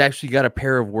somebody who's actually got a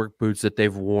pair of work boots that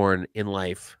they've worn in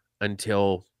life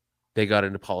until they got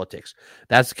into politics.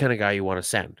 That's the kind of guy you want to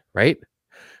send, right?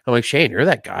 I'm like, Shane, you're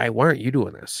that guy. Why aren't you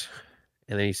doing this?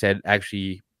 And then he said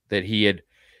actually that he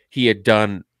had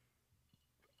done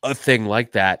a thing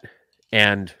like that,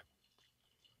 and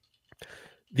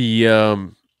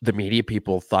the media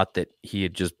people thought that he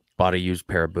had just bought a used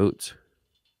pair of boots.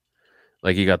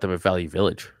 Like he got them at Value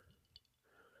Village.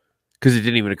 Because it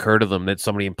didn't even occur to them that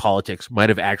somebody in politics might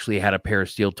have actually had a pair of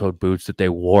steel-toed boots that they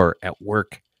wore at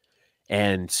work.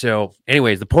 And so,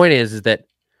 anyways, the point is that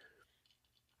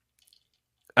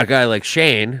a guy like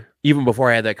Shane, even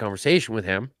before I had that conversation with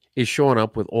him, is showing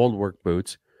up with old work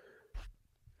boots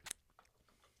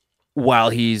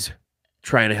while he's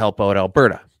trying to help out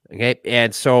Alberta. Okay.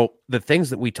 And so the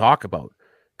things that we talk about,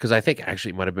 because I think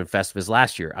actually it might have been Festivus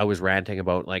last year, I was ranting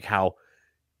about like how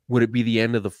would it be the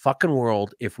end of the fucking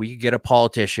world if we could get a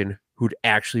politician who'd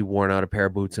actually worn out a pair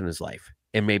of boots in his life?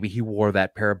 And maybe he wore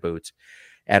that pair of boots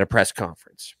at a press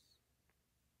conference.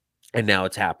 And now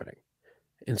it's happening.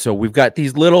 And so we've got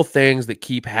these little things that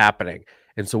keep happening.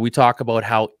 And so we talk about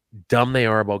how dumb they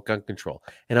are about gun control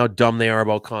and how dumb they are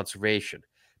about conservation.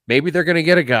 Maybe they're going to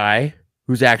get a guy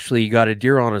who's actually got a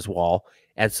deer on his wall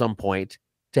at some point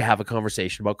to have a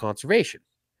conversation about conservation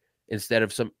instead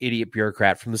of some idiot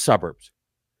bureaucrat from the suburbs.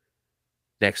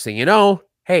 Next thing you know,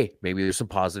 hey, maybe there's some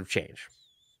positive change.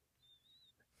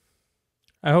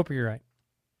 I hope you're right.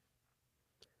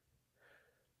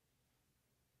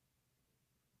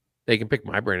 They can pick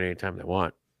my brain anytime they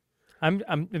want.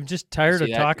 I'm just tired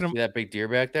of talking. See that big deer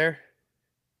back there?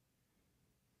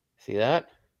 See that?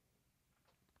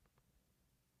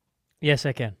 Yes,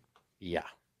 I can. Yeah.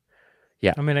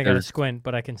 I mean, I got to squint,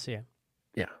 but I can see it.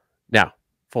 Yeah. Now,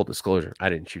 full disclosure, I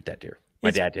didn't shoot that deer.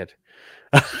 My dad did.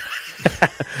 But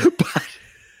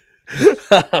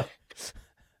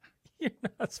you're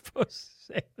not supposed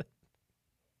to say that.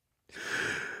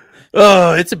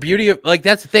 Oh, it's a beauty of, like,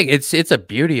 that's the thing. It's a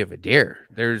beauty of a deer.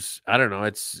 There's, I don't know,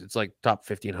 it's like top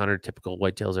 1,500 typical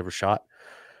whitetails ever shot.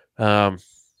 It's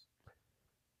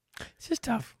just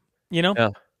tough, you know.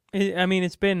 Yeah. I mean,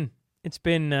 it's been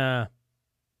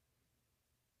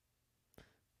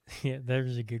yeah,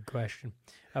 there's a good question.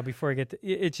 Before I get to,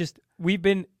 it's just, we've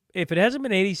been, if it hasn't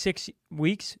been 86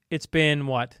 weeks, it's been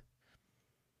what?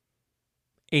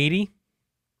 80?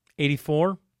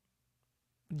 84?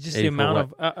 Just 84 the amount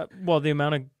of, the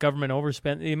amount of government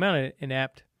overspent, the amount of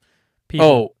inept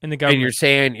people in the government.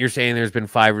 And you're saying there's been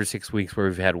 5 or 6 weeks where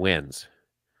we've had wins.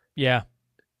 Yeah.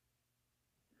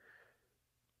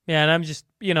 Yeah, and I'm just,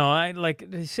 I like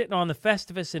sitting on the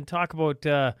Festivus and talk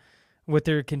about what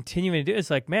they're continuing to do. It's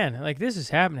like, man, like this is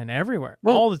happening everywhere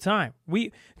Well, all the time.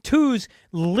 Twos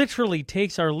literally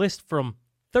takes our list from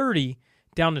 30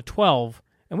 down to 12,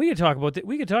 and we could talk about it.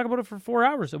 We could talk about it for 4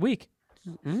 hours a week.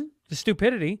 mm-hmm. The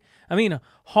stupidity. I mean,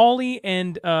 Holly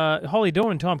Doe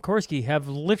and Tom Korski have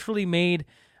literally made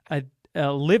a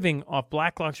living off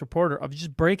Blacklock's Reporter of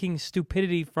just breaking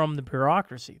stupidity from the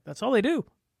bureaucracy. That's all they do.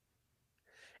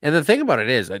 And the thing about it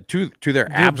is, to their They do it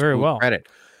absolute very well. credit,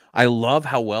 I love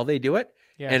how well they do it,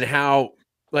 Yes. and how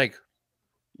like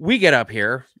we get up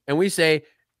here and we say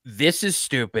this is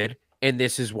stupid and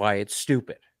this is why it's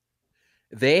stupid.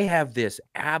 They have this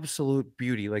absolute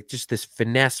beauty, like just this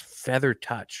finesse feather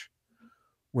touch,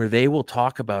 where they will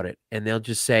talk about it and they'll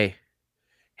just say,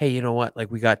 "Hey, you know what? Like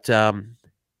we're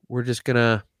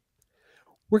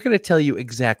gonna tell you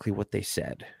exactly what they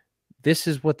said. This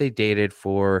is what they dated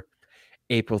for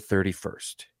April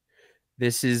 31st.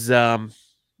 This is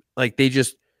like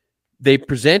they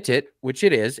present it, which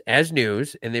it is, as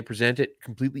news, and they present it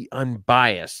completely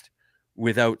unbiased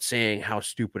without saying how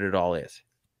stupid it all is."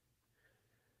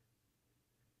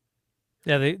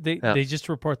 Yeah, they just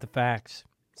report the facts.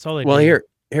 That's all they Well, do.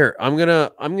 here, I'm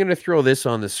gonna throw this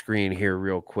on the screen here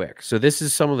real quick. So this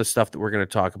is some of the stuff that we're gonna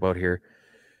talk about here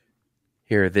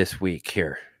this week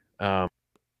here. And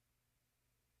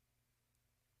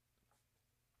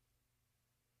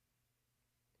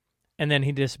then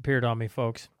he disappeared on me,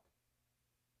 folks.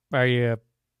 Are you?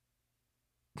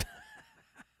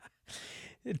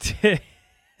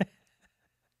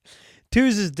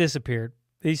 Twos has disappeared.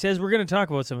 He says we're going to talk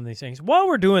about some of these things. While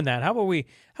we're doing that, how about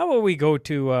we go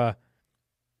to?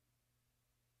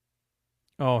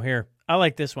 Oh, here, I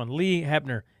like this one. Lee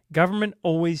Hepner. Government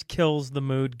always kills the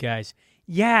mood, guys.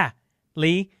 Yeah,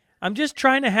 Lee. I'm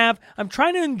trying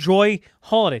to enjoy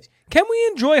holidays. Can we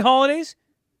enjoy holidays?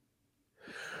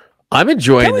 I'm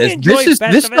enjoying this.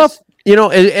 This stuff,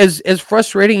 as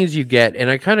frustrating as you get,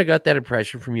 and I kind of got that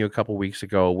impression from you a couple weeks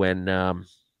ago when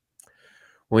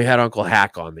we had Uncle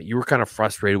Hack on, that you were kind of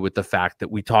frustrated with the fact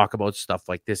that we talk about stuff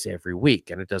like this every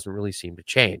week and it doesn't really seem to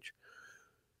change.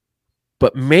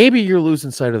 But maybe you're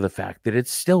losing sight of the fact that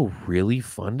it's still really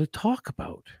fun to talk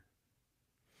about.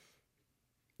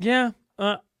 Yeah.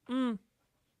 I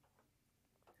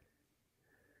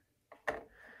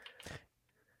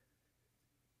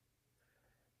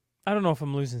don't know if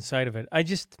I'm losing sight of it. I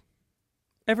just,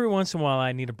 every once in a while,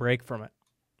 I need a break from it.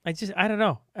 I don't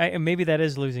know. Maybe that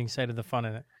is losing sight of the fun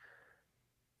in it.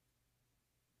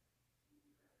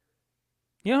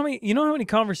 You know how many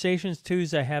conversations,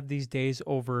 twos, I have these days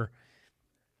over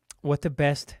what the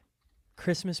best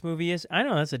Christmas movie is? I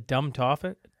know that's a dumb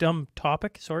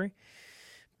topic, sorry.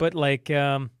 But like,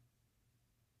 not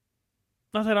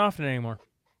that often anymore.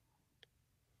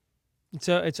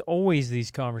 It's always these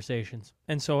conversations.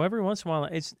 And so every once in a while,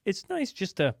 it's nice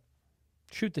just to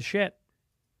shoot the shit.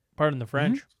 Pardon the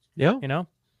French. Mm-hmm. Yeah.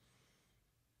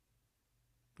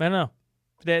 I don't know.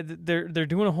 They're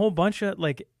doing a whole bunch of,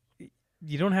 like,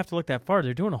 you don't have to look that far.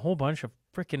 They're doing a whole bunch of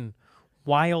freaking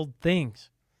wild things.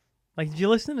 Like, did you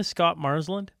listen to Scott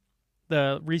Marsland,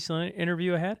 the recent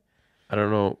interview I had? I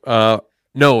don't know.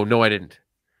 No, I didn't.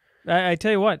 I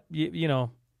tell you what,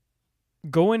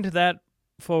 go into that,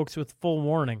 folks, with full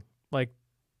warning. Like,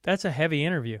 that's a heavy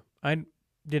interview. I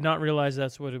did not realize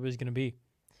that's what it was going to be.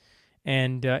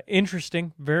 And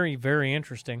interesting, very, very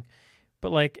interesting.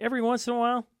 But, like, every once in a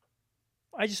while,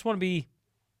 I just want to be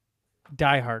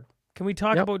diehard. Can we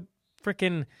talk about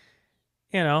freaking,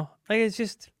 like, it's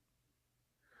just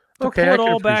to pull it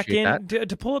all back in,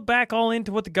 to pull it back all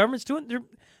into what the government's doing.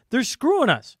 They're screwing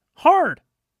us hard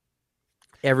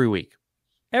every week.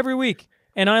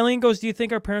 And Eileen goes, "Do you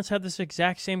think our parents had this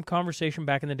exact same conversation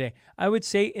back in the day?" I would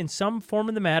say, in some form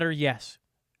of the matter, yes,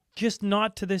 just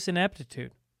not to this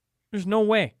ineptitude. There's no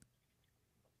way.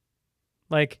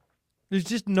 Like, there's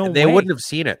just no way. They wouldn't have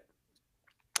seen it.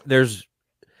 There's,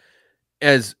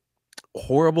 as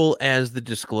horrible as the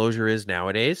disclosure is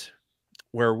nowadays,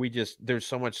 where there's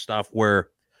so much stuff where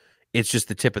it's just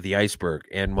the tip of the iceberg,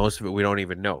 and most of it we don't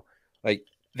even know. Like,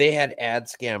 they had ad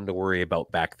scam to worry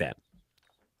about back then.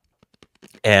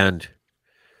 And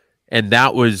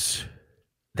that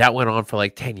went on for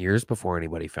like 10 years before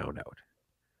anybody found out.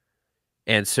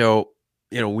 And so,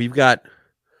 we've got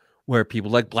where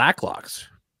people like Blacklocks,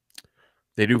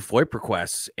 they do FOIP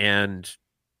requests and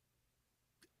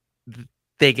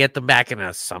they get them back in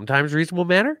a sometimes reasonable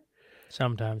manner.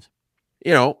 Sometimes.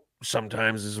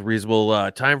 Sometimes it's a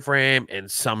reasonable time frame, and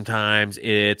sometimes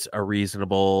it's a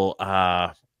reasonable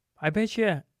I bet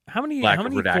you, how many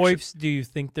FOIPs do you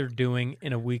think they're doing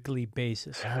in a weekly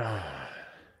basis?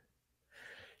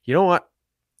 You know what?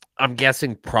 I'm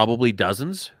guessing probably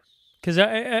dozens. Because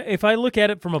if I look at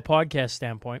it from a podcast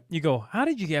standpoint, you go, how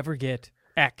did you ever get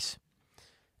X?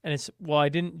 And it's, well, I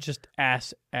didn't just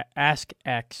ask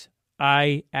X.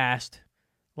 I asked,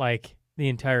 like, the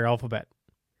entire alphabet.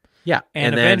 Yeah.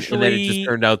 And then it eventually- just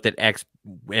turned out that X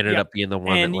ended up being the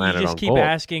one And that you landed just on keep gold.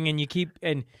 asking,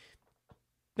 and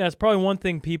that's probably one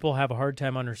thing people have a hard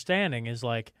time understanding is,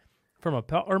 like,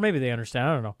 or maybe they understand,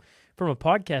 I don't know. From a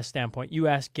podcast standpoint, you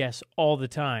ask guests all the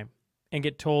time and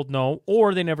get told no,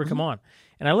 or they never come on.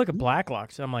 And I look at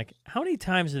Blacklocks, and I'm like, how many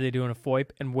times are they doing a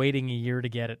FOIP and waiting a year to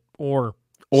get it? Or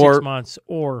 6 months,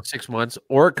 or 6 months,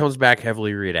 or it comes back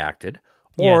heavily redacted,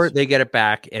 or Yes. they get it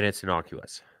back and it's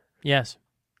innocuous. Yes.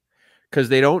 Because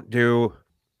they don't do,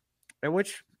 and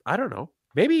which, I don't know,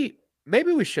 maybe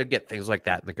we should get things like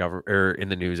that in the government or in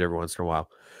the news every once in a while,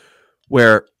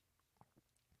 where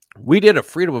we did a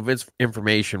freedom of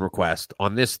information request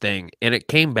on this thing and it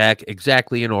came back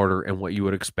exactly in order and what you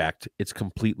would expect. It's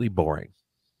completely boring.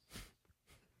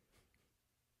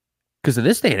 Because in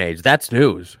this day and age, that's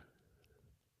news.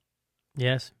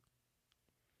 Yes.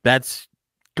 That's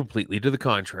completely to the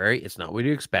contrary. It's not what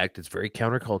you expect. It's very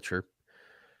counterculture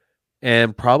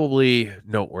and probably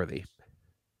noteworthy.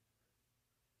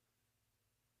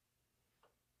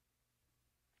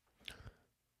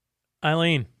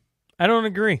 Eileen, I don't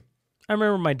agree. I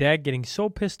remember my dad getting so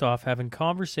pissed off having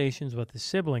conversations with his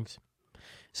siblings.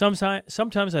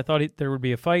 Sometimes I thought there would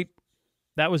be a fight.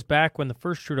 That was back when the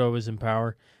first Trudeau was in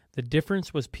power. The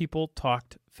difference was people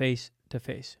talked face to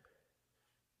face.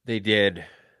 They did.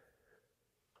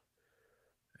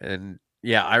 And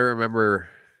yeah, I remember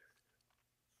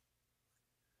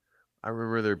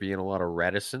there being a lot of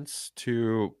reticence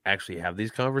to actually have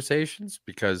these conversations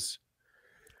because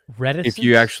Reticence? if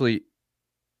you actually,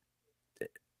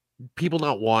 people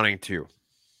not wanting to,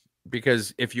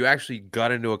 because if you actually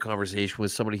got into a conversation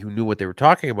with somebody who knew what they were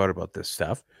talking about this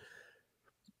stuff,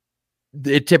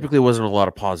 it typically wasn't a lot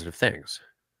of positive things.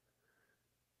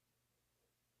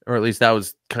 Or at least that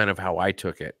was kind of how I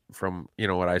took it from,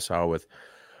 what I saw with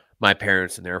my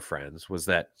parents and their friends was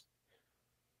that,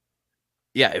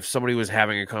 yeah, if somebody was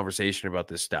having a conversation about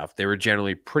this stuff, they were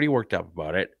generally pretty worked up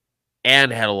about it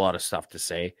and had a lot of stuff to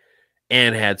say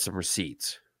and had some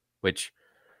receipts, which,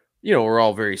 were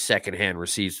all very secondhand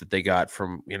receipts that they got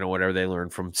from, whatever they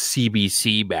learned from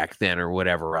CBC back then or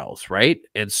whatever else, right?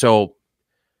 And so,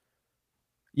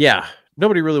 yeah,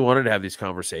 nobody really wanted to have these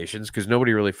conversations because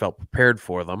nobody really felt prepared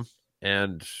for them.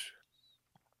 And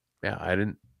yeah,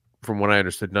 from what I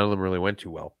understood, none of them really went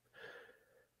too well.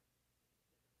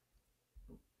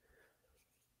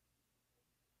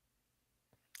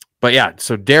 But yeah,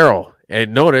 so Daryl,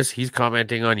 and notice he's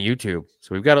commenting on YouTube.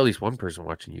 So we've got at least one person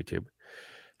watching YouTube.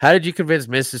 How did you convince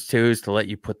Mrs. Twos to let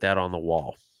you put that on the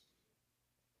wall?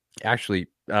 Actually,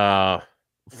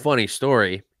 funny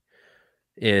story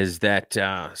is that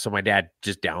so my dad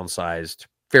just downsized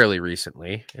fairly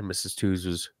recently, and Mrs. Twos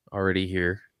was already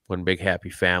here, one big happy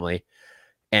family.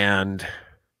 And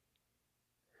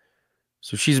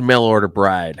so she's a mail order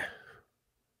bride.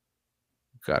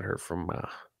 Got her from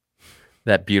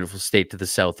that beautiful state to the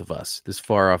south of us, this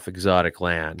far off exotic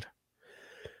land.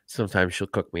 Sometimes she'll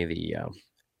cook me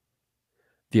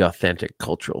the authentic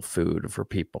cultural food of her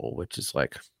people, which is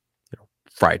like,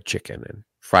 fried chicken and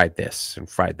fried this and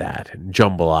fried that and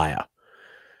jambalaya.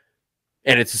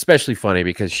 And it's especially funny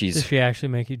because Does she actually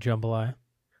make you jambalaya?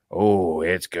 Oh,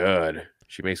 it's good.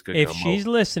 She makes good If gumbo. she's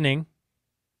listening,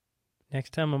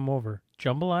 next time I'm over,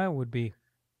 jambalaya would be...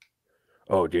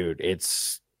 Oh, dude, it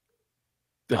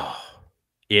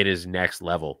is next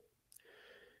level.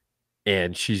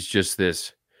 And she's just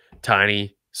this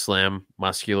tiny, slim,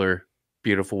 muscular,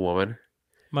 beautiful woman.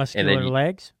 Muscular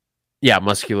legs? Yeah,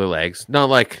 muscular legs. Not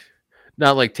like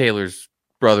Taylor's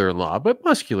brother-in-law, but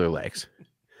muscular legs.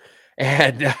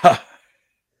 And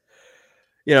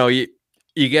you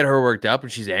get her worked up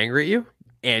and she's angry at you,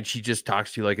 and she just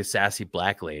talks to you like a sassy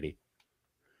black lady.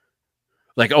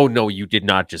 Like, oh no, you did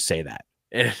not just say that.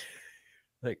 And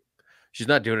like, she's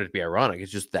not doing it to be ironic.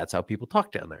 It's just that's how people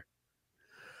talk down there.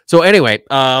 So anyway,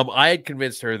 I had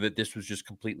convinced her that this was just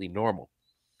completely normal,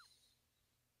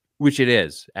 which it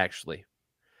is actually.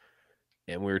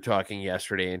 And we were talking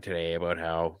yesterday and today about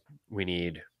how we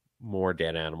need more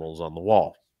dead animals on the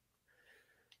wall.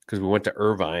 Because we went to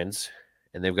Irvine's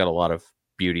and they've got a lot of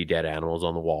beauty dead animals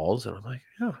on the walls. And I'm like,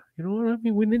 yeah, you know what I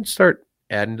mean? We need to start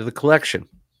adding to the collection.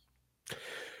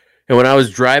 And when I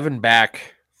was driving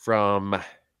back from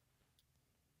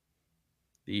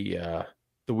the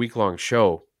week-long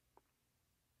show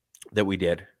that we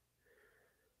did,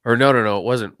 or no, it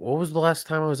wasn't. What was the last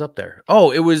time I was up there?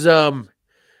 Oh, it was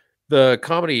the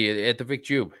comedy at the Vic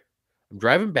Jube. I'm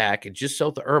driving back, and just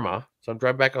south of Irma. So I'm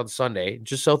driving back on Sunday.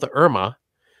 Just south of Irma,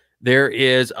 there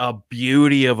is a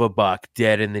beauty of a buck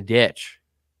dead in the ditch.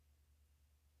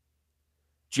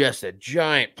 Just a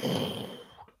giant,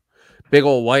 big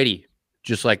old whitey,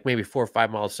 just like maybe 4 or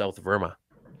 5 miles south of Irma.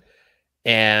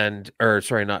 Or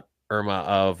sorry, not Irma,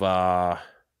 of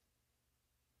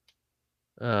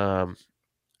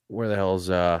where the hell's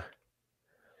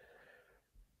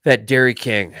that Dairy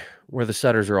King, where the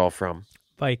Sutters are all from?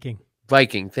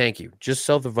 Viking, thank you. Just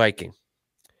south of Viking.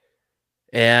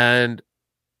 And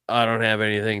I don't have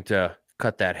anything to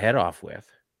cut that head off with.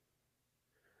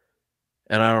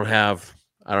 And I don't have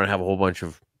a whole bunch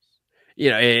of,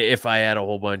 if I had a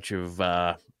whole bunch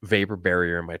of vapor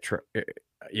barrier in my truck,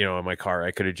 in my car,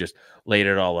 I could have just laid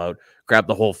it all out, grabbed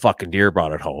the whole fucking deer,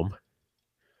 brought it home.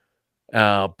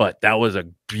 But that was a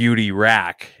beauty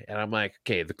rack. And I'm like,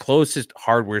 okay, the closest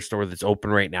hardware store that's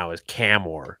open right now is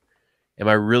Camor. Am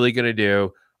I really going to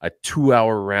do a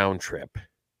 2-hour round trip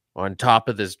on top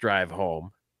of this drive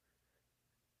home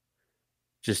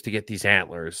just to get these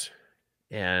antlers?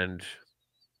 And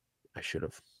I should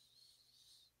have.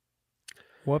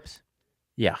 Whoops.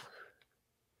 Yeah.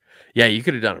 Yeah, you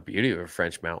could have done a beauty of a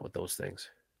French mount with those things.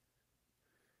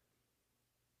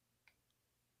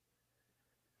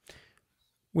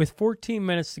 With 14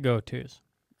 minutes to go, Twos.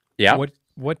 Yeah.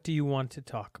 What do you want to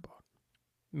talk about?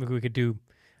 We could do,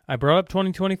 I brought up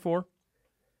 2024.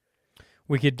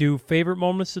 We could do favorite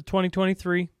moments of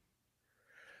 2023.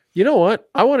 You know what?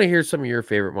 I want to hear some of your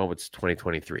favorite moments of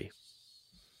 2023.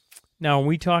 Now, are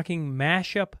we talking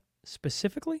mashup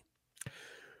specifically?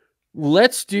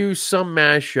 Let's do some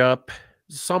mashup,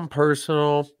 some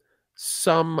personal,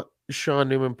 some Sean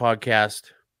Newman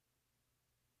podcast.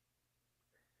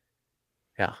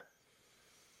 Yeah.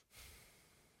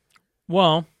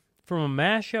 Well, from a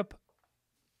mashup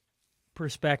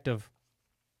perspective,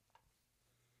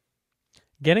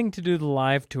 getting to do the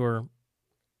live tour,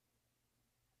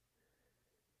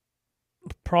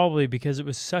 probably because it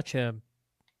was such a,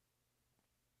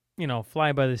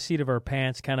 fly by the seat of our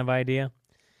pants kind of idea.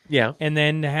 Yeah. And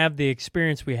then to have the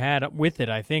experience we had with it,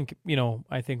 I think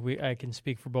I can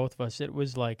speak for both of us. It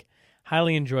was like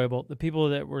highly enjoyable. The people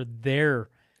that were there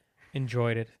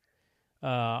enjoyed it.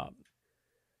 That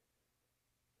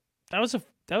was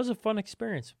a fun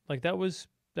experience. Like that was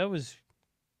I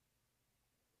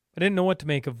didn't know what to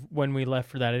make of when we left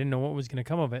for that. I didn't know what was going to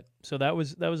come of it. So that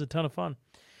was a ton of fun.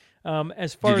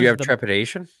 As far Did you as have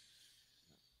trepidation?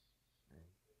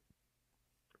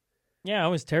 Yeah, I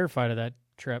was terrified of that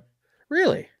trip.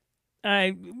 Really?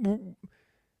 I'm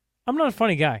not a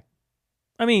funny guy.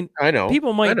 I mean, I know.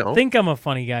 People might think I'm a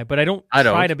funny guy, but I don't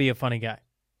try to be a funny guy.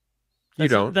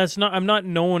 I'm not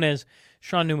known as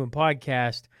Sean Newman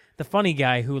Podcast, the funny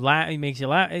guy who makes you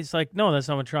laugh. It's like, no, that's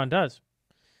not what Sean does.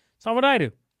 It's not what I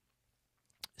do.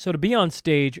 So to be on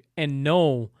stage and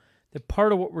know that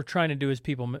part of what we're trying to do is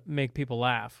make people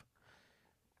laugh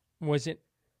was it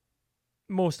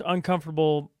most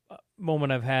uncomfortable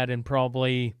moment I've had in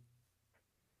probably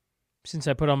since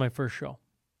I put on my first show.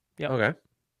 Yeah. Okay.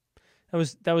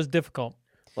 That was difficult.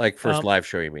 Like first live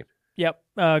show, you mean? Yep.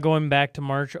 Going back to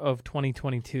March of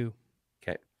 2022.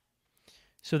 Okay.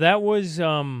 So that was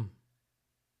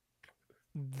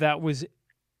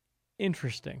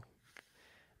interesting.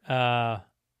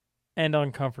 And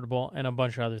uncomfortable and a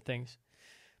bunch of other things.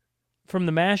 From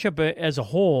the mashup as a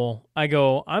whole,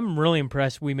 I'm really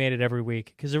impressed we made it every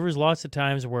week because there was lots of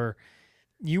times where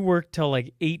you work till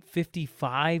like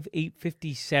 8:55,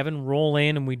 8:57, roll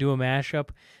in and we do a mashup.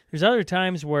 There's other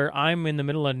times where I'm in the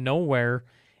middle of nowhere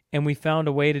and we found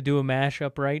a way to do a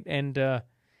mashup, right? And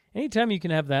anytime you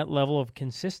can have that level of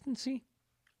consistency,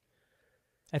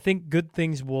 I think good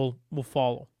things will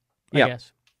follow, I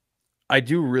guess. I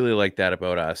do really like that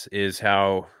about us is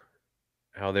how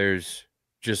there's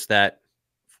just that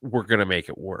we're going to make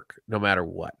it work no matter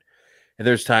what. And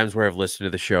there's times where I've listened to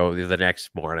the show the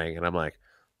next morning and I'm like,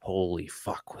 holy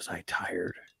fuck, was I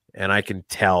tired? And I can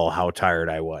tell how tired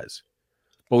I was.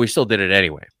 But we still did it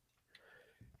anyway.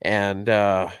 And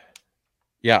I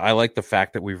like the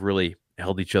fact that we've really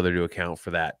held each other to account for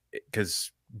that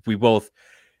because we both,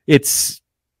 it's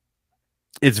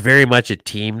very much a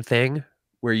team thing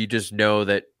where you just know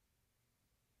that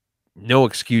no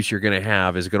excuse you're going to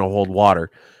have is going to hold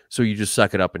water. So you just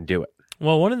suck it up and do it.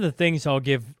 Well, one of the things I'll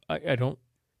give, I don't,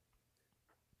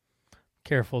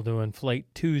 careful to inflate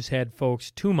Two's head,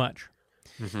 folks, too much.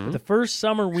 Mm-hmm. But the first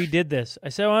summer we did this, I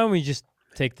said, why don't we just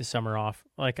take the summer off?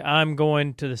 Like, I'm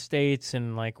going to the States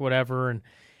and like whatever.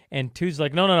 And Two's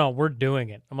like, no, we're doing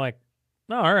it. I'm like,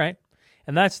 no, all right.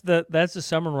 And that's the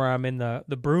summer where I'm in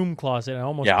the broom closet. I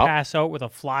almost Yeah. pass out with a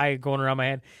fly going around my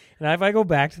head. And if I go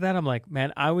back to that, I'm like,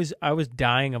 man, I was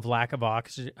dying of lack of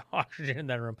oxygen in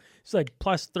that room. It's like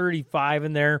plus 35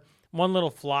 in there. One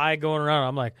little fly going around.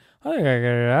 I'm like, I think I gotta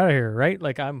get out of here, right?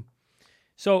 Like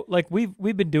so like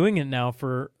we've been doing it now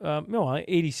for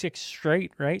 86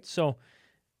 straight, right? So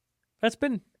that's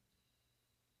been.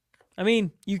 I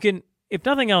mean, you can, if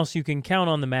nothing else, you can count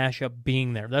on the mashup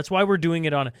being there. That's why we're doing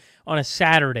it on a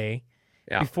Saturday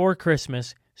before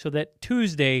Christmas, so that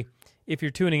Tuesday, if you're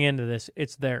tuning into this,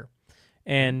 it's there.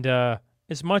 And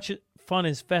as much fun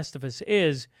as Festivus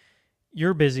is,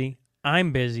 you're busy,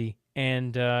 I'm busy,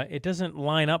 and it doesn't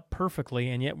line up perfectly,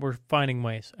 and yet we're finding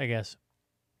ways, I guess.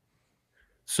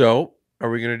 So, are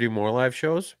we going to do more live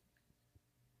shows?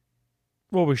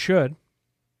 Well, we should.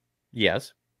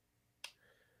 Yes.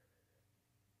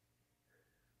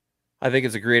 I think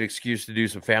it's a great excuse to do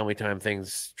some family time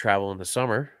things, travel in the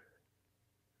summer.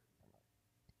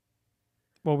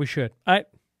 Well, we should. I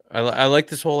like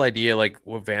this whole idea, like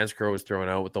what Vance Crow was throwing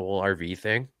out with the whole RV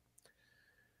thing.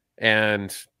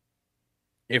 And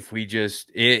if we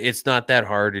just, it's not that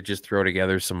hard to just throw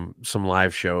together some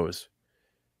live shows.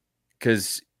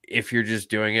 Because if you're just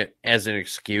doing it as an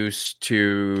excuse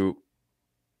to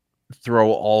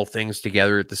throw all things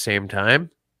together at the same time,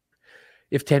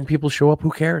 if 10 people show up, who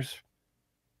cares?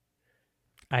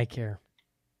 I care.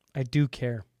 I do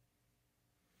care.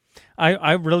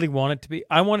 I really want it to be.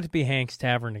 I want it to be Hank's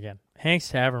Tavern again. Hank's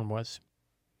Tavern was.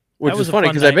 Which is funny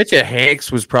because I bet you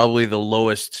Hank's was probably the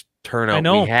lowest turnout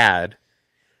we had,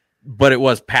 but it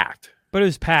was packed. But it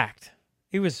was packed.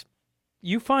 It was.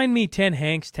 You find me 10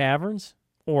 Hank's Taverns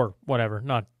or whatever.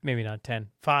 Maybe not 10,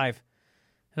 5,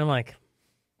 and I'm like,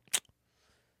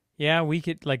 yeah, we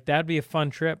could, like, that'd be a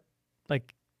fun trip,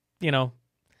 like,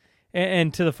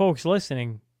 and to the folks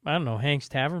listening, I don't know, Hank's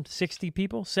Tavern, 60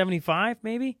 people, 75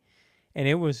 maybe, and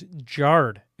it was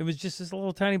jarred. It was just this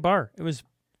little tiny bar. It was,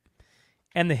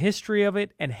 and the history of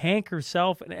it, and Hank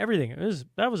herself, and everything.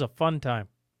 That was a fun time.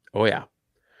 Oh yeah,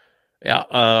 yeah.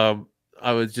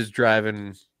 I was just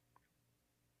driving.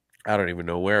 I don't even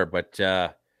know where, but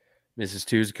Mrs.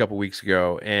 Two's a couple weeks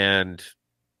ago, and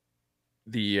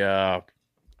the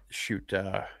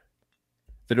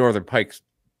Northern Pikes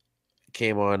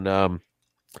came on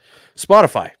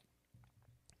Spotify.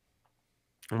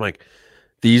 I'm like,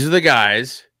 these are the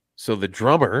guys. So the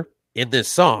drummer in this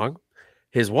song,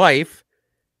 his wife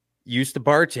used to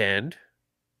bartend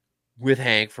with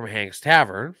Hank from Hank's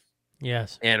Tavern.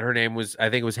 Yes. And her name was, I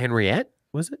think it was Henriette,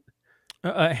 was it?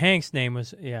 Hank's name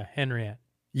was, Henriette.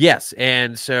 Yes.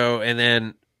 And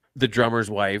then the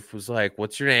drummer's wife was like,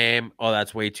 what's your name? Oh,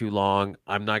 that's way too long.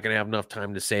 I'm not going to have enough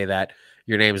time to say that.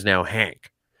 Your name is now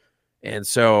Hank. And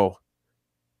so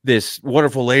this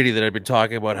wonderful lady that I'd been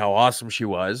talking about how awesome she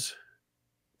was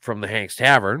from the Hank's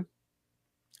Tavern,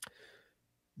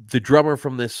 the drummer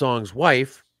from this song's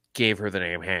wife gave her the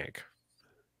name Hank.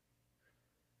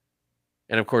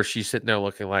 And of course, she's sitting there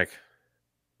looking like,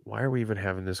 why are we even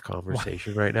having this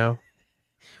conversation right now?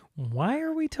 Why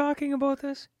are we talking about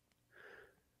this?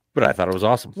 But I thought it was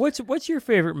awesome. What's your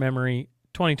favorite memory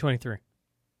 2023?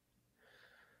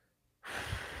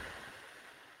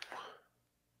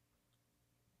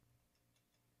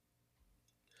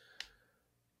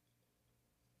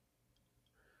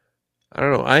 I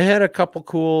don't know. I had a couple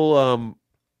cool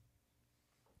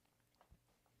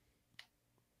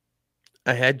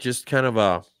I had just kind of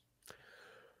a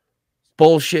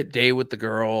bullshit day with the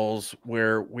girls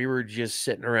where we were just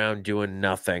sitting around doing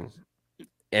nothing,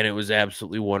 and it was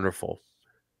absolutely wonderful.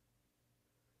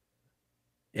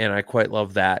 And I quite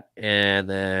love that. And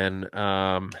then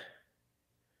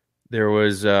there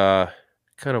was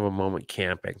kind of a moment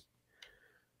camping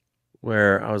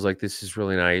where I was like, this is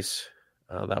really nice.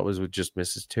 That was with just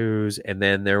Mrs. Two's. And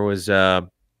then there was,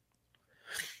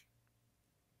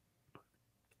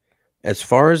 as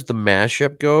far as the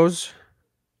mashup goes,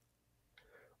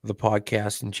 the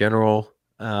podcast in general,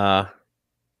 when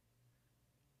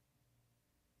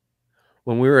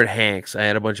we were at Hank's, I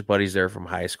had a bunch of buddies there from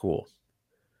high school.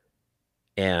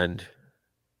 And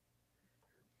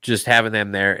just having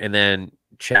them there and then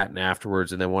chatting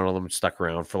afterwards. And then one of them stuck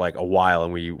around for like a while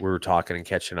and we were talking and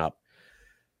catching up.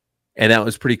 And that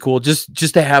was pretty cool.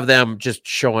 Just to have them just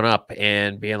showing up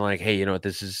and being like, hey, you know what,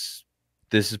 this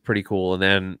is pretty cool. And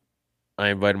then I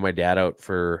invited my dad out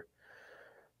for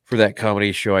that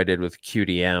comedy show I did with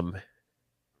QDM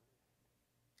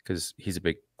because he's a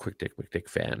big Quick Dick McDick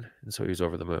fan. And so he was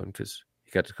over the moon because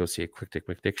he got to go see a Quick Dick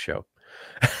McDick show.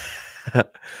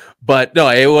 But no,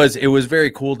 it was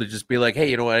very cool to just be like, hey,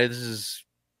 you know what, this is,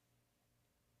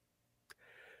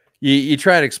 you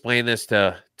try and explain this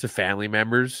to family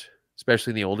members,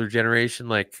 especially in the older generation.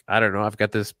 Like, I don't know, I've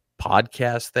got this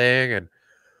podcast thing and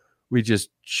we just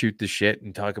shoot the shit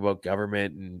and talk about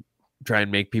government and try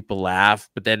and make people laugh,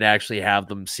 but then to actually have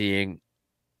them seeing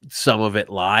some of it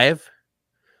live,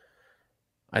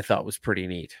 I thought was pretty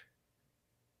neat.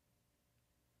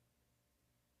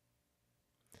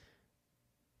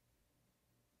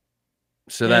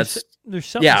 So there's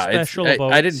something special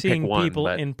about I didn't seeing pick one, people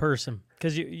but in person,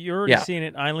 because you're already seeing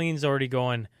it. Eileen's already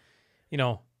going,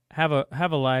 have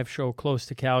a live show close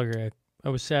to Calgary. I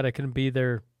was sad I couldn't be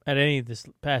there at any of this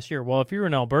past year. Well, if you're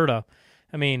in Alberta,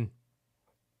 I mean,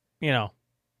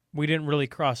 we didn't really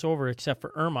cross over except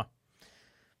for Irma.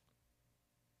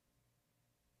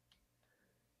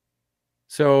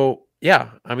 So yeah,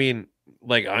 I mean,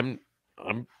 like I'm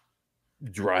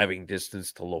driving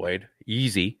distance to Lloyd,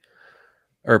 easy,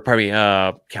 or probably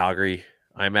Calgary.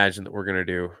 I imagine that we're gonna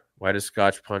do. Why does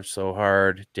Scotch punch so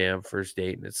hard? Damn first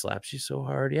date, and it slaps you so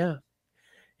hard. Yeah,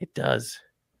 it does.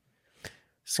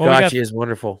 Scotchy is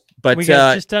wonderful, but we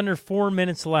got just under 4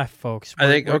 minutes left, folks. I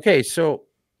think okay. So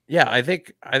yeah, I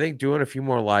think doing a few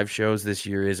more live shows this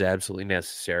year is absolutely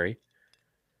necessary.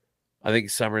 I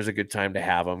think summer is a good time to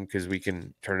have them because we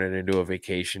can turn it into a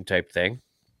vacation type thing.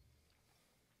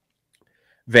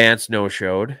 Vance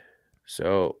no-showed,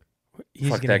 so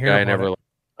fuck that guy.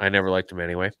 I never liked him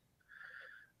anyway.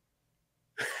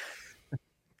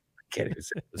 Can't even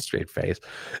say it with a straight face.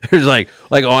 There's like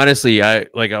honestly, I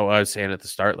was saying at the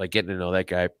start, like getting to know that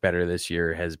guy better this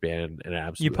year has been an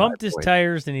absolute. You pumped his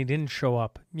tires and he didn't show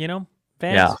up.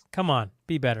 Vance, come on,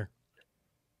 be better.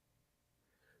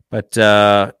 But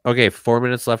okay, 4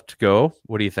 minutes left to go.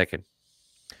 What are you thinking?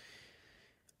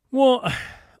 Well,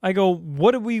 I go,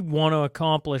 what do we want to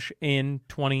accomplish in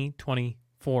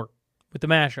 2024 with the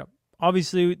mashup?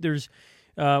 Obviously, there's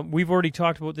we've already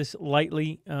talked about this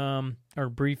lightly or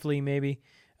briefly, maybe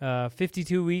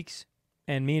 52 weeks,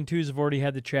 and me and Tooz have already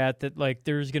had the chat that like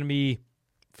there's going to be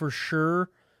for sure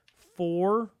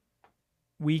 4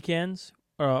 weeks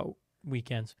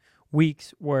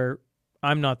where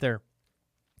I'm not there.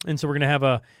 And so we're going to have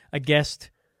a guest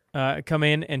come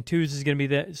in, and Tooz is going to be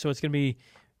there. So it's going to be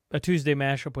a Tuesday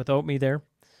mashup without me there.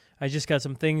 I just got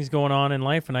some things going on in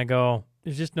life, and I go,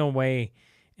 there's just no way.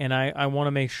 And I want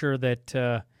to make sure that,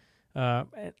 that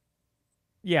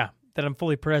I'm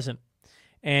fully present.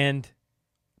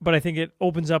 But I think it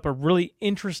opens up a really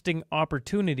interesting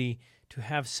opportunity to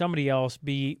have somebody else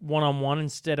be one-on-one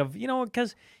instead of,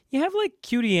 because you have like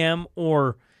QDM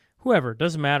or whoever, it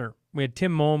doesn't matter. We had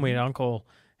Tim Moen, we had Uncle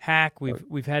Hack,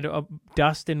 we've had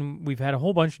Dustin, we've had a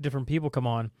whole bunch of different people come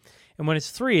on, and when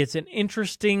it's 3, it's an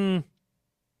interesting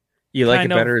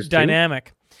kind of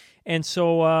dynamic. And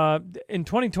so in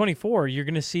 2024, you're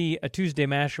going to see a Tuesday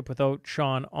mashup without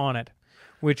Sean on it,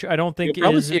 which I don't think you'll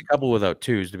probably see a couple without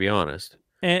Tooz, to be honest.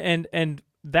 And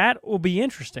that will be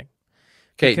interesting.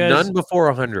 Okay, none before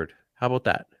 100. How about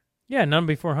that? Yeah, none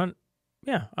before 100.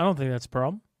 Yeah, I don't think that's a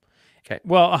problem. Okay.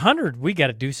 Well, 100, we got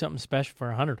to do something special for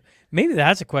 100. Maybe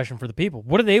that's a question for the people.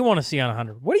 What do they want to see on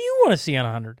 100? What do you want to see on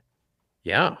 100?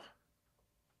 Yeah.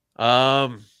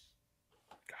 God.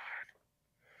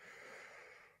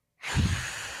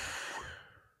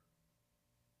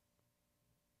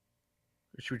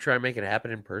 Should we try and make it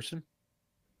happen in person?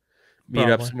 Meet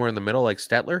up somewhere in the middle, like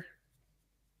Stetler?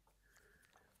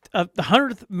 The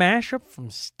 100th mashup from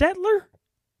Stetler?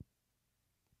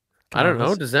 I don't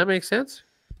know. Does that make sense?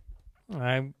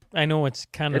 I know it's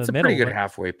kind of the middle. It's a pretty good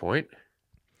halfway point.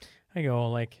 I go,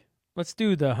 like, let's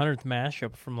do the 100th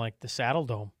mashup from, like, the Saddle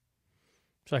Dome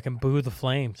so I can boo the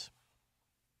Flames.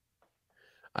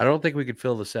 I don't think we could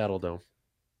fill the Saddle Dome.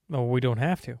 No, we don't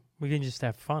have to. We can just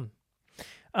have fun.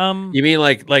 You mean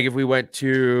like if we went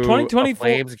to a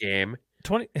Flames game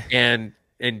and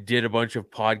did a bunch of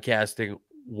podcasting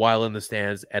while in the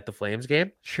stands at the Flames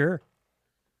game? Sure.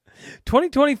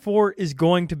 2024 is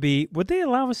going to be, would they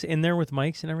allow us in there with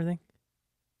mics and everything?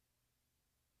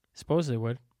 Suppose they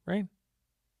would, right?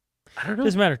 I don't know.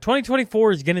 Doesn't matter.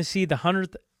 2024 is going to see the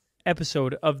 100th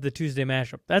episode of the Tuesday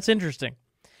mashup. That's interesting.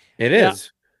 It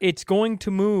is. It's going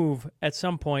to move at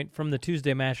some point from the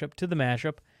Tuesday mashup to the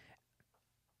mashup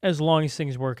as long as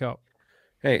things work out.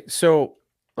 Hey, so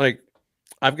like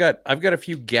I've got a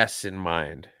few guests in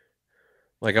mind.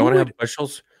 Like I want to have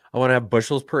bushels. I want to have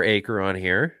bushels per acre on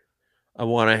here. I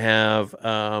want to have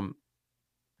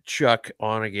Chuck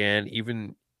on again,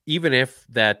 even if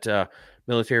that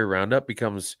military roundup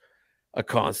becomes a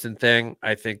constant thing.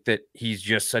 I think that he's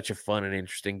just such a fun and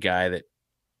interesting guy that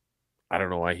I don't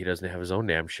know why he doesn't have his own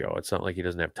damn show. It's not like he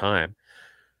doesn't have time.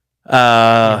 You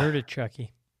heard it,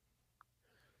 Chucky.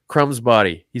 Crumb's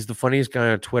body. He's the funniest guy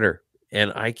on Twitter.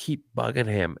 And I keep bugging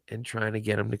him and trying to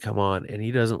get him to come on, and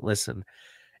he doesn't listen.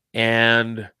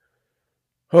 And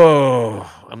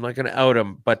I'm not going to out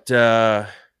him, but the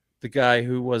guy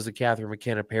who was the Catherine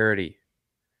McKenna parody,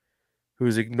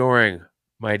 who's ignoring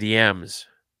my DMs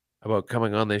about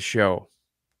coming on this show.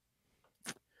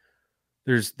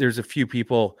 There's a few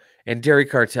people, and Dairy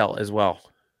Cartel as well.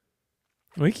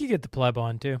 We could get the pleb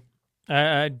on too.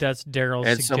 That's Daryl's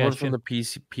And suggestion. someone from the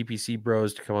PPC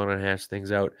bros to come on and hash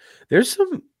things out. There's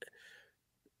some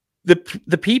the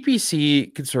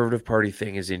PPC Conservative Party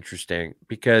thing is interesting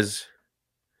because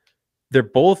they're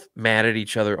both mad at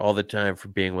each other all the time for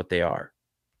being what they are.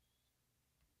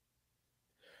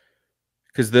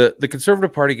 Because the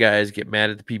Conservative Party guys get mad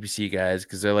at the PPC guys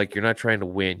because they're like, you're not trying to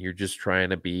win. You're just trying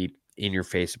to be in your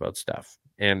face about stuff.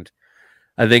 And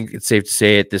I think it's safe to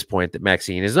say at this point that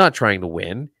Maxine is not trying to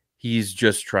win. He's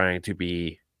just trying to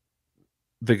be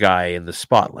the guy in the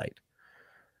spotlight.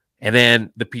 And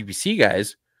then the PPC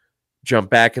guys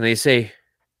jump back and they say,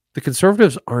 the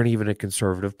Conservatives aren't even a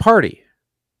conservative party.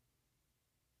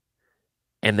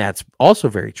 And that's also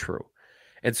very true.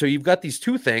 And so you've got these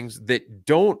two things that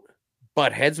don't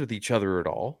butt heads with each other at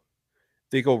all.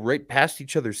 They go right past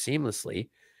each other seamlessly.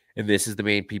 And this is the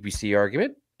main PPC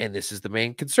argument. And this is the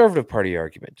main Conservative Party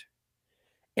argument.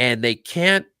 And they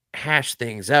can't hash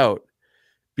things out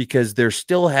because they're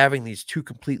still having these two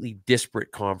completely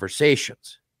disparate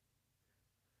conversations.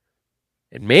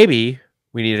 And maybe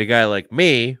we need a guy like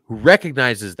me who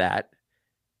recognizes that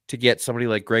to get somebody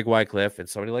like Greg Wycliffe and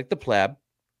somebody like the pleb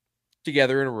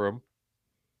together in a room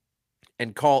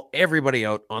and call everybody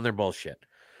out on their bullshit.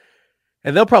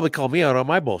 And they'll probably call me out on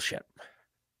my bullshit.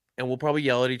 And we'll probably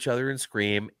yell at each other and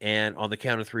scream. And on the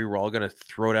count of three, we're all going to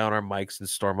throw down our mics and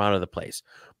storm out of the place.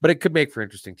 But it could make for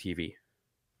interesting TV.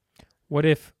 What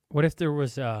if there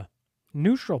was a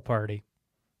neutral party?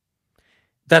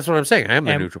 That's what I'm saying. I am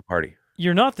the neutral party.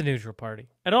 You're not the neutral party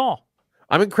at all.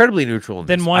 I'm incredibly neutral in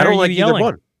this. Then why I don't are like you yelling? either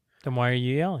one. Then why are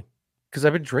you yelling? Because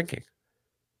I've been drinking.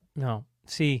 No.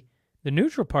 See, the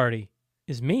neutral party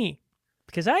is me.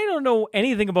 Because I don't know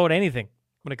anything about anything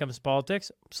when it comes to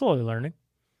politics. I'm slowly learning.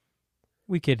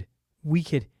 We could,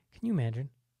 can you imagine?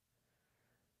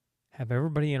 Have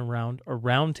everybody in a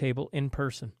round table in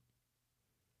person.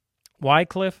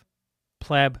 Wycliffe,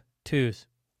 pleb, twos.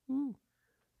 Ooh,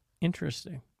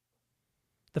 interesting.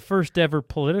 The first ever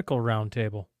political round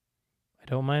table. I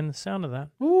don't mind the sound of that.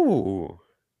 Ooh.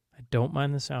 I don't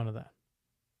mind the sound of that.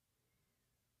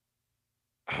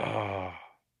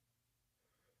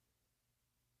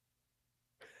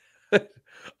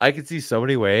 I could see so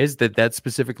many ways that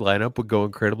specific lineup would go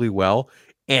incredibly well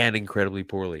and incredibly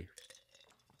poorly.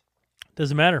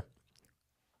 Doesn't matter.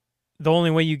 The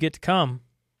only way you get to come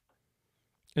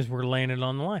is we're laying it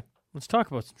on the line. Let's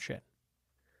talk about some shit.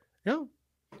 Yeah.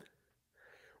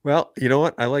 Well, you know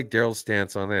what? I like Daryl's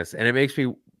stance on this, and it makes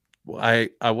me. I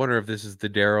wonder if this is the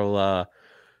Daryl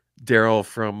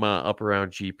from up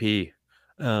around GP.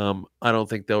 I don't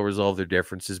think they'll resolve their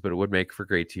differences, but it would make for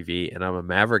great TV. And I'm a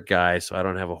Maverick guy, so I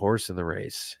don't have a horse in the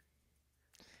race.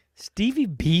 Stevie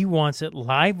B wants it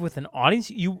live with an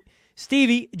audience.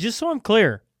 Stevie, just so I'm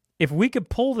clear, if we could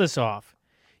pull this off,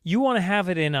 you want to have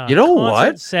it in a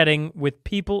concert setting with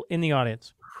people in the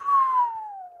audience.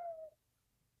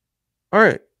 All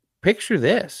right. Picture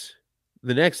this.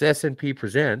 The next SNP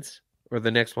Presents, or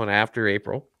the next one after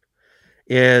April,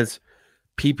 is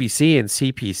PPC and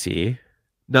CPC,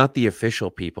 not the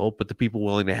official people, but the people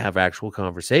willing to have actual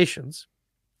conversations,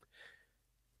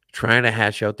 trying to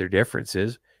hash out their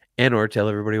differences, and or tell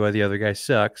everybody why the other guy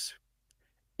sucks,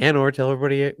 and or tell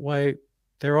everybody why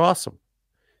they're awesome.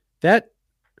 Yeah.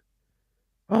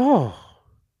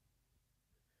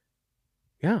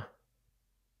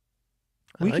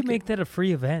 We could make that a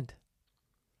free event.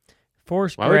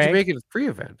 Why would you make it a free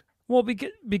event? Well,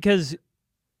 because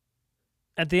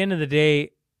at the end of the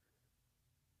day,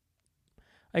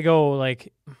 I go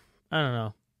like, I don't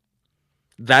know.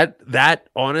 That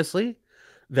honestly,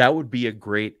 that would be a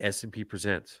great SMP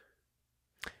Presents.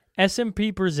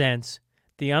 SMP Presents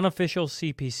the unofficial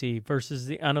CPC versus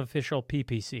the unofficial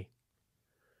PPC.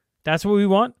 That's what we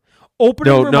want.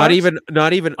 Opening remarks,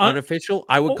 not even unofficial.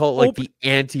 I would call it like the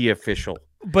anti-official.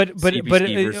 But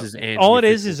versus all it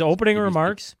is opening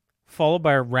remarks followed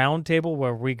by a round table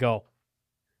where we go.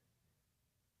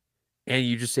 And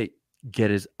you just say, get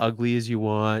as ugly as you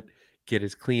want, get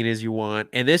as clean as you want.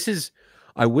 And this is,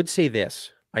 I would say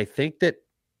this. I think that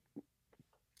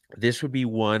this would be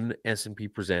one S&P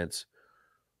Presents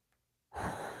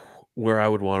where I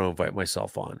would want to invite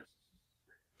myself on.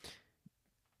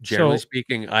 Generally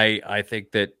speaking, I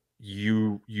think that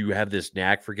you have this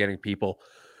knack for getting people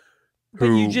But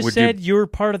who you just would said you're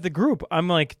part of the group. I'm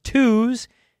like, twos,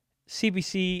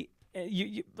 CBC,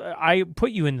 I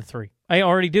put you in the 3. I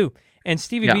already do. And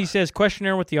Stevie Yeah. B says,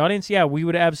 questionnaire with the audience. Yeah, we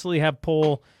would absolutely have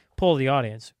poll the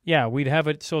audience. Yeah, we'd have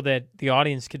it so that the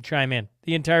audience could chime in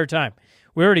the entire time.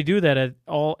 We already do that at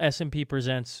all SMP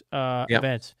Presents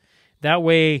events. That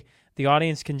way, the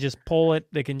audience can just poll it.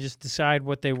 They can just decide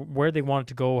where they want it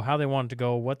to go, how they want it to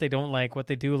go, what they don't like, what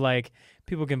they do like.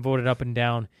 People can vote it up and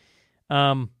down.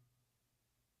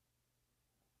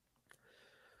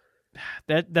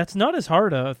 That's not as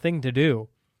hard a thing to do.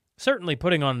 Certainly,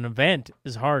 putting on an event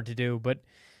is hard to do, but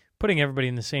putting everybody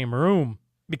in the same room,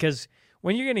 because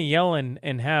when you're going to yell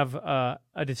and have a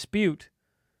dispute,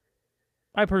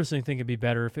 I personally think it'd be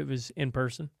better if it was in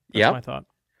person. That's my thought.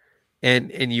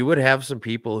 And you would have some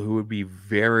people who would be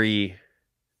very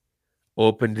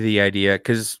open to the idea,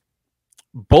 because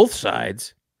both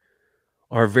sides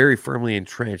are very firmly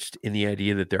entrenched in the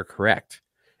idea that they're correct.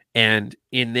 And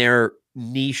in their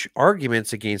niche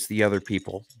arguments against the other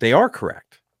people, they are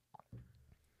correct.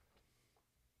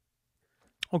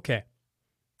 Okay.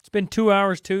 It's been 2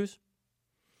 hours, twos.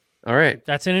 All right.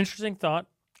 That's an interesting thought.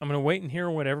 I'm going to wait and hear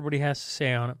what everybody has to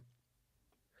say on it.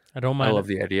 I don't mind. I love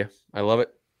the idea. I love it.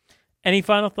 Any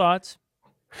final thoughts?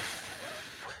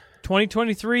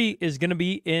 2023 is going to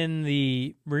be in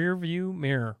the rear view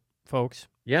mirror, folks.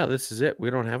 Yeah, this is it. We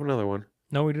don't have another one.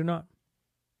 No, we do not.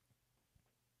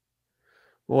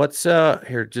 What's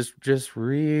here? Just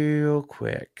real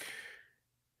quick.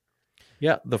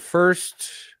 Yeah, the first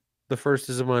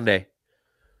is a Monday.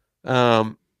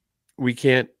 We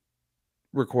can't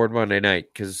record Monday night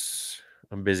because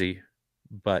I'm busy,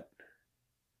 but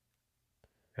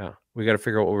yeah, we got to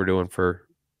figure out what we're doing for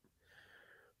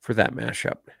that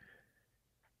mashup.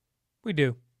 We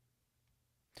do.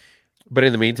 But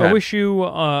in the meantime, I wish you,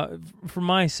 from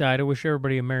my side, I wish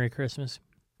everybody a Merry Christmas,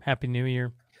 Happy New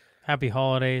Year, Happy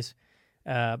Holidays.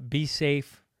 Be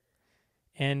safe,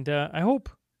 and I hope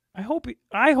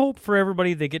for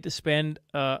everybody they get to spend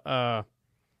a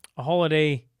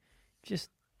holiday just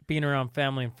being around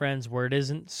family and friends where it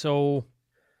isn't so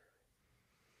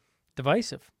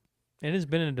divisive. It has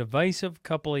been a divisive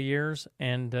couple of years,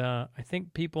 and I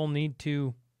think people need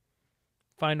to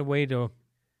find a way to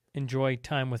enjoy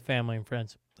time with family and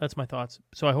friends. That's my thoughts.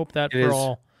 So I hope that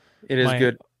it is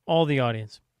good. All the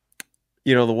audience.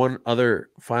 You know, the one other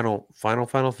final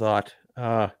thought.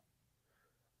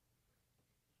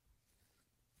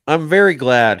 I'm very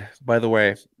glad, by the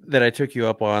way, that I took you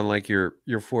up on like your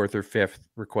 4th or 5th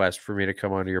request for me to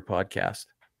come onto your podcast.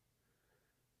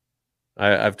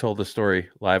 I've told the story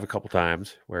live a couple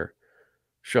times where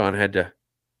Sean had to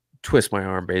twist my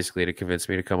arm basically to convince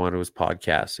me to come onto his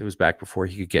podcast. It was back before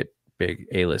he could get big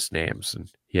A-list names, and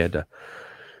he had to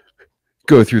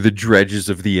go through the dredges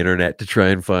of the internet to try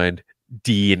and find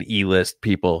D and E-list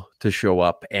people to show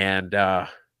up. And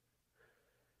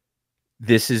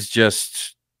this is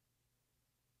just,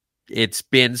 it's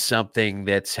been something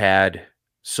that's had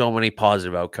so many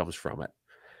positive outcomes from it.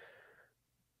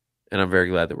 And I'm very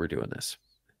glad that we're doing this.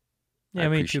 Yeah,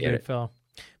 me too, big fella.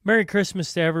 Merry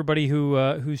Christmas to everybody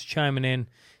who's chiming in.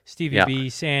 Stevie B,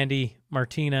 Sandy,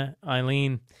 Martina,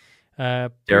 Eileen.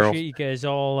 Appreciate you guys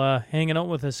all hanging out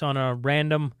with us on a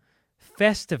random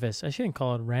Festivus. I shouldn't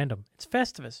call it random. It's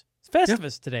Festivus. It's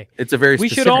Festivus today. It's a very We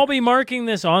specific... should all be marking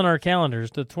this on our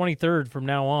calendars. The 23rd from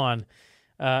now on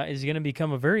is going to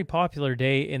become a very popular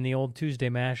day in the old Tuesday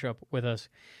mashup with us.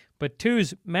 But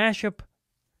Tuesday mashup,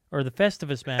 or the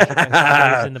Festivus mashup, I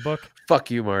think is in the book. Fuck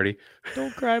you, Marty.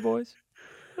 Don't cry, boys.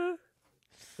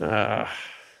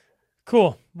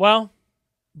 Cool. Well,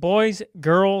 boys,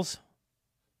 girls,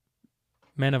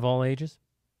 men of all ages.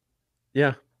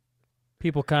 Yeah.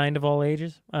 People kind of all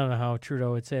ages. I don't know how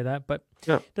Trudeau would say that, but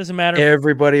it doesn't matter.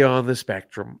 Everybody on the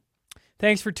spectrum.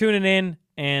 Thanks for tuning in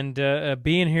and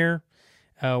being here.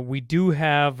 We do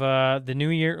have the new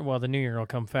year. Well, the new year will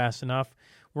come fast enough.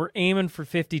 We're aiming for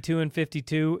 52 and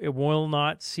 52. It will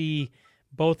not see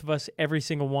both of us every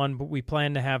single one, but we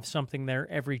plan to have something there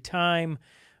every time.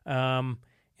 In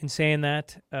saying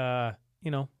that,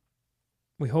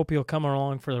 we hope you'll come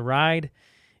along for the ride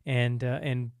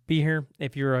and be here.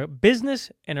 If you're a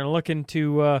business and are looking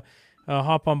to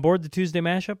hop on board the Tuesday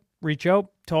Mashup, reach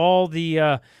out to all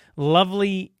the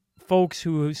lovely folks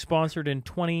who sponsored in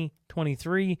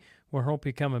 2023. We hope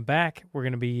you're coming back. We're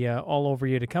going to be all over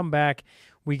you to come back.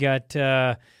 We got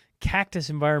Cactus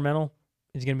Environmental.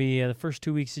 It's going to be the first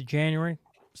 2 weeks of January.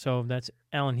 So that's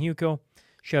Alan Huco.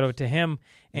 Shout out to him.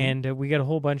 And we got a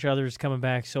whole bunch of others coming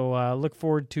back. So look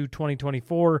forward to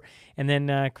 2024. And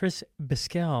then Chris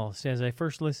Biscal says, I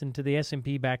first listened to the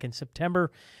S&P back in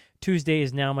September. Tuesday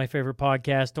is now my favorite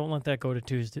podcast. Don't let that go to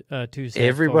Tuesday.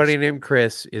 Everybody named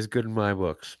Chris is good in my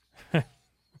books.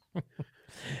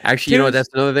 Actually, you know what? That's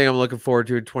another thing I'm looking forward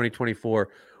to in 2024.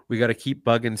 We got to keep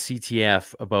bugging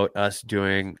CTF about us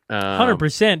doing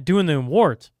 100% doing the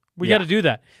awards. We got to do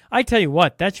that. I tell you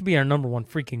what, that should be our number one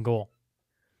freaking goal.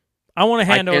 I want to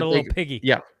hand out a little piggy.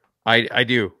 Yeah, I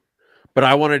do. But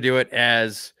I want to do it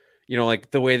as, you know,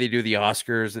 like the way they do the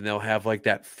Oscars, and they'll have like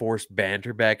that forced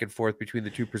banter back and forth between the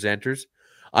two presenters.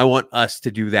 I want us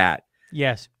to do that.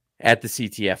 Yes. At the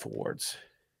CTF Awards.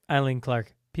 Eileen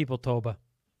Clark, People Toba.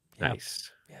 Yep.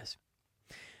 Nice. Yes.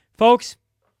 Folks,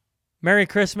 Merry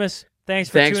Christmas. Thanks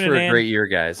for tuning in. Thanks for a great year,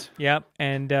 guys. Yep.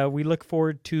 And we look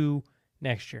forward to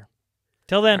next year.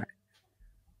 Till then.